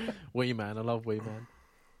 Wee Man, I love Wee Man.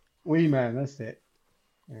 Wee man, that's it.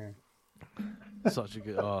 Yeah. Such a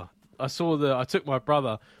good... Oh. I took my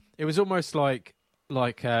brother. It was almost like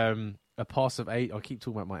a pass of age. I keep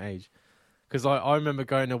talking about my age. Because I remember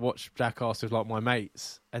going to watch Jackass with like my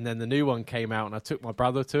mates, and then the new one came out, and I took my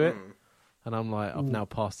brother to it, and I'm like, I've now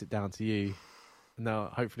passed it down to you. And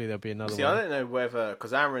now hopefully there'll be another See, one. I don't know whether...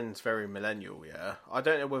 Because Aaron's very millennial, yeah? I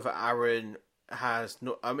don't know whether Aaron has...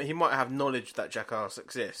 I mean, he might have knowledge that Jackass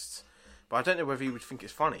exists, but I don't know whether he would think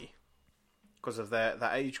it's funny. Because of that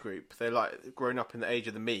age group. They're like grown up in the age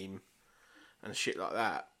of the meme and shit like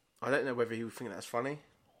that. I don't know whether he would think that's funny.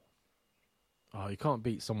 Oh, you can't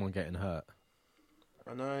beat someone getting hurt.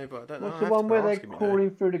 I know, but I don't know. What's I the have one to where they're ask him, you know.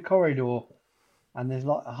 crawling through the corridor, and there's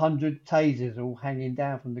like 100 tasers all hanging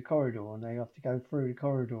down from the corridor, and they have to go through the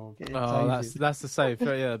corridor and get Oh, tasers. that's the same.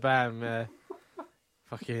 Yeah, Bam. Yeah.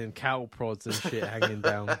 Fucking cattle prods and shit hanging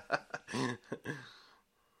down.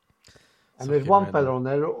 And there's Fucking one random. fella on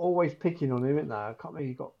there, they're always picking on him, isn't there? I can't remember,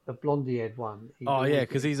 he got the blondie head one. Oh yeah,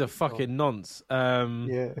 because he's a fucking nonce.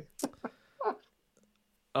 Yeah,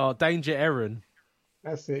 Oh, Danger Aaron.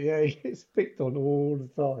 that's it, yeah, he gets picked on all the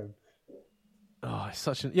time. Oh, it's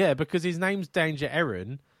such a... Yeah, because his name's Danger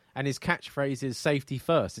Aaron, and his catchphrase is safety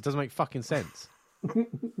first. It doesn't make fucking sense. You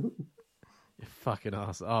fucking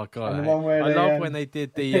ass. Oh, God. And the one where I they, love when they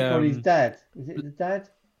did they the... pick on his dad. Is it the dad?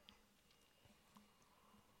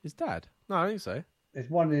 His dad? No, I don't think so. There's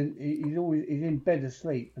one he's in bed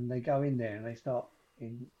asleep, and they go in there and they start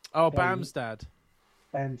in Oh, Going- Bam's dad.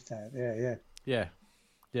 Bam's dad. Yeah.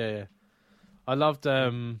 Yeah. I loved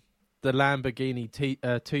the Lamborghini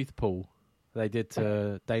tooth pull they did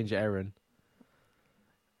to Danger Aaron.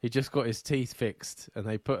 He just got his teeth fixed, and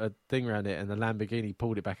they put a thing around it, and the Lamborghini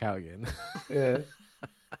pulled it back out again. Yeah.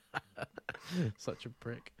 Such a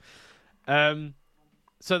prick.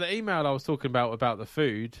 So the email I was talking about the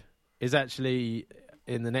food is actually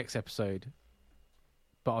in the next episode,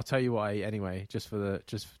 but I'll tell you what I ate anyway, just to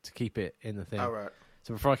keep it in the thing. All right.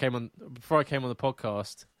 So before I came on the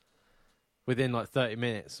podcast, within like 30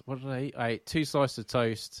 minutes, what did I eat? I ate 2 slices of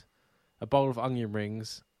toast, a bowl of onion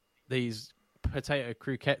rings, these potato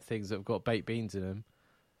croquette things that have got baked beans in them,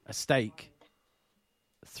 a steak,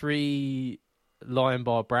 3 Lion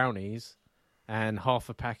Bar brownies, and half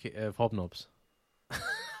a packet of hobnobs.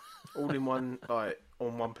 All in one, like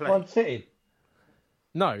on one plate. One sitting.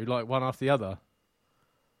 No, like one after the other.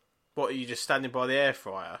 What, are you just standing by the air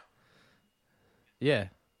fryer? Yeah.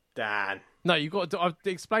 Dan. No, you got to. I've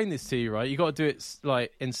explained this to you, right? You got to do it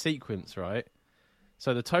like in sequence, right?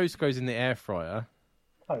 So the toast goes in the air fryer,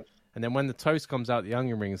 Toast. and then when the toast comes out, the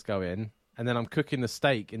onion rings go in, and then I'm cooking the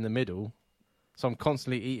steak in the middle, so I'm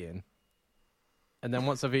constantly eating. And then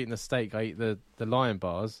once I've eaten the steak, I eat the Lion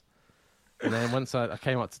Bars, and then once I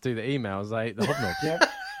came up to do the emails, I ate the hobnobs.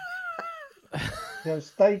 Yeah. You have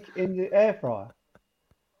steak in the air fryer.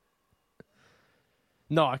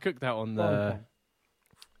 No, I cooked that on the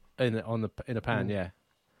in a pan. Yeah.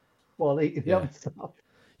 While eating the Yeah. other stuff.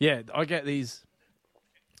 Yeah, I get these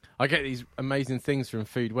amazing things from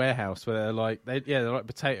Food Warehouse where they're like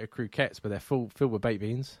potato croquettes, but they're filled with baked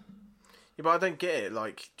beans. Yeah, but I don't get it.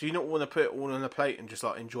 Like, do you not want to put it all on a plate and just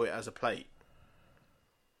like enjoy it as a plate?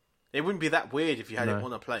 It wouldn't be that weird if you had it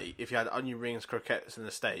on a plate. If you had onion rings, croquettes, and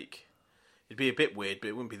a steak, it'd be a bit weird, but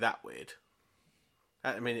it wouldn't be that weird.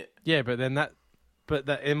 I mean, Yeah, but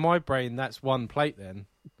that in my brain, that's one plate. Then,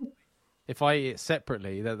 if I eat it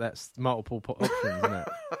separately, that's multiple options, isn't it?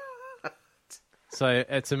 So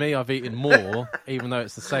to me, I've eaten more, even though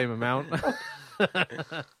it's the same amount.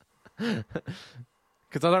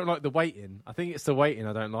 Because I don't like the waiting. I think it's the waiting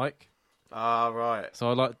I don't like. Ah, right. So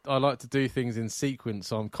I like to do things in sequence.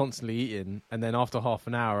 So I'm constantly eating, and then after half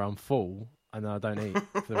an hour, I'm full, and then I don't eat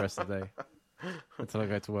for the rest of the day until I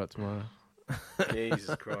go to work tomorrow.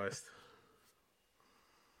 Jesus Christ.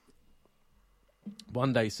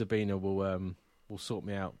 One day Sabina will sort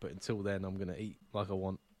me out, but until then, I'm gonna eat like I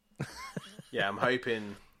want. Yeah, I'm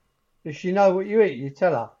hoping. Does she know what you eat? You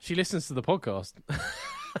tell her. She listens to the podcast.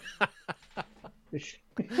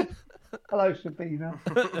 Hello, Sabina.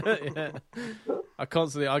 Yeah. I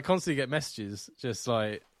constantly get messages just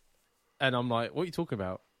like, and I'm like, "What are you talking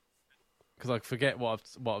about?" Because I forget what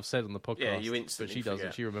I've said on the podcast. Yeah, you instantly But she doesn't.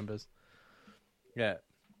 forget. She remembers. Yeah,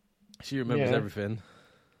 she remembers Yeah. everything.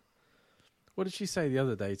 What did she say the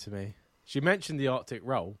other day to me? She mentioned the Arctic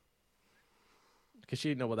roll because she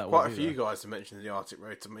didn't know what that Quite was. a few either. guys have mentioned the Arctic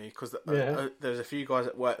Road to me because Yeah. there was a few guys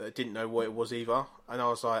at work that didn't know what it was either, and I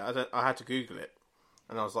was like, I had to Google it,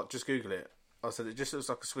 and I was like, just Google it. I said it just looks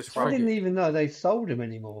like a Swiss I roll. didn't even know they sold him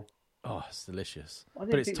anymore. Oh, it's delicious, I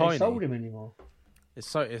didn't but it's think tiny. they sold him anymore.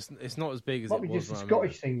 It's not as big as Might it be was. just a when I met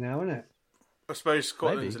Scottish her. thing now, isn't it? I suppose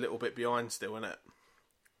Scotland's Maybe. a little bit behind still, isn't it?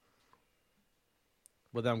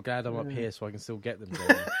 Well, then I'm glad I'm up Yeah. here so I can still get them.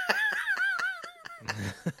 Jamie.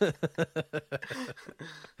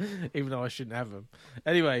 Even though I shouldn't have them.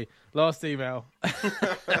 Anyway, last email.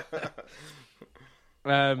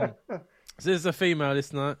 So this is a female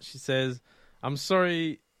listener. She says, "I'm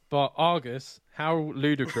sorry, but Argus, how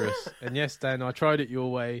ludicrous. And yes, Dan, I tried it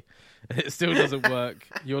your way. And it still doesn't work.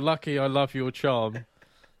 You're lucky I love your charm."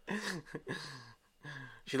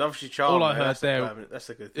 She loves your charm. All I though. heard there- That's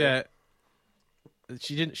a good thing. Yeah.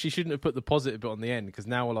 She shouldn't have put the positive bit on the end because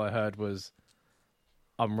now all I heard was,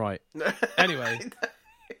 "I'm right." Anyway,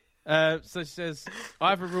 so she says, "I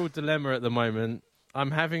have a real dilemma at the moment.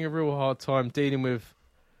 I'm having a real hard time dealing with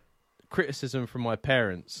criticism from my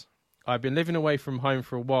parents. I've been living away from home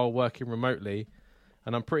for a while, working remotely,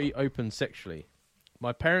 and I'm pretty open sexually.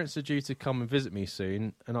 My parents are due to come and visit me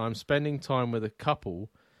soon, and I'm spending time with a couple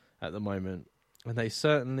at the moment, and they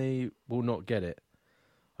certainly will not get it.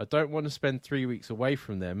 I don't want to spend 3 weeks away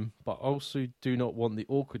from them, but also do not want the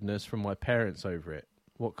awkwardness from my parents over it.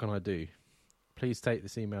 What can I do? Please take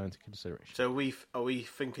this email into consideration." So are we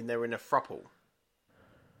thinking they're in a throuple?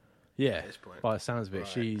 Yeah, at this point? by the sounds of it, Right.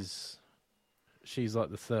 she's like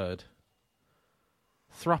the third.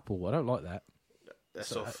 Thruple, I don't like that. That's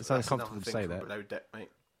So- off. it's That's uncomfortable another to thing say from that. Below deck,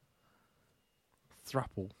 mate.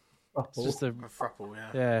 Thruple. It's Ruffle. just a A throuple,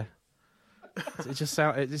 yeah. yeah. It just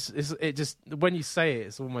sound it just when you say it,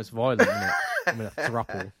 it's almost violent, isn't it? I'm gonna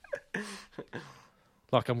thruple.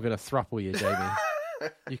 Like I'm gonna thruple you,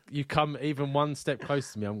 Jamie. You come even one step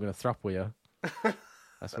closer to me, I'm gonna thruple you. That's what I'm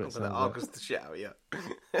it going sounds to like. Argus the shit out of you.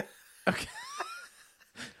 Okay.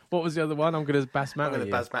 What was the other one? I'm gonna I'm basmat going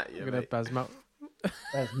you. to basmat you, I'm gonna mate. basmat.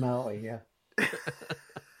 That's Marty, yeah.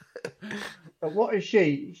 But what is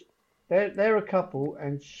she? They're a couple,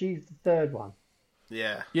 and she's the third one.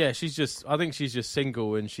 Yeah. Yeah, I think she's just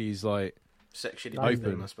single and she's like, Sexually Open.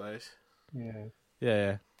 open, I suppose. Yeah.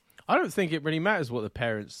 yeah. I don't think it really matters what the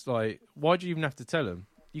parents, like, why do you even have to tell them?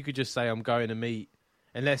 You could just say, I'm going to meet,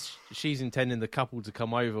 unless she's intending the couple to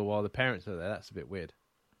come over while the parents are there. That's a bit weird.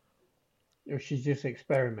 Or she's just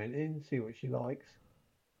experimenting, see what she likes.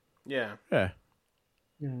 Yeah. Yeah.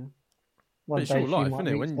 Yeah. One it's day your she life, might isn't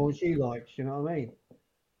it, meet when- someone she likes, you know what I mean?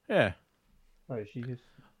 Yeah. So she just,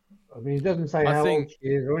 I mean, it doesn't say I how think- old she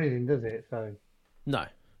is or anything, does it? So, No.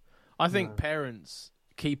 I think No. parents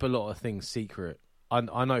keep a lot of things secret.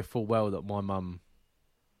 I know full well that my mum...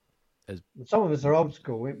 some of us are old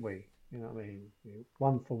school, aren't we? You know what I mean?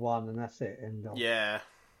 One for one and that's it. And Yeah.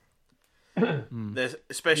 Mm. There's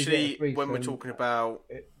especially You get a when we're threesome. talking about,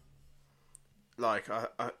 like,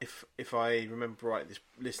 if I remember right, this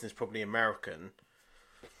listener's probably American.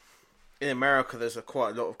 In America, there's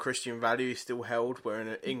quite a lot of Christian values still held, where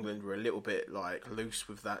in England we're a little bit like loose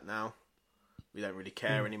with that now. We don't really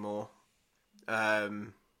care anymore.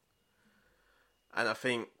 And I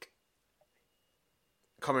think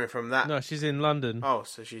coming from that, No, she's in London. oh,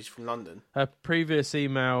 so she's from London. Her previous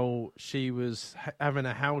email, she was having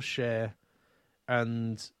a house share,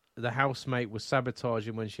 and the housemate was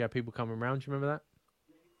sabotaging when she had people coming around. Do you remember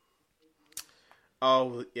that?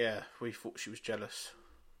 Oh yeah, we thought she was jealous.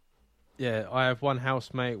 Yeah, I have one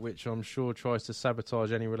housemate which I'm sure tries to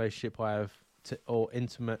sabotage any relationship I have or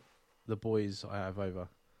intimate the boys I have over.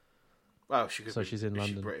 Well, she could. So be, she's in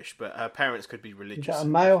London. British, but her parents could be is religious. that a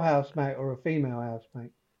male housemate or a female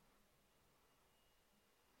housemate?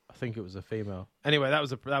 I think it was a female. Anyway, that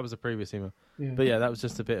was a previous email. Yeah. But yeah, that was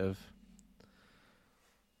just a bit of.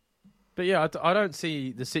 But yeah, I don't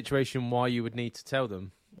see the situation why you would need to tell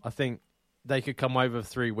them. I think they could come over for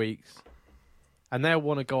 3 weeks, and they'll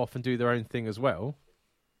want to go off and do their own thing as well.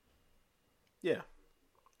 Yeah,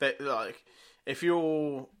 like if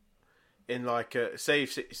you're in like a say,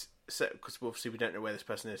 because obviously we don't know where this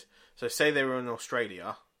person is. So say they were in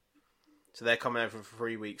Australia, so they're coming over for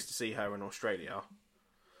 3 weeks to see her in Australia.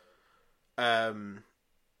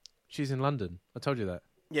 She's in London. I told you that.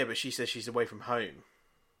 Yeah, but she says she's away from home.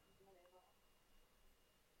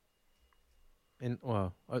 You're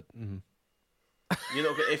not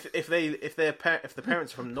Gonna, if the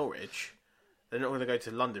parents are from Norwich, they're not going to go to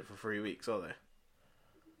London for 3 weeks, are they?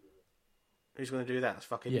 Who's going to do that? That's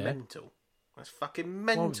fucking Yeah. mental. That's fucking would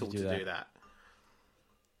mental you to do do that.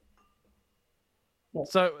 So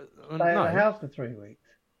Stay at the no, house for 3 weeks?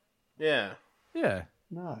 Yeah. yeah,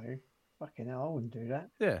 No. Fucking hell, I wouldn't do that.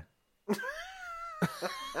 yeah.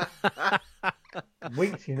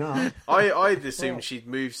 Weeks enough. I'd assumed she'd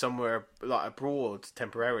moved somewhere like abroad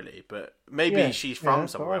temporarily, but maybe Yeah, she's yeah, from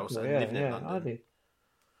that's what somewhere I else thought, and yeah, living in yeah, I London. did.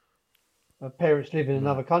 Her parents live in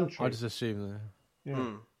another country. I just assume that. Yeah.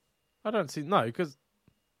 Hmm. I don't see because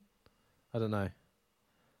I don't know.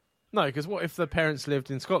 No, because what if the parents lived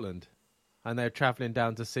in Scotland and they're travelling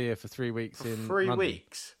down to see her for 3 weeks in 3 London?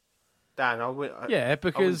 weeks. Dan, I Yeah, wouldn't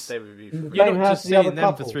because stay with you. In the For you're same not house just as the other seeing them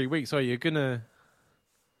for couple. 3 weeks, are you? You're gonna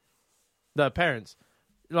the parents,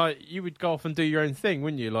 like you would go off and do your own thing,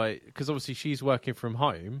 wouldn't you? Like because obviously she's working from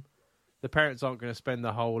home, the parents aren't going to spend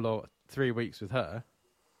the whole lot 3 weeks with her.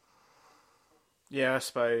 Yeah, I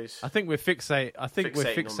suppose. I think we're fixated. I think we're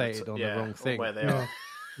fixated on the yeah, wrong thing. where they Yeah. are.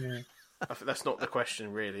 Yeah. I think that's not the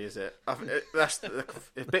question, really, is it? That's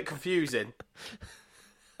a bit confusing.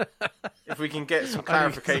 If we can get some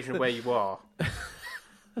clarification where you are.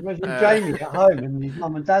 Imagine Jamie at home and his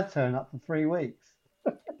mum and dad turn up for 3 weeks.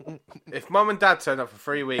 If mum and dad turned up for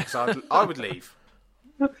 3 weeks, I would leave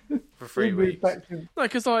for 3 He moved weeks. back to, No,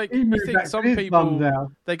 because like he you moved think back some to his mum's people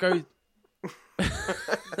house. they go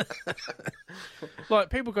like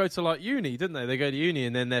people go to like uni, didn't they? They go to uni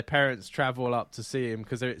and then their parents travel up to see him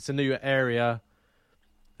because it's a new area.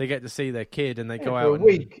 They get to see their kid and they go for out a and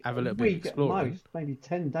week, have a little a bit of week at exploring. most, maybe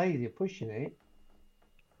 10 days. You're pushing it.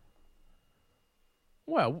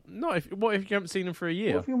 Well, not if what if you haven't seen them for a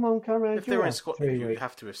year? What if your mum come around If your they were in house for Scotland, 3 you would weeks?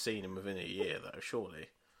 have to have seen him within a year, though, surely.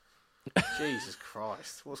 Jesus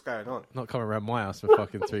Christ, what's going on? Not coming around my house for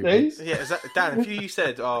fucking 3 See? weeks. Yeah, is that Dan? If you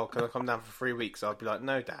said, "Oh, can I come down for 3 weeks?" I'd be like,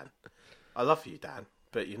 "No, Dan. I love you, Dan,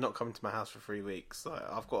 but you're not coming to my house for 3 weeks. Like,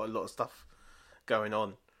 I've got a lot of stuff going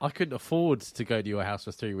on." I couldn't afford to go to your house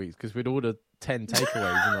for 3 weeks because we'd order 10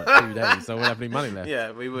 takeaways in like 2 days, so I wouldn't have any money left.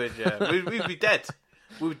 Yeah, we would. We'd be dead.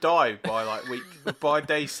 We would die by by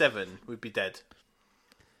day 7. We'd be dead.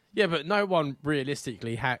 Yeah, but no one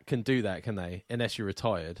realistically can do that, can they? Unless you're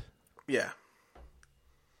retired. Yeah.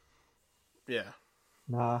 Yeah.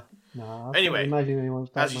 Nah. I Anyway, can't imagine anyone's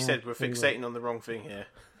As done you that said, we're for 3 weeks. fixating on the wrong thing here.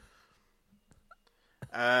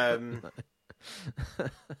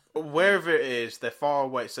 Wherever it is, they're far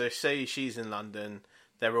away. So say she's in London,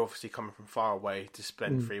 they're obviously coming from far away to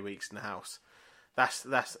spend 3 weeks in the house. That's.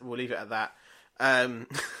 We'll leave it at that. I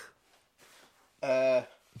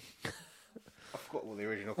forgot what the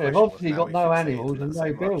original question They've was. obviously Now got we no fixated animals on and that no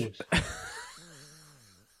so much. bills.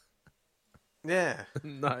 Yeah.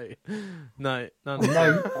 No, none of And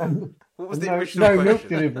that. What was the no, original no milk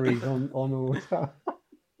question? deliveries on all stuff.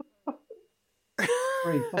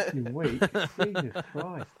 3 fucking weeks. Jesus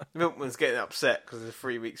Christ. Milkman's getting upset because there's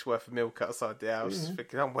 3 weeks worth of milk outside the house.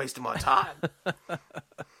 Thinking, I'm wasting my time.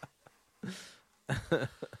 I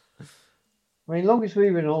mean, longest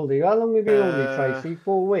we were on holiday. How long have we been on holiday, Tracy?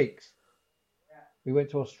 4 weeks. Yeah. We went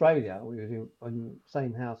to Australia. We were in the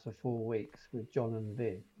same house for 4 weeks with John and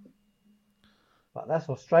Viv. But that's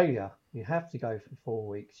Australia. You have to go for 4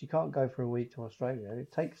 weeks. You can't go for a week to Australia.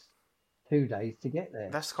 It takes 2 days to get there.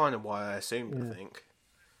 That's kind of why I assumed, I think.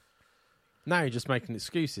 Now you're just making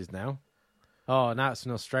excuses now. Oh, now it's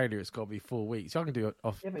in Australia. It's got to be 4 weeks. I can do it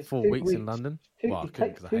off Yeah, but it's 4 2 weeks in weeks. London. It I couldn't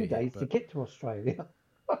takes 'cause I 2 hate days it, to but... get to Australia.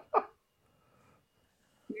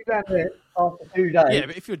 You go there after 2 days. Yeah,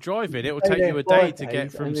 but if you're driving, it will Stay take there you a day 5 to days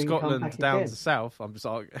get from and then come Scotland back down again. to south. I'm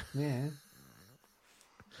Yeah.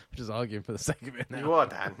 just arguing for the sake of it now. You are,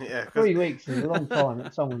 Dan. Yeah. 'cause 3 weeks is a long time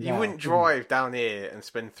at someone's you house, wouldn't isn't it? drive down here and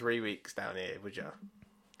spend 3 weeks down here, would you?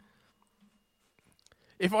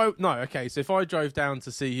 So if I drove down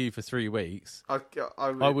to see you for 3 weeks, I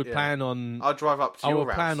would yeah. plan on. I'd drive up to I your would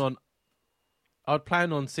house. plan on. I'd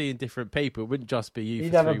plan on seeing different people. It wouldn't just be you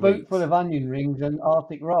You'd for have a 3 boot weeks. full of onion rings and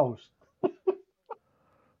Arctic rolls.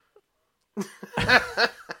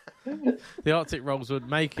 The Arctic rolls would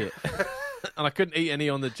make it, and I couldn't eat any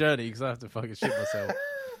on the journey because I have to fucking shit myself.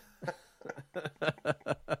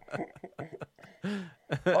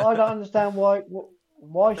 But I don't understand why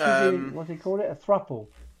she's doing, what do you call it, a throuple?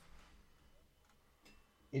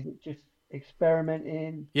 Is it just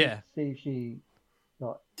experimenting? Yeah. To see if she,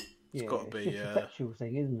 like, yeah, gotta it's be, just a sexual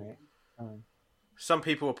thing, isn't it? Some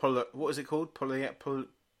people are what is it called?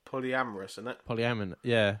 Polyamorous, isn't it? Polyamorous,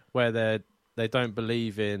 yeah, where they don't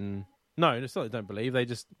believe in. No, it's not they don't believe. They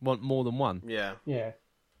just want more than one. Yeah. Yeah.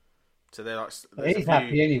 So they're like. But he's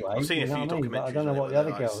happy anyway. I've seen a you know few what I mean? But I documentaries don't know on it what the where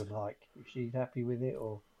other they're girl's like. If she's happy with it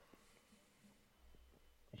or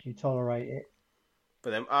if she tolerate it.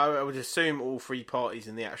 But then I would assume all 3 parties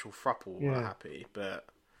in the actual throuple Yeah. are happy, but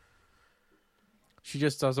She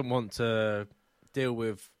just doesn't want to deal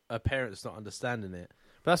with her parents not understanding it.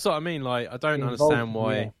 But that's what I mean. Like, I don't Be understand involved,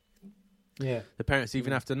 why Yeah. the parents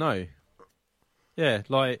even have to know. Yeah,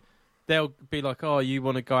 like they'll be like, "Oh, you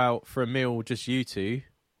want to go out for a meal, just you two,"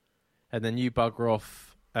 and then you bugger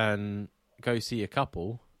off and go see a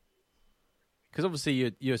couple. Because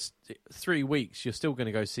obviously, you're 3 weeks. You're still going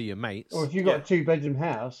to go see your mates. Or if you've got a 2-bedroom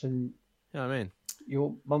house and You know what I mean?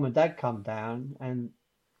 your mum and dad come down and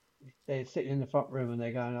they're sitting in the front room and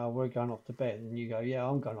they're going, "Oh, we're going off to bed," and you go, "Yeah,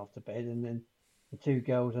 I'm going off to bed," and then the 2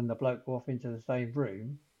 girls and the bloke go off into the same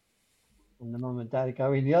room, and the mum and dad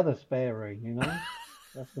go in the other spare room. You know,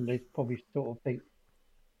 that's when they probably sort of think,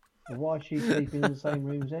 well, "Why is she sleeping in the same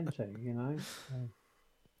room as them two?" You know.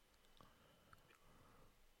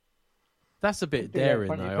 That's a bit You'd do that in daring,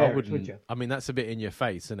 front though. of your I parents, wouldn't. would you? I mean, that's a bit in your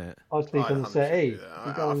face, isn't it? I'd sleep I on the 100% settee. do that.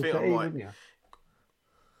 You'd go I on the think I settee, might. wouldn't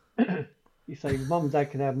you? You say, "Mum and Dad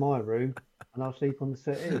can have my room, and I'll sleep on the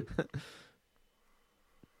settee,"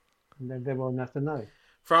 and then they won't have to know.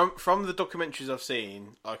 from the documentaries I've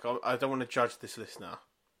seen, like I don't want to judge this listener,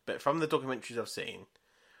 but from the documentaries I've seen,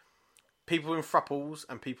 people in throuples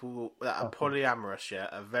and people that are polyamorous,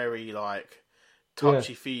 are very like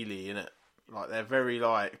touchy feely in it. Like they're very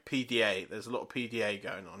like PDA. There's a lot of PDA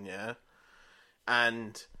going on,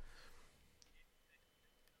 and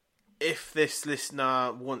if this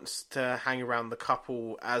listener wants to hang around the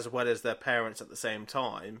couple as well as their parents at the same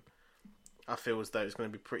time, I feel as though it's going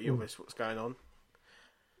to be pretty obvious what's going on.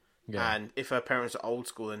 Yeah. And if her parents are old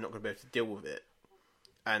school, they're not going to be able to deal with it.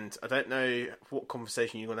 And I don't know what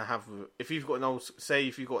conversation you're going to have with, if you've got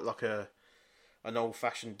if you've got like an old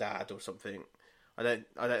fashioned dad or something. I don't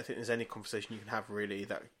think there's any conversation you can have really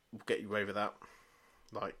that will get you over that.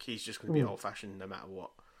 Like he's just going to be old fashioned no matter what.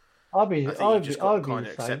 I think you just got to kind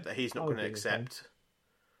of accept that he's not going to accept.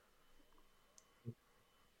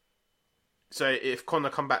 So if Connor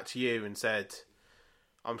come back to you and said,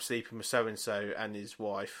 "I'm sleeping with so and so and his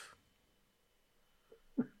wife,"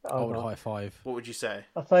 Old high five. what would you say?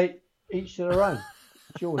 I say each to their own.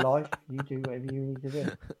 It's your life. You do whatever you need to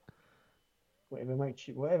do. Whatever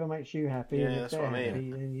makes you happy. Yeah, and if that's they're what I mean.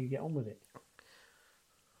 happy, then you get on with it.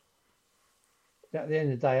 At the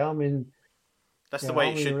end of the day, I'm in. That's you the know, way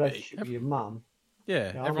I'm it in a should be. relationship with your mum. Yeah,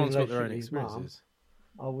 I'm in a everyone's got their own relationship with his mum. experiences.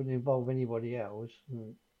 I wouldn't involve anybody else.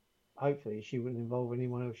 And hopefully, she wouldn't involve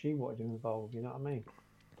anyone else she wanted to involve. You know what I mean?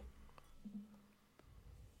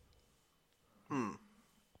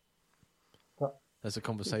 But That's a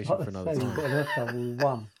conversation like for I another say, time. we've got enough trouble with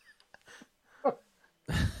one.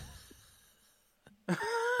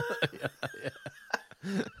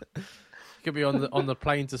 Could be on the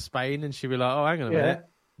plane to Spain, and she'd be like, "Oh, hang on a minute,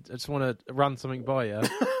 I just want to run something by you."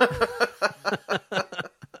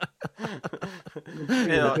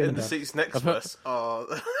 Yeah, in the seats next to us. Oh.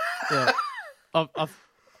 Yeah,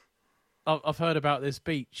 I've heard about this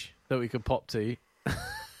beach that we could pop to.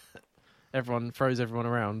 Everyone throws everyone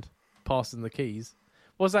around, passing the keys.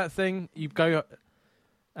 What's that thing? You go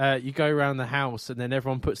around the house, and then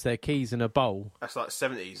everyone puts their keys in a bowl. That's like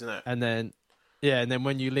 70s, isn't it? And then,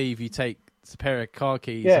 when you leave, you take a pair of car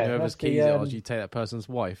keys, Yeah, and whoever's that's the, keys it are, you take that person's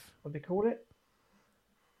wife. What do they call it?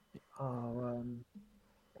 Oh,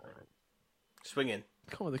 Swinging. I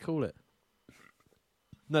can't remember what they call it.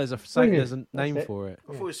 No, there's a Swingers, name that's it. for it.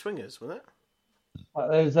 I thought it was swingers, wasn't it?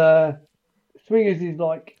 there's swingers is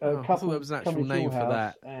like a Oh, I thought couple there was an actual coming to name your for house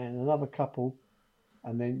that. and another couple,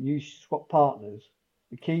 and then you swap partners.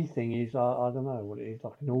 The key thing is, I don't know what it is,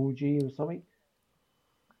 like an orgy or something.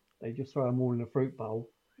 They just throw them all in a fruit bowl,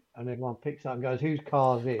 and everyone picks up and goes, "Whose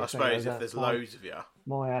car's this?" I And suppose goes, if "That's there's my- loads of you.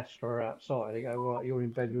 my Astra are outside." They go, "Right, you're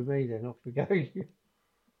in bed with me then." Off we go.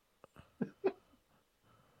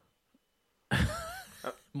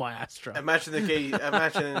 My Astra. Imagine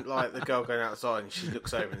like the girl going outside and she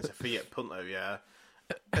looks over and it's a Fiat Punto, yeah.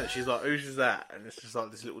 And she's like, "Who's that?" And it's just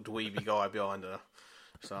like this little dweeby guy behind her.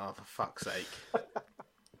 So, for fuck's sake.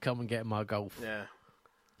 Come and get my Golf. Yeah.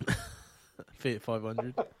 Fiat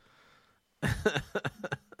 500.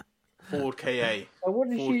 Ford KA. So what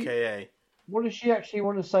Ford KA. What does she actually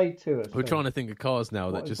want to say to us? We're then? trying to think of cars now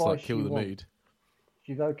What that just advice like kill you the want? mood.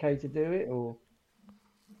 She's okay to do it, or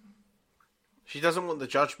She doesn't want the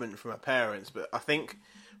judgment from her parents, but I think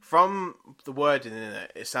from the wording in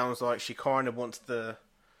it, it sounds like she kind of wants the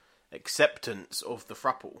acceptance of the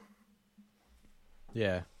throuple.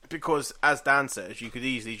 Yeah. Because, as Dan says, you could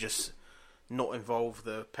easily just not involve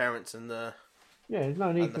the parents and the... yeah, there's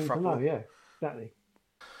no need And for the him to know. throuple. Yeah, exactly.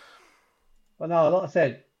 But no, like I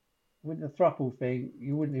said, with the throuple thing,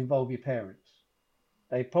 you wouldn't involve your parents.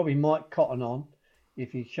 They probably might cotton on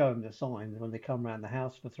if you show them the signs when they come around the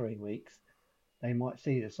house for 3 weeks. They might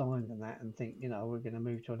see the signs and that and think, we're going to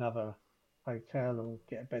move to another hotel or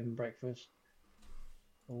get a bed and breakfast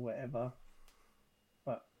or whatever.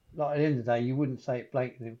 But like at the end of the day, you wouldn't say it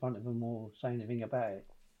blatantly in front of them or say anything about it.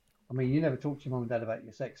 I mean, you never talk to your mum and dad about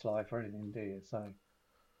your sex life or anything, do you? So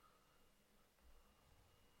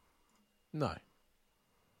No.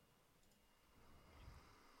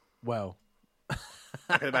 Well.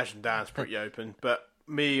 I can imagine Dan's pretty open, but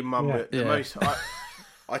me and Mum, Yeah. the most...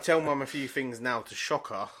 I tell Mum a few things now to shock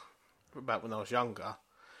her about when I was younger.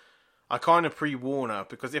 I kind of pre-warn her,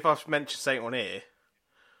 because if I've mentioned something on here,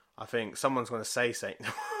 I think someone's going to say something.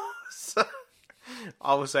 So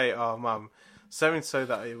I will say, "Oh, Mum, so-and-so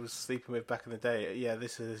that I was sleeping with back in the day, yeah,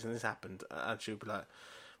 this happened." And she'll be like,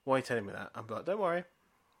 "Why are you telling me that?" I'm like, "Don't worry.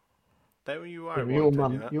 Don't you worry. yeah, why your I'm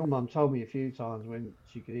telling you mum, that." your mum told me a few times when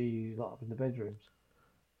she could hear you like up in the bedrooms.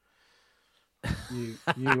 You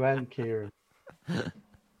and Kieran.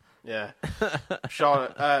 Yeah.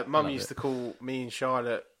 Charlotte, Mum Love used it. to call me and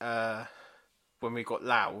Charlotte, when we got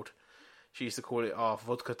loud, she used to call it our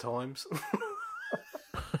vodka times.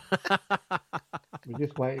 We're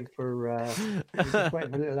just waiting for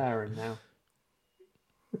little Aaron now.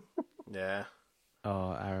 Yeah.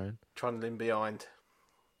 Oh, Aaron. Trundling behind.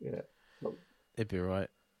 Yeah. It'd be alright.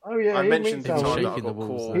 Oh yeah. I he'll mentioned meet the time someone. that I shaking the got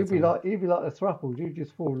walls caught. there. He'd be like the Throuples. You'd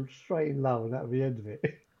just fall straight in love, and that'll be the end of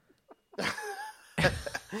it.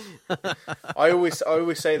 I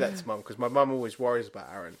always say that to Mum, because my mum always worries about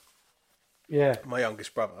Aaron, Yeah. my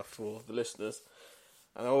youngest brother, for the listeners.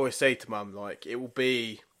 And I always say to Mum, like, it will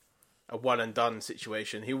be a one and done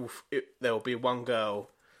situation. There will be one girl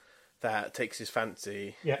that takes his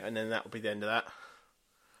fancy, Yeah. and then that will be the end of that.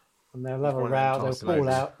 And they'll have a one row. of them They'll toss fall loads.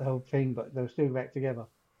 out the whole thing, but they'll still be back together.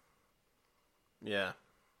 Yeah.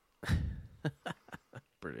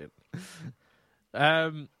 Brilliant.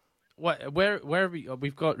 Where have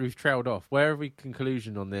we've trailed off. Where have we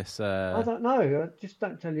conclusion on this I don't know. Just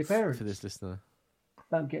don't tell your parents. for this listener?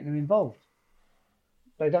 Don't get them involved.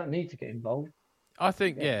 They don't need to get involved. I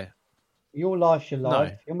think yeah. Your life's your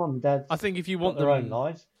life. No. Your mum and dad's I think if you got want their them own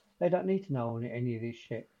lives. They don't need to know any of this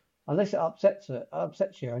shit. Unless it upsets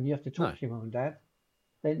you and you have to talk No. to your mum and dad,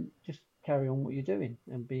 then just carry on what you're doing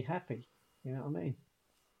and be happy. You know what I mean?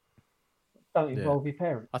 don't involve your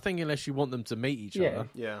parents. I think unless you want them to meet each Yeah. other,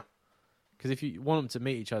 Yeah. because if you want them to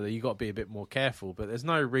meet each other, you got to be a bit more careful. But there's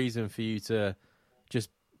no reason for you to just.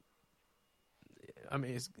 I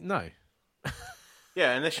mean, it's no.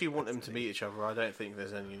 Yeah, unless you want them to meet each other, I don't think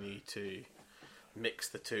there's any need to mix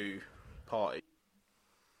the two parties.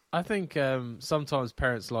 I think sometimes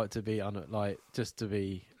parents like to be just to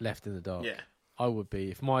be left in the dark. Yeah. I would be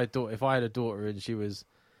if I had a daughter and she was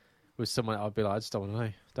with someone, I'd be like, I just don't want to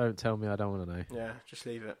know. Don't tell me, I don't want to know. Yeah, just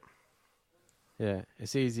leave it. Yeah,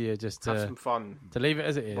 it's easier just Have to some fun leave it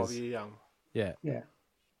as it while is. you're young. Yeah, Yeah.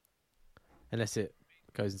 unless it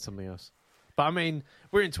goes into something else. But I mean,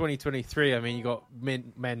 we're in 2023. I mean, you got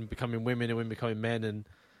men becoming women and women becoming men, and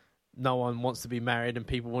no one wants to be married, and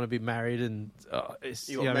people want to be married, and it's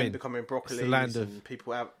You got know what men I mean? becoming broccoli, It's the land and of-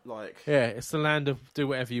 people out like. Yeah, it's the land of do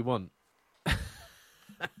whatever you want.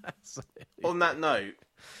 On that note,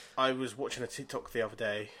 I was watching a TikTok the other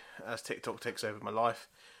day, as TikTok takes over my life.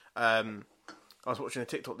 I was watching a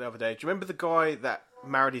TikTok the other day. Do you remember the guy that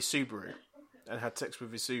married his Subaru and had sex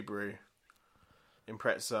with his Subaru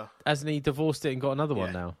Impreza? Hasn't he divorced it and got another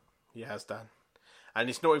one Yeah. now? He has done. And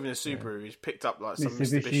it's not even a Subaru. He's picked up like some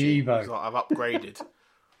Mitsubishi Mitsubishi. Evo. He's like, I've upgraded.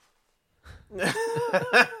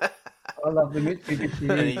 I love the Mitsubishi.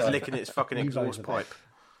 And he's Evo. licking its fucking Evo's exhaust the pipe.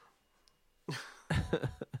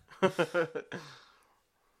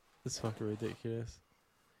 It's fucking ridiculous.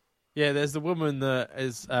 Yeah, there's the woman that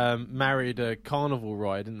is married a carnival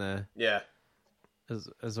ride, isn't there? Yeah.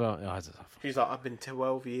 As well. Oh, She's like, I've been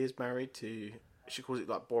 12 years married to... She calls it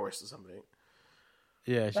like Boris or something.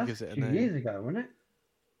 yeah, she That's gives it a a few name. years ago, wasn't it?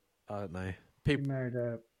 I don't know. You People, married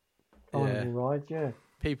a carnival ride, yeah.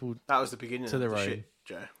 people. That was the beginning To of their the own. shit,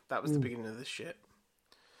 Joe. That was the beginning of the shit.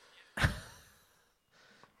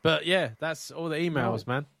 But yeah, that's all the emails, Right.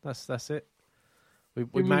 man. That's it. We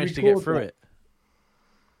we managed to get record through that? it.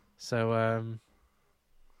 So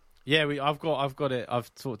yeah, I've got it.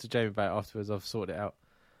 I've talked to Jamie about it afterwards. I've sorted it out.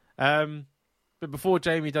 But before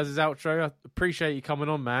Jamie does his outro, I appreciate you coming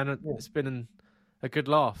on, man. Yeah. It's been a good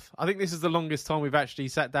laugh. I think this is the longest time we've actually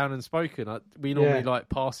sat down and spoken. We normally like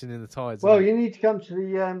passing in the tides. Well, and you need to come to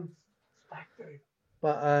the stag do.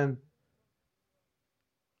 But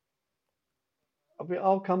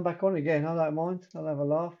I'll come back on again. I don't mind. I'll have a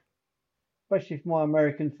laugh, especially for my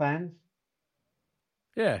American fans.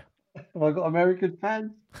 yeah. Have I got American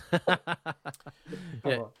fans?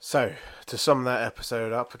 Yeah. So, to sum that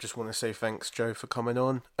episode up, I just want to say thanks, Joe, for coming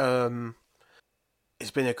on.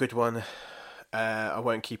 It's been a good one. I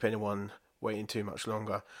won't keep anyone waiting too much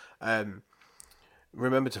longer.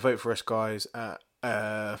 Remember to vote for us, guys, for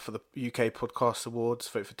the UK Podcast Awards.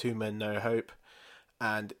 Vote for Two Men No Hope.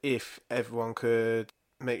 And if everyone could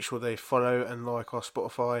make sure they follow and like our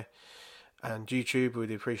Spotify and YouTube, we'd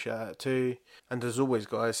appreciate that too. And as always,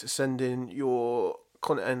 guys, send in your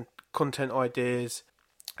content ideas,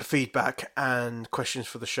 feedback and questions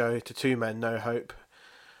for the show to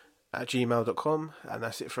twomennohope@gmail.com. And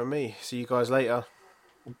that's it from me. See you guys later.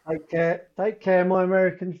 Take care, my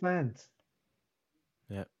American fans.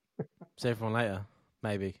 Yeah. See everyone later,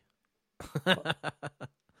 maybe.